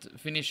hit,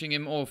 finishing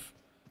him off.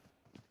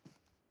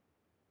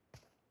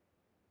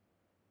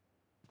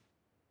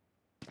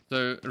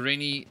 So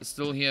Rennie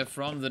still here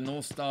from the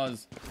North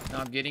Stars.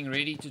 Now getting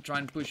ready to try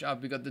and push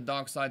up. We got the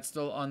Dark Side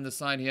still on the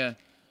side here.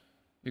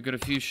 We've got a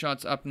few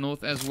shots up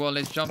north as well.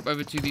 Let's jump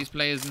over to these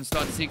players and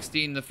start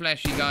 16. The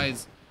Flashy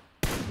guys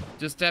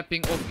just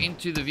tapping off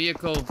into the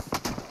vehicle.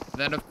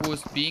 That, of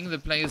course, being the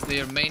players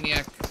there.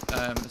 Maniac,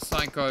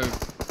 Psycho,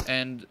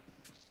 and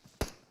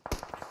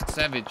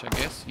Savage, I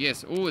guess.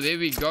 Yes. Oh, there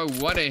we go.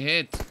 What a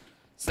hit.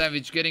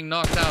 Savage getting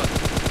knocked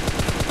out.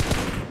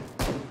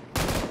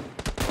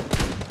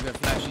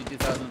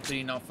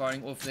 2003 now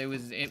firing off there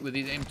with his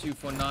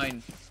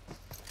M249.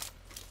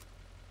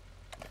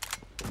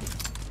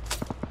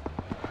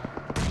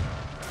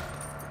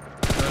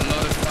 So a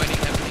lot of fighting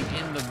happening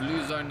in the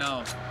blue zone now.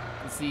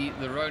 You see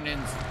the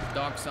Ronins,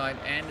 Dark Side,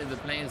 and the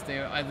players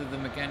there, either the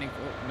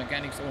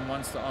mechanics or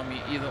Monster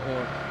Army, either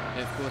or.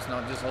 They're of course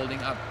now just holding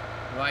up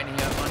right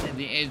here on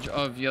the edge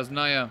of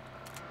Yasnaya.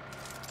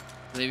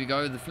 There we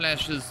go, the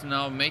flashes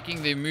now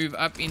making their move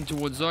up in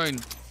towards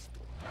zone.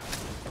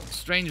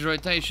 Strange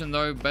rotation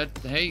though, but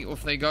hey,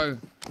 off they go.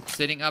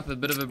 Setting up a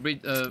bit of a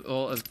bridge,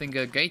 or I think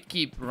a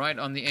gatekeep right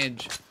on the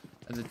edge.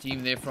 And the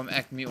team there from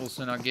Acme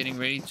also now getting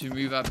ready to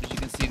move up. As you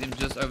can see them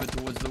just over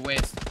towards the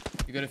west.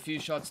 You got a few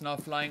shots now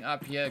flying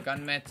up here.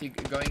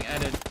 Gunmatic going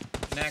at it.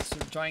 Nax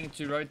trying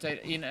to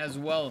rotate in as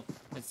well.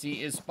 Let's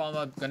see, is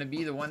Palmer going to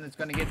be the one that's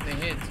going to get the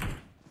hit?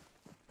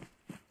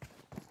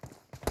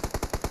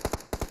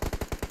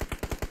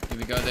 Here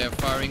we go, they're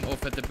firing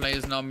off at the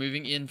players now,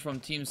 moving in from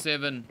Team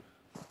 7.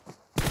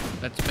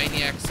 That's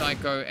Maniac,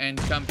 Psycho, and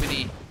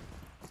company.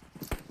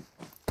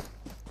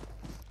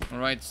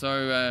 Alright,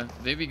 so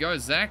there we go,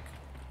 Zach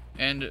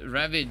and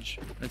Ravage.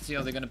 Let's see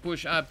how they're going to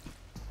push up.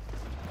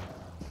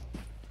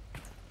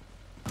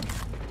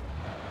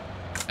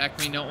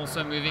 Acme now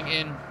also moving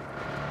in.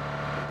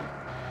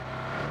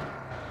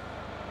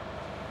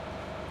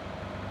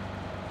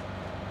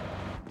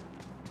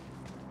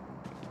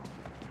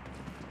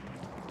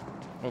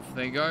 Off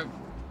they go.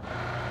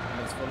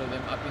 Let's follow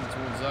them up in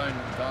towards zone.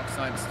 Dark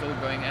Side still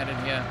going at it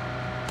here.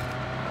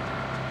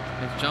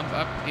 Let's jump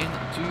up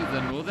into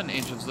the northern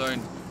edge of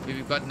zone. Where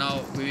we've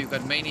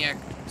got Maniac,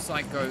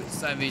 Psycho,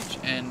 Savage,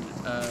 and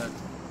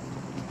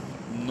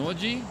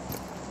Noji,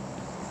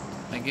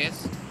 I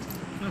guess.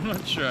 I'm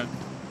not sure.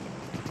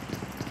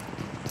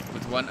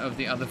 With one of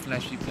the other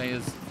flashy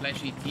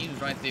teams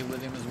right there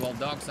with him as well.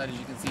 Dark Side, as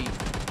you can see,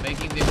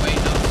 making their way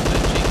now,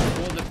 searching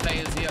for the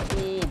players here.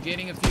 Oh,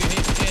 getting a few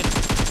hits in.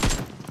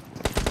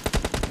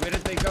 Where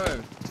did they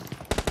go?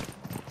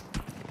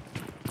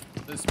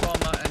 The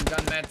Spalma and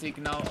Gunmatic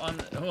now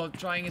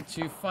trying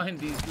to find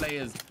these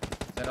players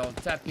that are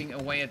tapping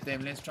away at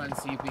them. Let's try and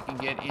see if we can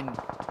get in.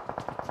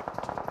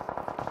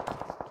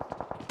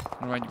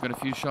 Alright, you've got a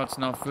few shots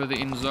now further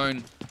in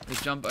zone.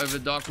 Let's jump over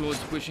Dark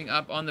Lords, pushing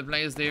up on the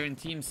players there in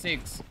Team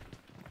 6.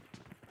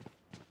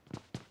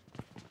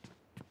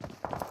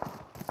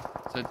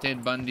 So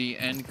Ted Bundy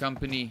and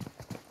company.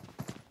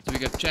 So we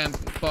got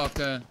Champ,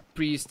 Parker,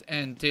 Priest,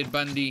 and Ted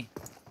Bundy.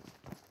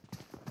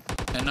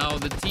 And now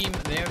the team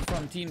there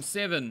from Team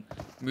 7,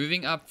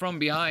 moving up from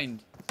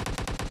behind.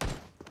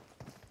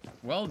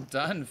 Well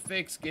done,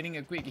 Fix, getting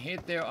a quick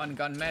hit there on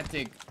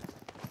Gunmatic.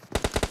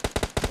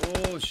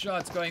 Oh,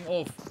 shots going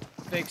off.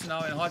 Fix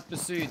now in hot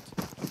pursuit,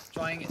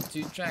 trying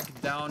to track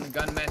down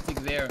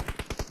Gunmatic there.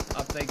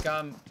 Up they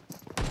come.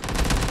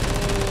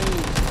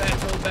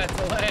 Oh,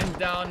 battle, and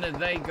down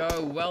they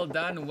go. Well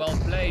done, well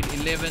played.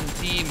 11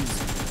 teams,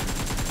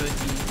 30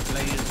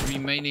 players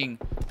remaining.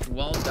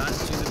 Well done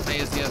to the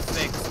players here,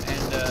 Fix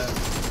and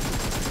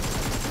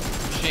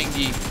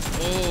Shengi.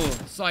 Oh,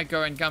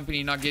 Psycho and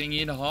company now getting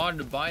in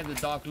hard by the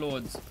Dark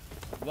Lords.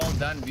 Well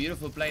done,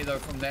 beautiful play though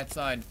from that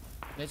side.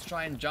 Let's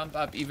try and jump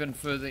up even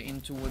further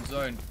in towards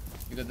zone.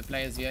 You got the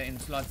players here in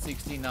slot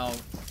 60 now,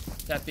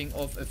 tapping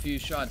off a few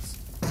shots.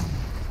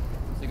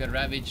 So you got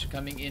Ravage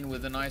coming in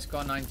with a nice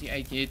Car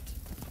 98 hit.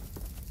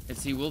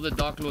 Let's see, will the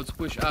Dark Lords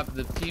push up?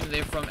 The team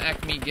there from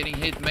Acme getting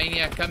hit.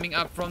 Maniac coming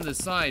up from the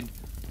side.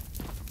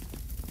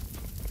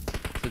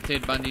 So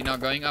Ted Bundy now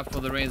going up for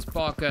the res.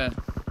 Parker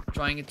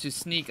trying to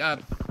sneak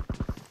up.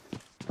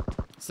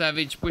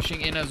 Savage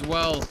pushing in as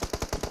well.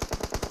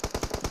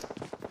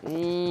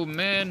 Oh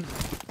man,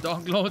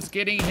 Dark Lord's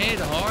getting hit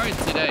hard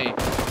today.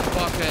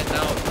 Parker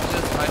now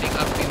just hiding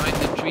up behind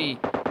the tree.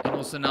 And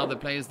also now the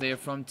players there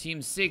from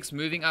Team 6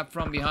 moving up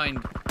from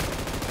behind.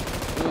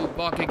 Oh,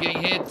 Parker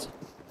getting hit.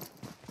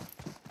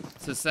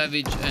 So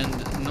Savage and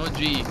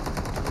Noji,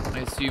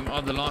 I assume,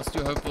 are the last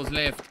two hopefuls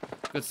left.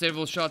 Got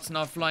several shots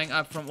now flying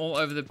up from all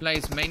over the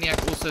place.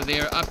 Maniac also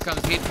there. Up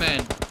comes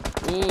Hitman.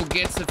 Oh,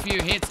 gets a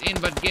few hits in,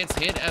 but gets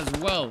hit as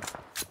well.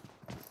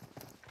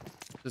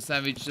 The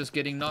Savage just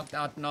getting knocked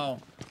out now.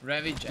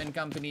 Ravage and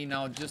company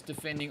now just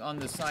defending on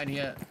the side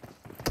here.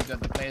 We've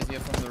got the players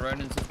here from the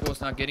Ronins, of course,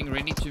 now getting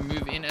ready to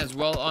move in as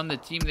well on the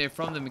team there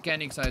from the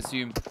mechanics, I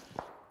assume.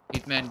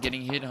 Hitman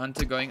getting hit.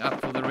 Hunter going up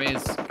for the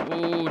res.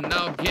 Oh,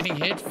 now getting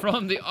hit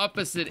from the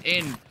opposite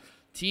end.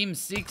 Team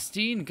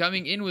 16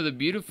 coming in with a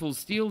beautiful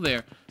steal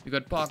there. We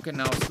got Parker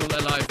now still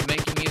alive,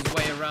 making his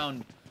way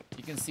around.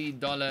 You can see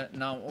Dollar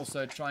now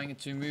also trying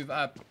to move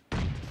up.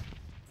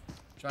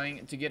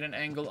 Trying to get an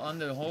angle on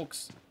the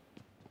Hawks.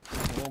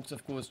 The Hawks,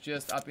 of course,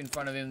 just up in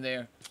front of him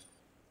there.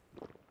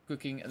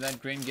 Cooking that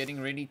grain,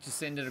 getting ready to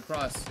send it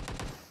across.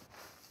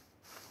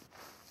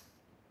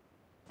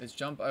 Let's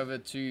jump over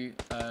to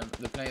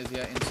the players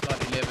here in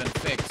slot 11.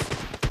 Fix.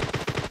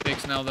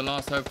 Fix now the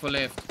last hope for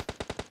left.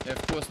 They're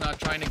of course now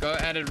trying to go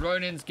at it.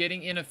 Ronin's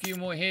getting in a few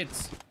more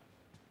hits.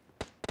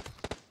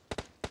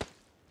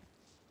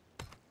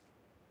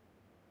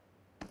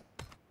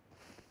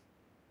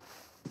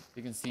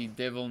 You can see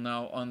Devil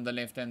now on the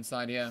left hand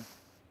side here.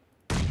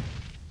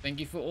 Thank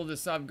you for all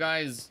the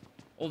guys,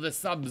 all the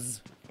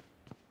subs,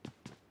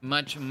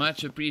 much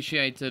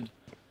appreciated.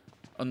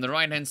 On the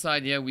right hand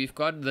side here, we've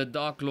got the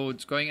Dark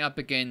Lords going up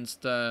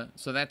against, so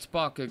that's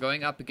Parker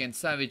going up against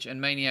Savage and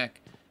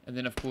Maniac. And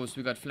then of course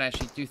we got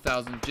Flashy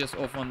 2000 just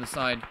off on the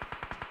side.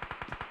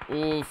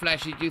 Oh,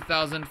 Flashy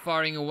 2000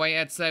 firing away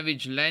at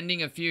Savage,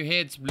 landing a few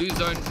hits. Blue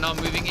Zone now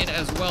moving in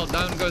as well.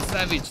 Down goes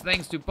Savage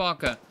thanks to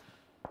Parker.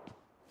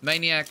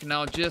 Maniac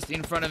now just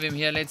in front of him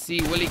here. Let's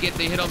see, will he get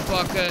the hit on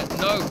Parker?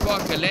 No,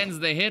 Parker lands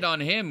the hit on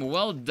him.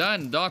 Well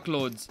done, Dark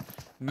Lords.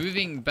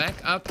 Moving back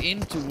up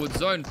in towards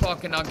zone.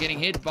 Parker now getting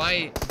hit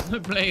by the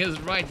players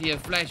right here.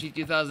 Flashy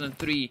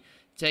 2003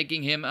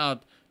 taking him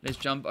out. Let's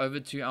jump over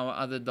to our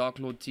other Dark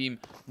Lord team.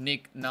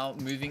 Nick now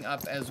moving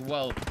up as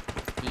well.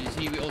 So you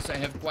see we also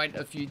have quite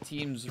a few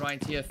teams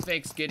right here.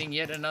 Fex getting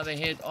yet another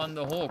hit on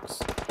the Hawks.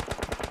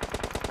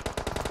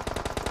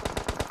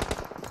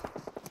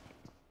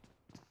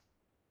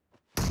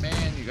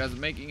 Man, you guys are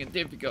making it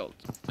difficult.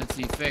 Let's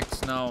see,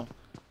 Fex now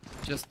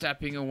just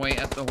tapping away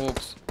at the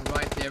Hawks.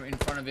 Right there in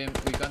front of him.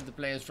 We got the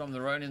players from the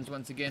Ronins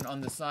once again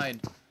on the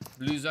side.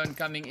 Blue Zone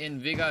coming in.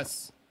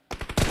 Vigas.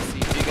 See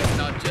Vigas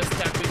now just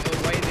tapping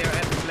away there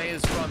at the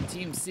players from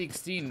Team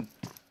 16.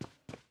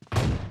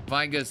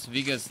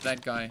 Vigas,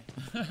 that guy.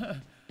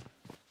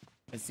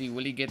 Let's see,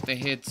 will he get the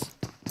hits?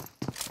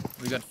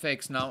 We got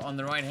Fex now on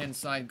the right hand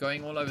side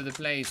going all over the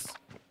place.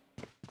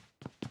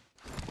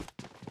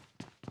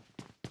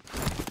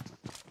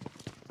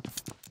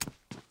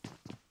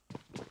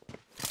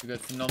 We got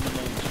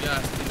Phenomenal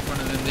just in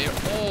front of them there.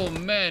 Oh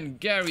man,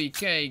 Gary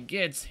K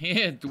gets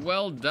hit.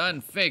 Well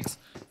done, Fex.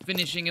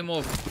 Finishing him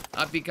off.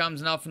 Up he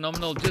comes now,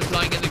 Phenomenal just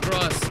lying in the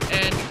grass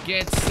and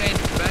gets sent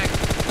back.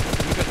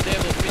 We got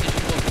Devil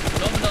finishing off.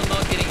 Phenomenal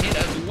now getting hit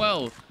as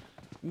well.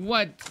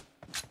 What?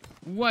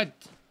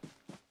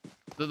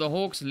 So the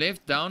Hawks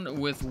left down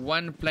with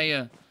one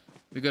player.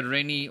 We got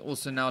Rennie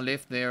also now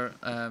left there.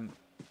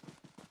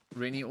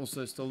 Rennie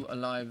also still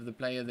alive, the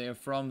player there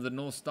from the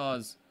North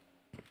Stars.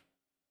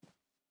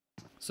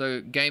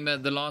 So, Gamer,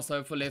 the last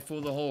hope for left for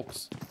the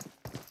Hawks.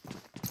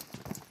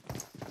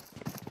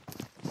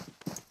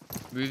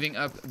 Moving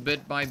up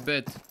bit by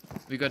bit.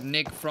 We got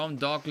Nick from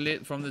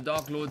the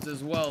Dark Lords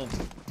as well.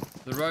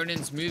 The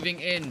Ronins moving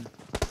in.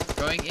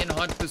 Going in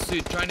hot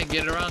pursuit. Trying to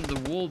get around the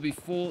wall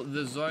before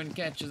the zone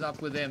catches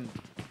up with them.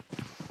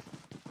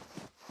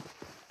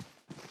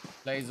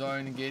 Play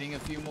zone. Getting a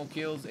few more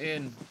kills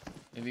in.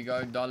 Here we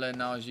go. Dollar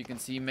now, as you can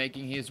see,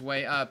 making his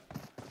way up.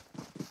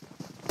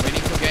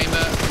 Waiting for Gamer.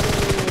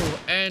 Oh,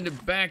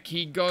 and back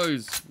he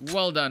goes.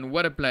 Well done.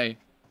 What a play.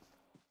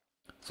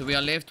 So we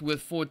are left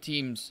with 4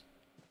 teams.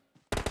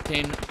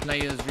 10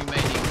 players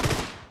remaining.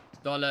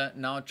 Dollar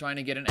now trying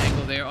to get an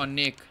angle there on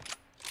Nick.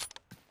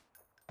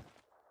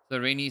 So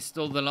Rennie's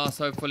still the last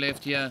hope for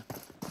left here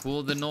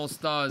for the North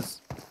Stars.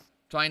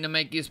 Trying to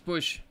make his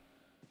push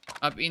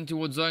up in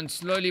towards zone.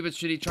 Slowly but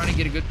surely trying to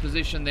get a good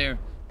position there.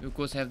 We of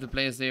course have the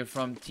players there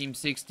from Team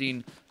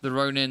 16. The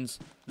Ronins,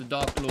 the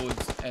Dark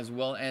Lords, as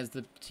well as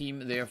the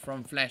team there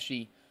from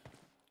Flashy.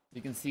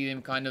 You can see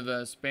them kind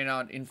of spread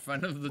out in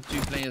front of the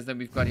 2 players that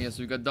we've got here. So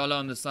we've got Dollar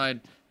on the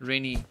side.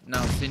 Rennie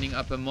now sending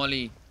up a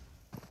molly.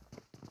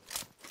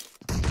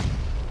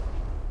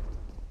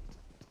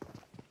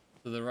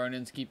 So the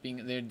Ronins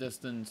keeping their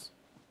distance.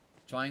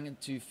 Trying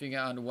to figure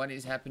out what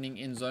is happening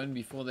in zone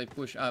before they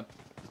push up.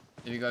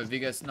 There we go.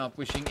 Vigas now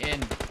pushing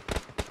in.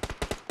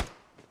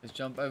 Let's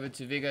jump over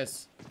to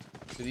Vigas.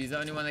 So he's the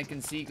only one they can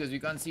see because we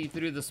can't see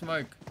through the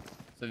smoke.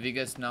 So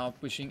Vigas now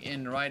pushing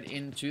in right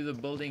into the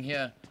building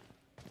here.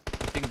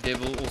 I think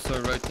Devil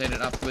also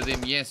rotated up with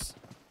him. Yes.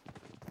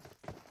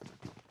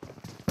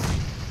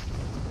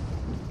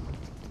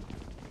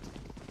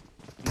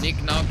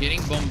 Nick now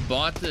getting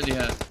bombarded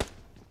here.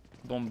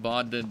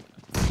 Bombarded.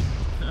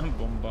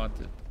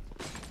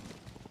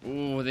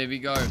 Oh, there we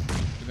go.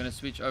 We're going to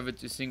switch over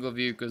to single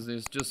view because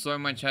there's just so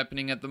much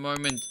happening at the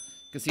moment.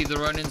 You can see the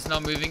Ronins now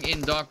moving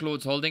in. Dark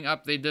Lords holding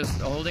up their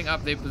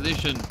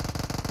position.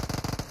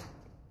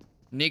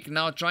 Nick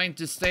now trying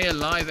to stay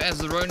alive as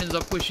the Ronins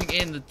are pushing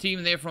in. The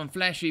team there from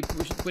Flashy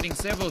putting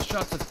several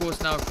shots, of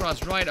course, now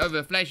across right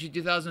over. Flashy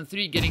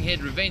 2003 getting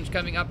hit. Revenge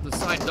coming up the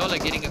side. Dollar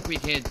getting a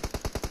quick hit.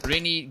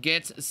 Rennie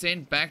gets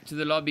sent back to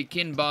the lobby.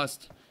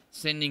 Kinbast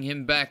sending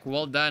him back.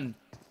 Well done.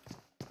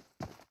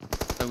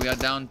 So we are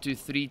down to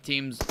 3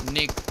 teams.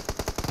 Nick,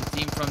 the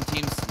team from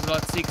Team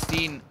Slot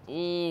 16.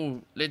 Oh,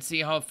 let's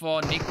see how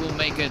far Nick will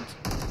make it.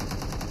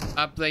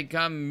 Up they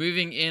come.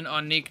 Moving in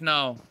on Nick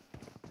now.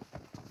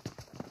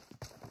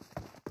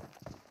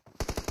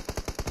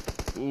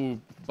 Oh,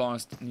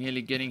 Bast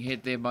nearly getting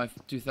hit there by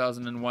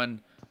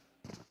 2001.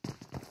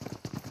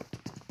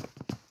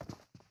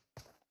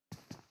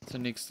 So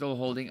Nick's still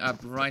holding up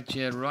right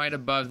here, right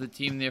above the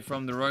team there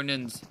from the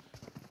Ronins.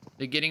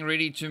 They're getting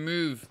ready to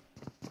move.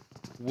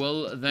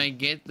 Will they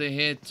get the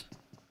hit?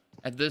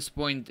 At this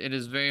point, it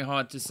is very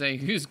hard to say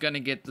who's going to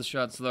get the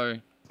shots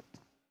though.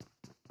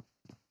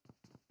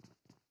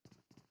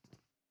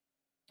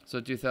 So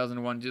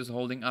 2001 just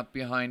holding up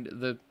behind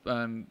the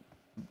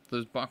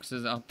those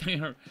boxes out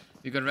there.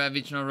 You got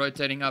Ravage now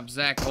rotating up.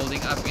 Zach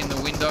holding up in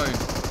the window.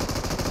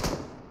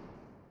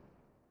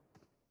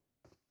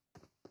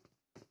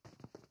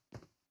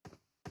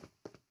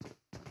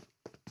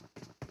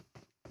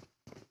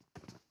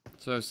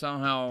 So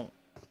somehow,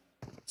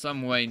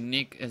 some way,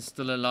 Nick is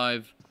still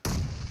alive,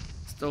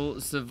 still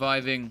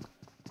surviving.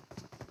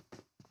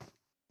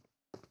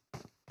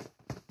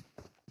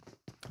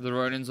 The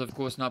Ronins, of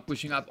course, now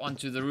pushing up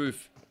onto the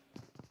roof.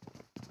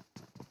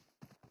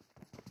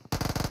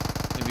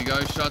 There we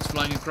go, shots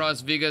flying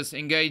across. Vigas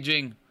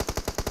engaging.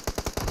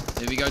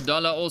 There we go,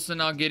 Dollar also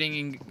now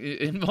getting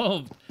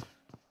involved.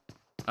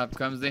 Up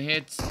comes the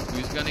hit.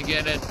 Who's gonna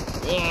get it?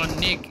 Oh,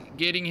 Nick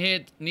getting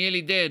hit,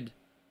 nearly dead.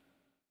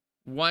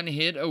 One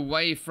hit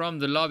away from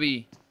the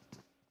lobby.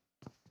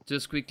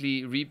 Just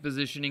quickly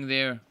repositioning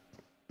there.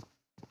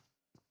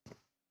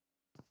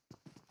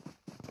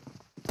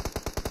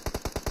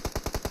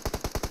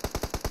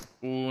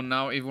 Oh,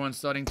 now everyone's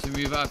starting to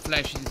move up.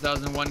 Flashy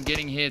 2001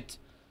 getting hit.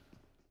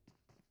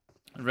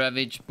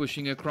 Ravage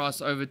pushing across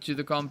over to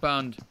the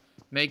compound.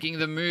 Making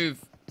the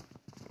move.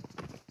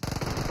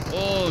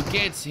 Oh,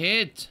 gets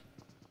hit.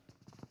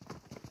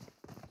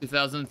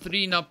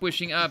 2003 now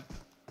pushing up.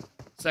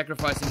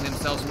 Sacrificing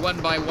themselves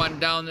one by one.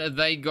 Down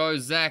they go.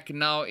 Zach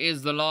now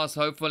is the last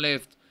hope for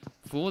left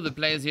for the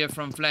players here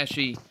from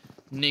Flashy.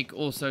 Nick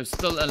also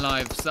still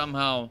alive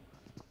somehow.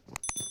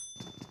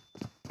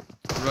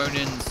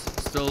 Ronin's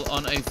still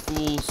on a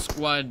full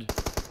squad.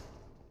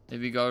 There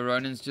we go.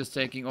 Ronin's just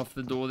taking off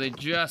the door there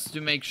just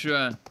to make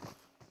sure.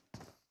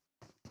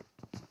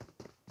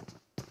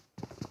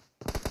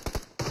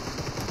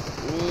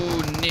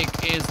 Oh,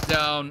 Nick is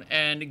down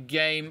and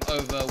game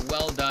over.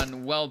 Well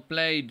done. Well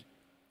played.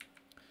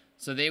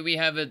 So there we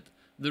have it.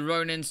 The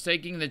Ronins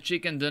taking the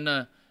chicken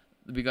dinner.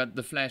 We got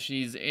the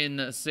Flashies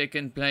in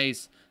second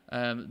place.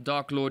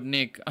 Dark Lord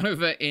Nick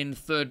over in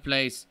third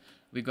place.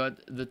 We got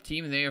the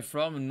team there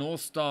from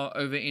North Star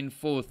over in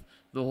fourth.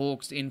 The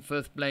Hawks in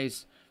fifth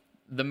place.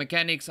 The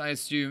Mechanics, I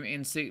assume,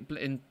 in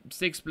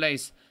sixth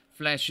place.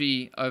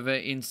 Flashy over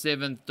in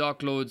seventh.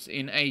 Dark Lords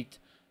in eighth.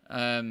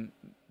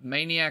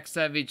 Maniac,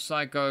 Savage,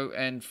 Psycho,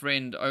 and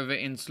Friend over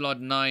in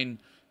slot 9.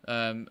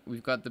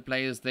 We've got the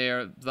players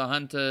there. The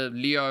Hunter,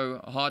 Leo,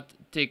 Hot,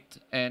 Ticked,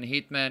 and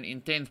Hitman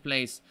in 10th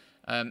place.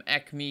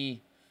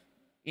 Acme,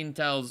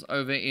 Intels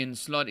over in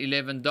slot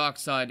 11.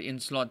 Darkside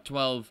in slot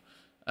 12.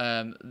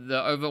 The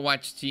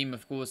Overwatch team,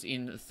 of course,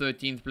 in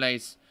 13th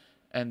place.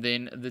 And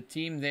then the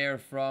team there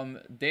from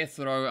Death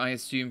Row, I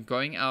assume,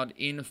 going out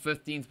in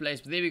 15th place.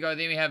 But there we go.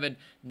 There we have it.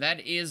 That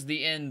is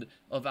the end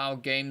of our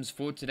games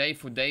for today,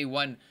 for day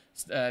 1.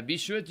 Be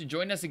sure to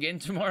join us again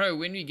tomorrow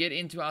when we get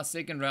into our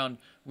second round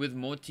with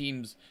more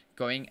teams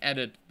going at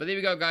it. But there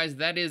we go, guys.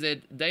 That is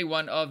it. Day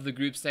 1 of the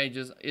group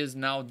stages is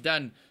now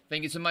done.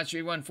 Thank you so much,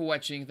 everyone, for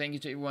watching. Thank you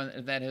to everyone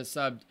that has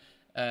subbed.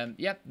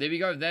 Yeah, there we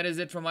go. That is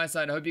it from my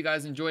side. I hope you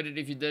guys enjoyed it.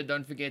 If you did,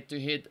 don't forget to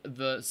hit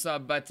the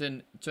sub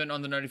button, turn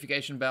on the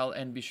notification bell,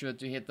 and be sure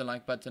to hit the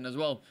like button as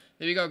well.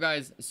 There we go,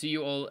 guys. See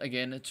you all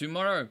again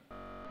tomorrow.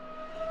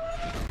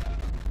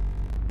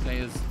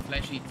 Players,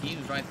 Flashy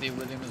teams right there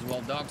with him as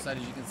well. Darkside,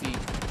 as you can see,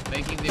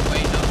 making their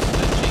way now,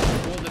 searching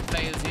for the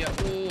players here.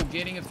 Oh,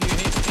 getting a few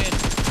hits in.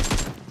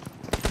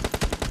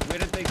 Where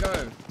did they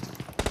go?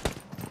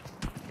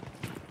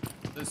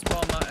 The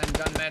Spalma and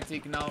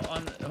Gunmatic now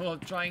on,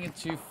 trying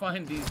to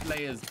find these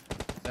players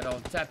that are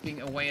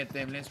tapping away at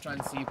them. Let's try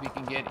and see if we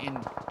can get in.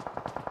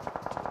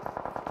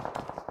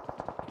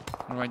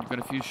 Alright, you've got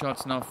a few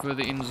shots now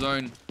further in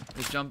zone.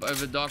 Let's jump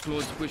over. Dark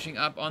Lords pushing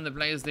up on the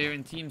players there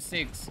in Team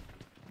 6.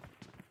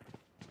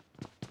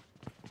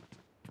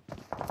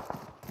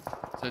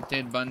 So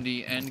Ted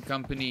Bundy and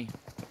company.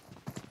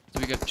 So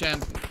we got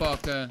Champ,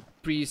 Parker,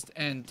 Priest,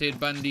 and Ted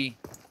Bundy.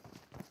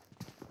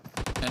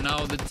 And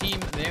now the team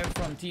there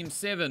from Team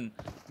 7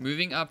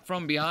 moving up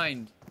from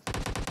behind.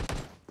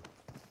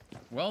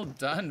 Well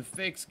done,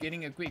 Fix,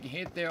 getting a quick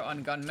hit there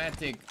on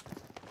Gunmatic.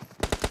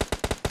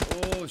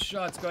 Oh,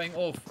 shots going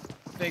off.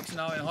 Fix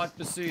now in hot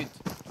pursuit,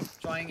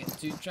 trying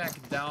to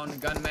track down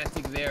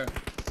Gunmatic there.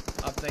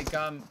 Up they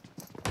come.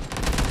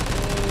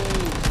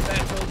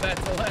 Oh,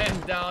 battle,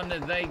 and down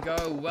they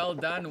go. Well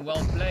done,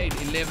 well played.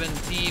 11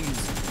 teams,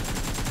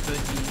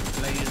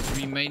 30 players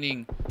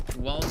remaining.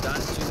 Well done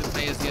to the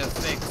players here,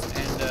 Fix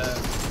and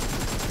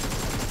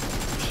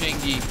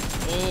Shengi.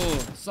 Oh,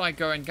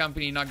 Psycho and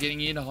company not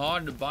getting in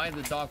hard by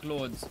the Dark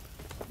Lords.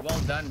 Well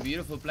done,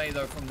 beautiful play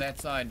though from that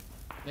side.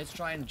 Let's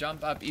try and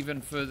jump up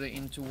even further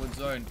in towards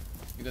zone.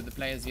 We got the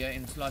players here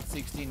in slot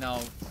 60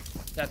 now,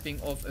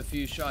 tapping off a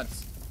few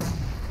shots. So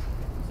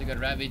we got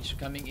Ravage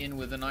coming in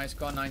with a nice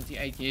Car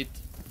 98 hit.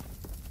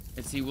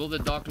 Let's see, will the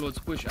Dark Lords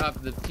push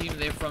up? The team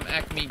there from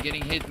Acme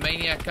getting hit.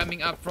 Maniac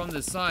coming up from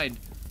the side.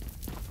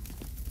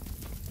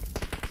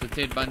 So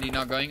Ted Bundy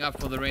now going up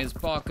for the res.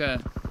 Parker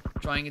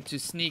trying to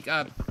sneak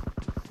up.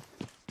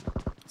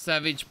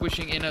 Savage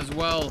pushing in as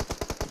well.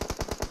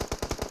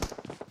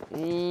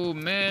 Oh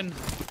man,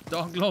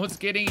 Dark Lord's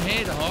getting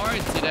hit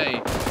hard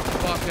today.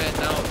 Parker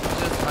now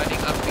just hiding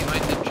up behind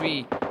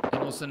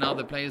also now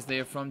the players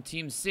there from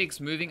Team 6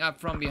 moving up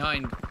from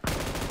behind.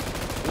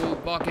 Oh,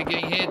 Barker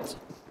getting hit.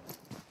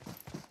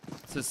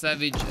 So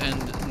Savage and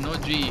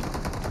Noji,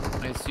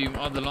 I assume,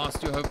 are the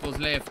last two hopefuls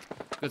left.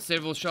 Got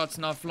several shots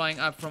now flying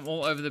up from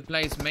all over the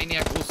place.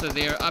 Maniac also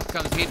there. Up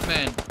comes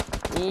Hitman.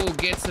 Oh,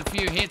 gets a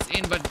few hits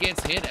in, but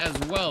gets hit as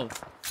well.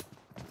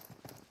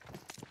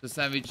 The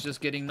Savage just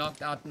getting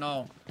knocked out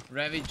now.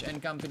 Ravage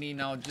and company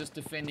now just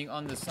defending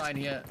on the side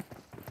here.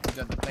 We've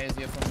got the players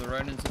here from the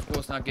Ronins, of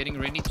course, now getting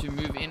ready to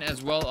move in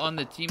as well on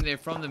the team there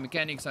from the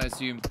mechanics, I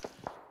assume.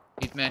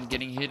 Hitman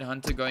getting hit.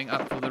 Hunter going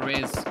up for the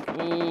res.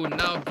 Oh,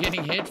 now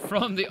getting hit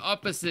from the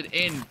opposite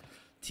end.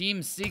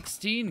 Team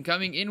 16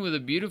 coming in with a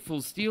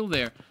beautiful steal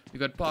there. We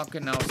got Parker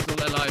now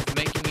still alive,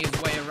 making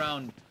his way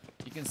around.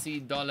 You can see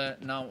Dollar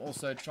now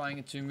also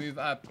trying to move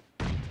up.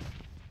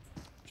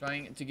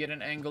 Trying to get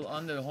an angle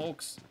on the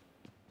Hawks.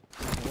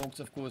 The Hawks,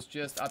 of course,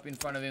 just up in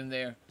front of him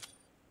there.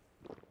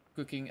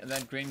 Cooking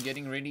that Gren,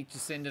 getting ready to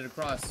send it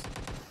across.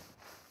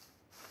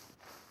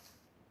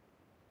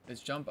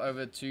 Let's jump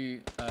over to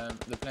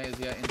the players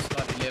here in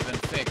slot 11.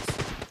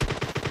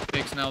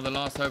 Fix now the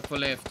last hope for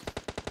left.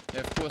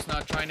 They're, of course,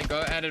 now trying to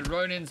go at it.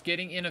 Ronin's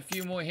getting in a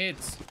few more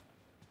hits.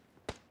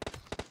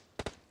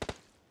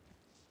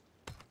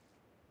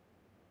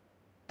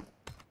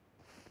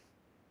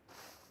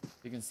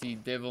 You can see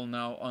Devil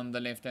now on the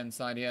left-hand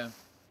side here.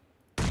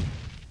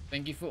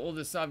 Thank you for all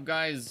the sub,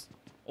 guys.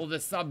 All the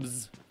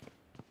subs.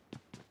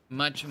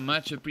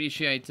 Much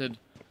appreciated.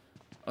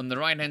 On the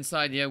right-hand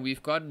side here,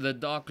 we've got the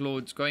Dark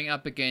Lords going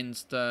up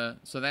against... so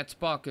that's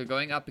Parker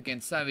going up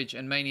against Savage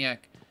and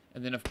Maniac.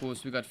 And then, of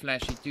course, we got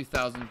Flashy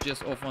 2000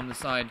 just off on the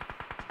side.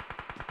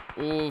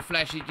 Oh,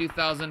 Flashy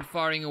 2000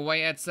 firing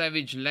away at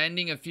Savage.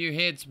 Landing a few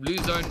hits. Blue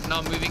Zone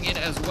now moving in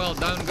as well.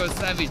 Down goes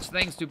Savage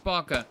thanks to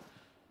Parker.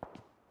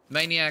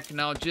 Maniac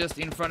now just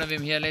in front of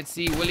him here. Let's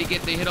see. Will he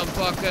get the hit on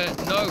Parker?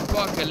 No,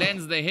 Parker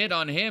lands the hit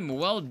on him.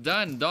 Well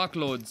done, Dark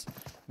Lords.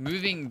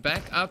 Moving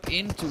back up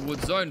in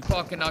towards zone.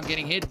 Parker now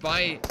getting hit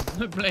by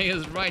the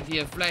players right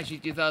here. Flashy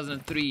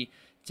 2003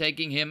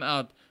 taking him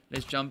out.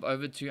 Let's jump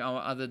over to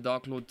our other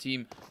Dark Lord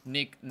team.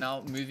 Nick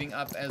now moving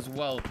up as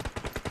well.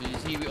 So you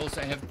see we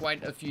also have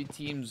quite a few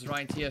teams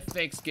right here.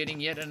 Fex getting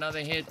yet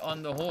another hit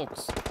on the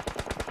Hawks.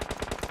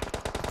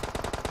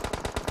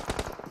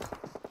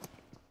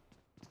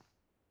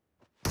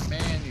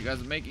 Man, you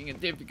guys are making it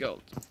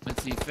difficult.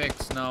 Let's see,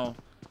 Fex now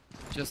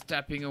just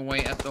tapping away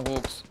at the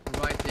Hawks.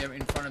 Right there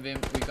in front of him.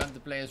 We got the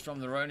players from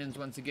the Ronins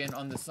once again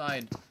on the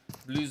side.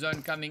 Blue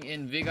Zone coming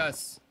in.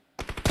 Vigas.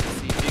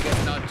 See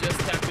Vigas now just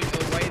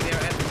tapping away there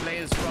at the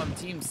players from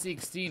Team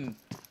 16.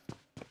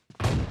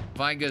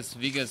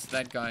 Vigas,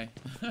 that guy.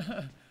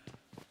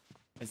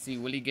 Let's see,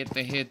 will he get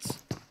the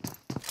hits?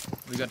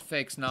 We got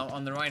Fex now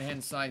on the right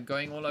hand side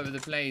going all over the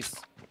place.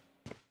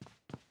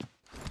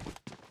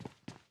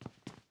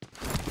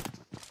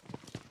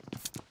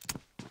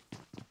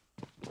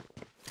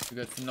 We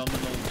got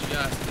Phenomenal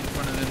just in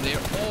front of them there.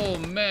 Oh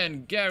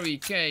man, Gary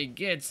K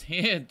gets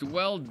hit.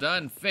 Well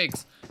done,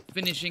 Fex.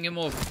 Finishing him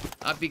off.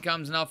 Up he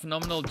comes now,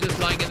 Phenomenal just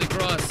lying in the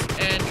grass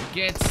and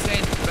gets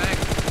sent back.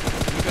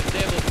 We got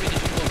Devil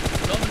finishing off.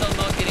 Phenomenal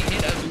now getting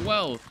hit as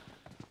well.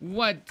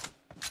 What?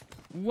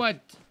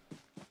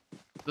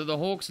 So the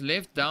Hawks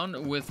left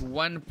down with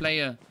one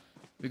player.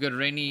 We got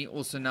Rennie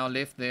also now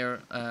left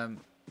there.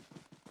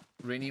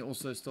 Rennie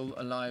also still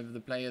alive, the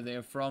player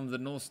there from the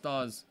North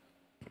Stars.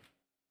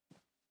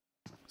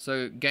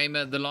 So,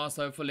 Gamer, the last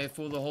hope for left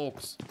for the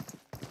Hawks.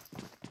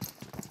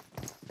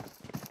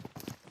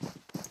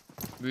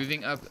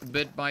 Moving up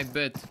bit by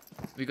bit.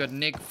 We got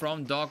Nick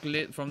from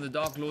the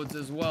Dark Lords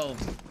as well.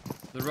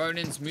 The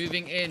Ronins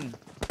moving in.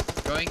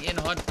 Going in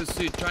hot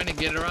pursuit. Trying to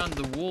get around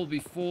the wall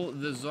before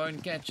the zone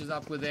catches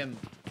up with them.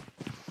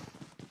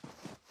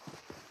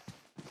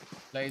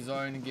 Play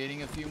zone.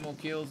 Getting a few more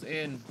kills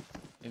in.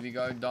 Here we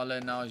go.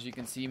 Dollar now, as you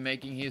can see,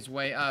 making his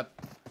way up.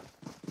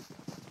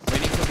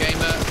 Waiting for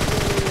Gamer.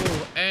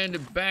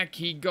 And back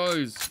he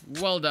goes.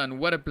 Well done.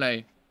 What a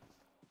play.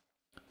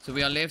 So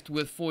we are left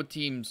with 4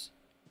 teams.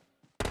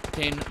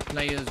 10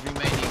 players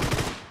remaining.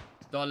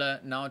 Dollar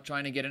now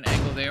trying to get an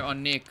angle there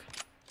on Nick.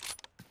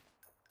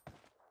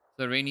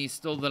 So Rennie's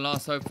still the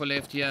last hope for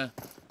left here.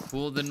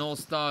 For the North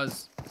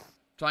Stars.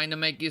 Trying to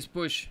make his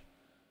push.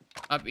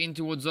 Up in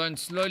towards zone.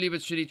 Slowly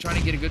but surely trying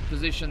to get a good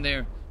position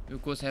there. We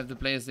of course have the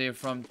players there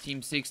from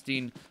Team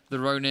 16. The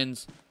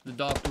Ronins. The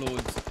Dark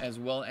Lords. As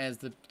well as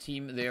the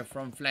team there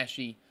from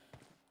Flashy.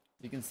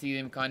 You can see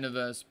them kind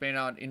of spread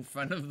out in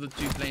front of the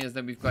 2 players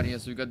that we've got here.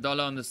 So we've got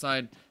Dollar on the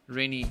side.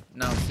 Rennie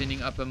now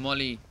sending up a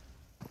molly.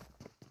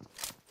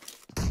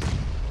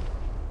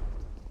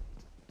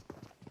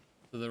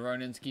 So the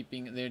Ronins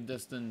keeping their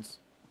distance.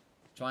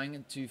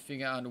 Trying to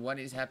figure out what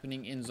is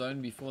happening in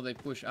zone before they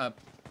push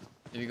up.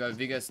 There we go.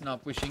 Vigas now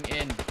pushing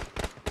in.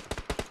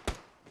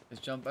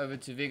 Let's jump over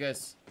to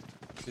Vigas.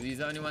 Because he's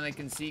the only one that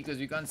can see because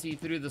we can't see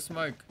through the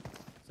smoke.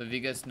 So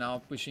Vigas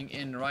now pushing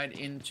in right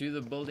into the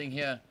building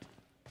here.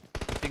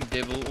 I think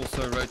Devil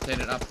also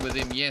rotated up with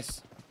him.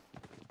 Yes.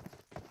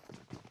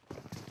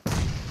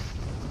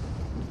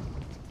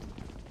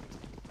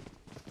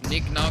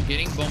 Nick now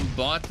getting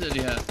bombarded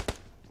here.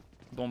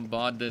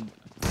 Bombarded.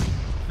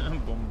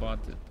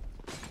 Bombarded.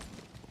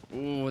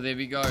 Oh, there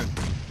we go.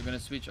 We're going to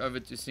switch over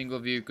to single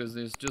view because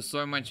there's just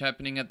so much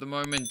happening at the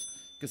moment.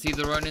 You can see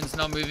the Ronins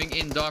now moving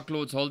in. Dark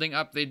Lords holding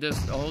up their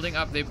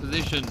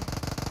position.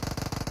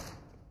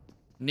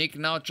 Nick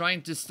now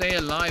trying to stay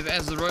alive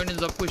as the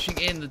Ronins are pushing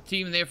in. The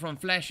team there from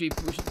Flashy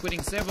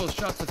putting several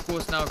shots, of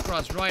course, now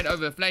across. Right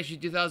over. Flashy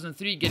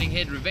 2003 getting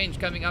hit. Revenge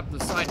coming up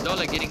the side.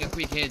 Dollar getting a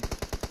quick hit.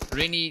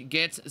 Rennie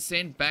gets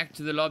sent back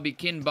to the lobby.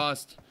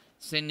 Kinbast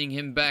sending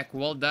him back.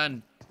 Well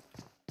done.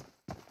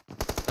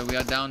 So we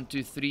are down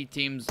to 3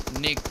 teams.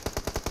 Nick,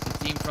 the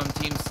team from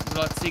team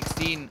slot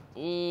 16.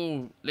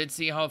 Oh, let's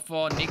see how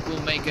far Nick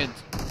will make it.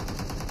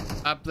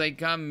 Up they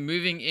come.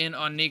 Moving in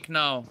on Nick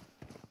now.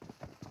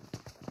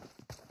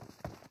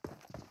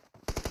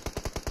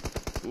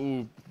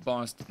 Oh,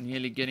 Bast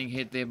nearly getting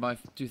hit there by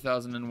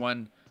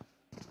 2001.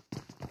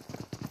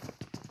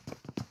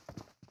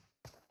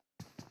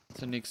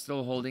 So Nick's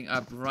still holding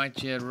up right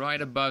here,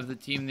 right above the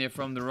team there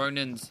from the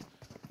Ronins.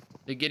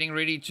 They're getting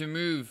ready to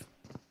move.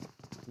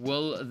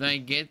 Will they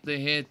get the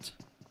hit?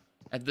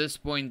 At this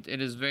point,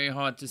 it is very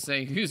hard to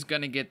say who's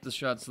going to get the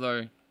shots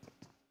though.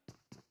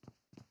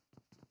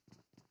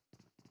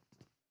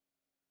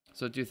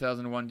 So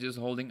 2001 just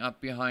holding up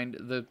behind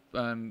the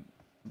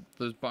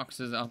those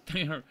boxes out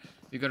there.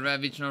 We got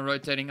Ravage now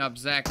rotating up.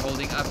 Zach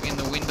holding up in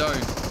the window.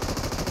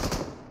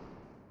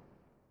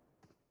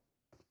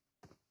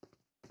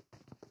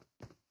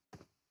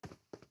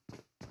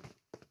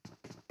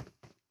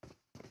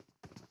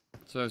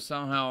 So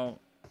somehow,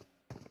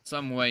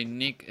 some way,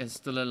 Nick is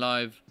still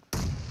alive,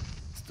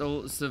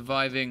 still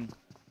surviving.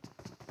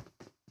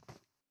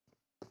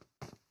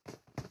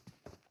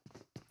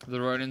 The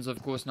Ronins,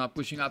 of course, now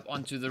pushing up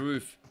onto the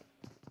roof.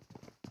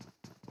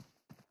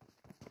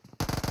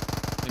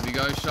 There we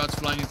go, shots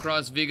flying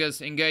across.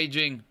 Vigas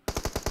engaging.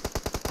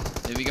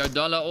 There we go,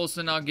 Dollar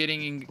also now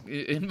getting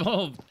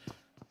involved.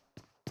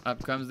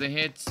 Up comes the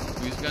hits.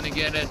 Who's gonna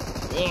get it?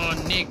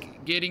 Oh,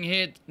 Nick getting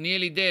hit,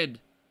 nearly dead.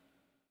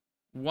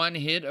 1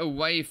 hit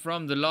away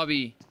from the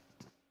lobby.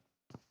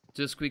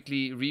 Just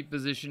quickly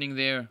repositioning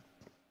there.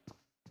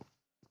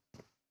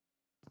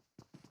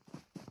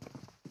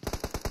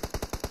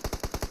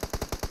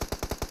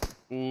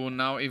 Oh,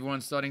 now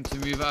everyone's starting to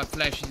move up.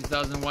 Flashy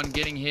 2001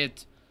 getting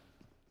hit.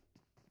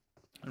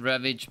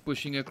 Ravage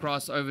pushing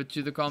across over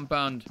to the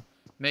compound.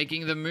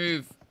 Making the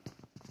move.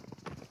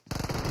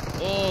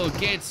 Oh,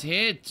 gets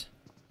hit.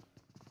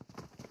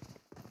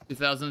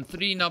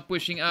 2003 now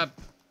pushing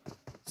up.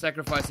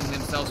 Sacrificing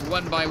themselves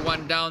one by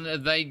one. Down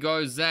they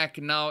go. Zach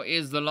now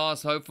is the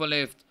last hope for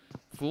left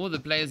for the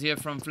players here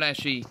from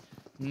Flashy.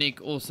 Nick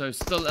also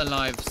still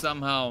alive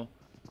somehow.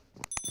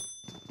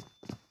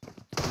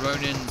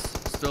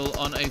 Ronins still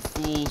on a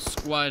full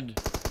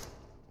squad.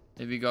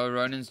 There we go.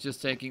 Ronins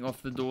just taking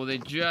off the door there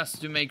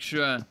just to make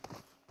sure.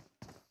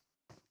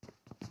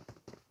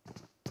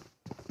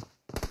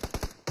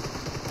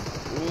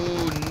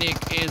 Oh,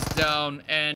 Nick is down and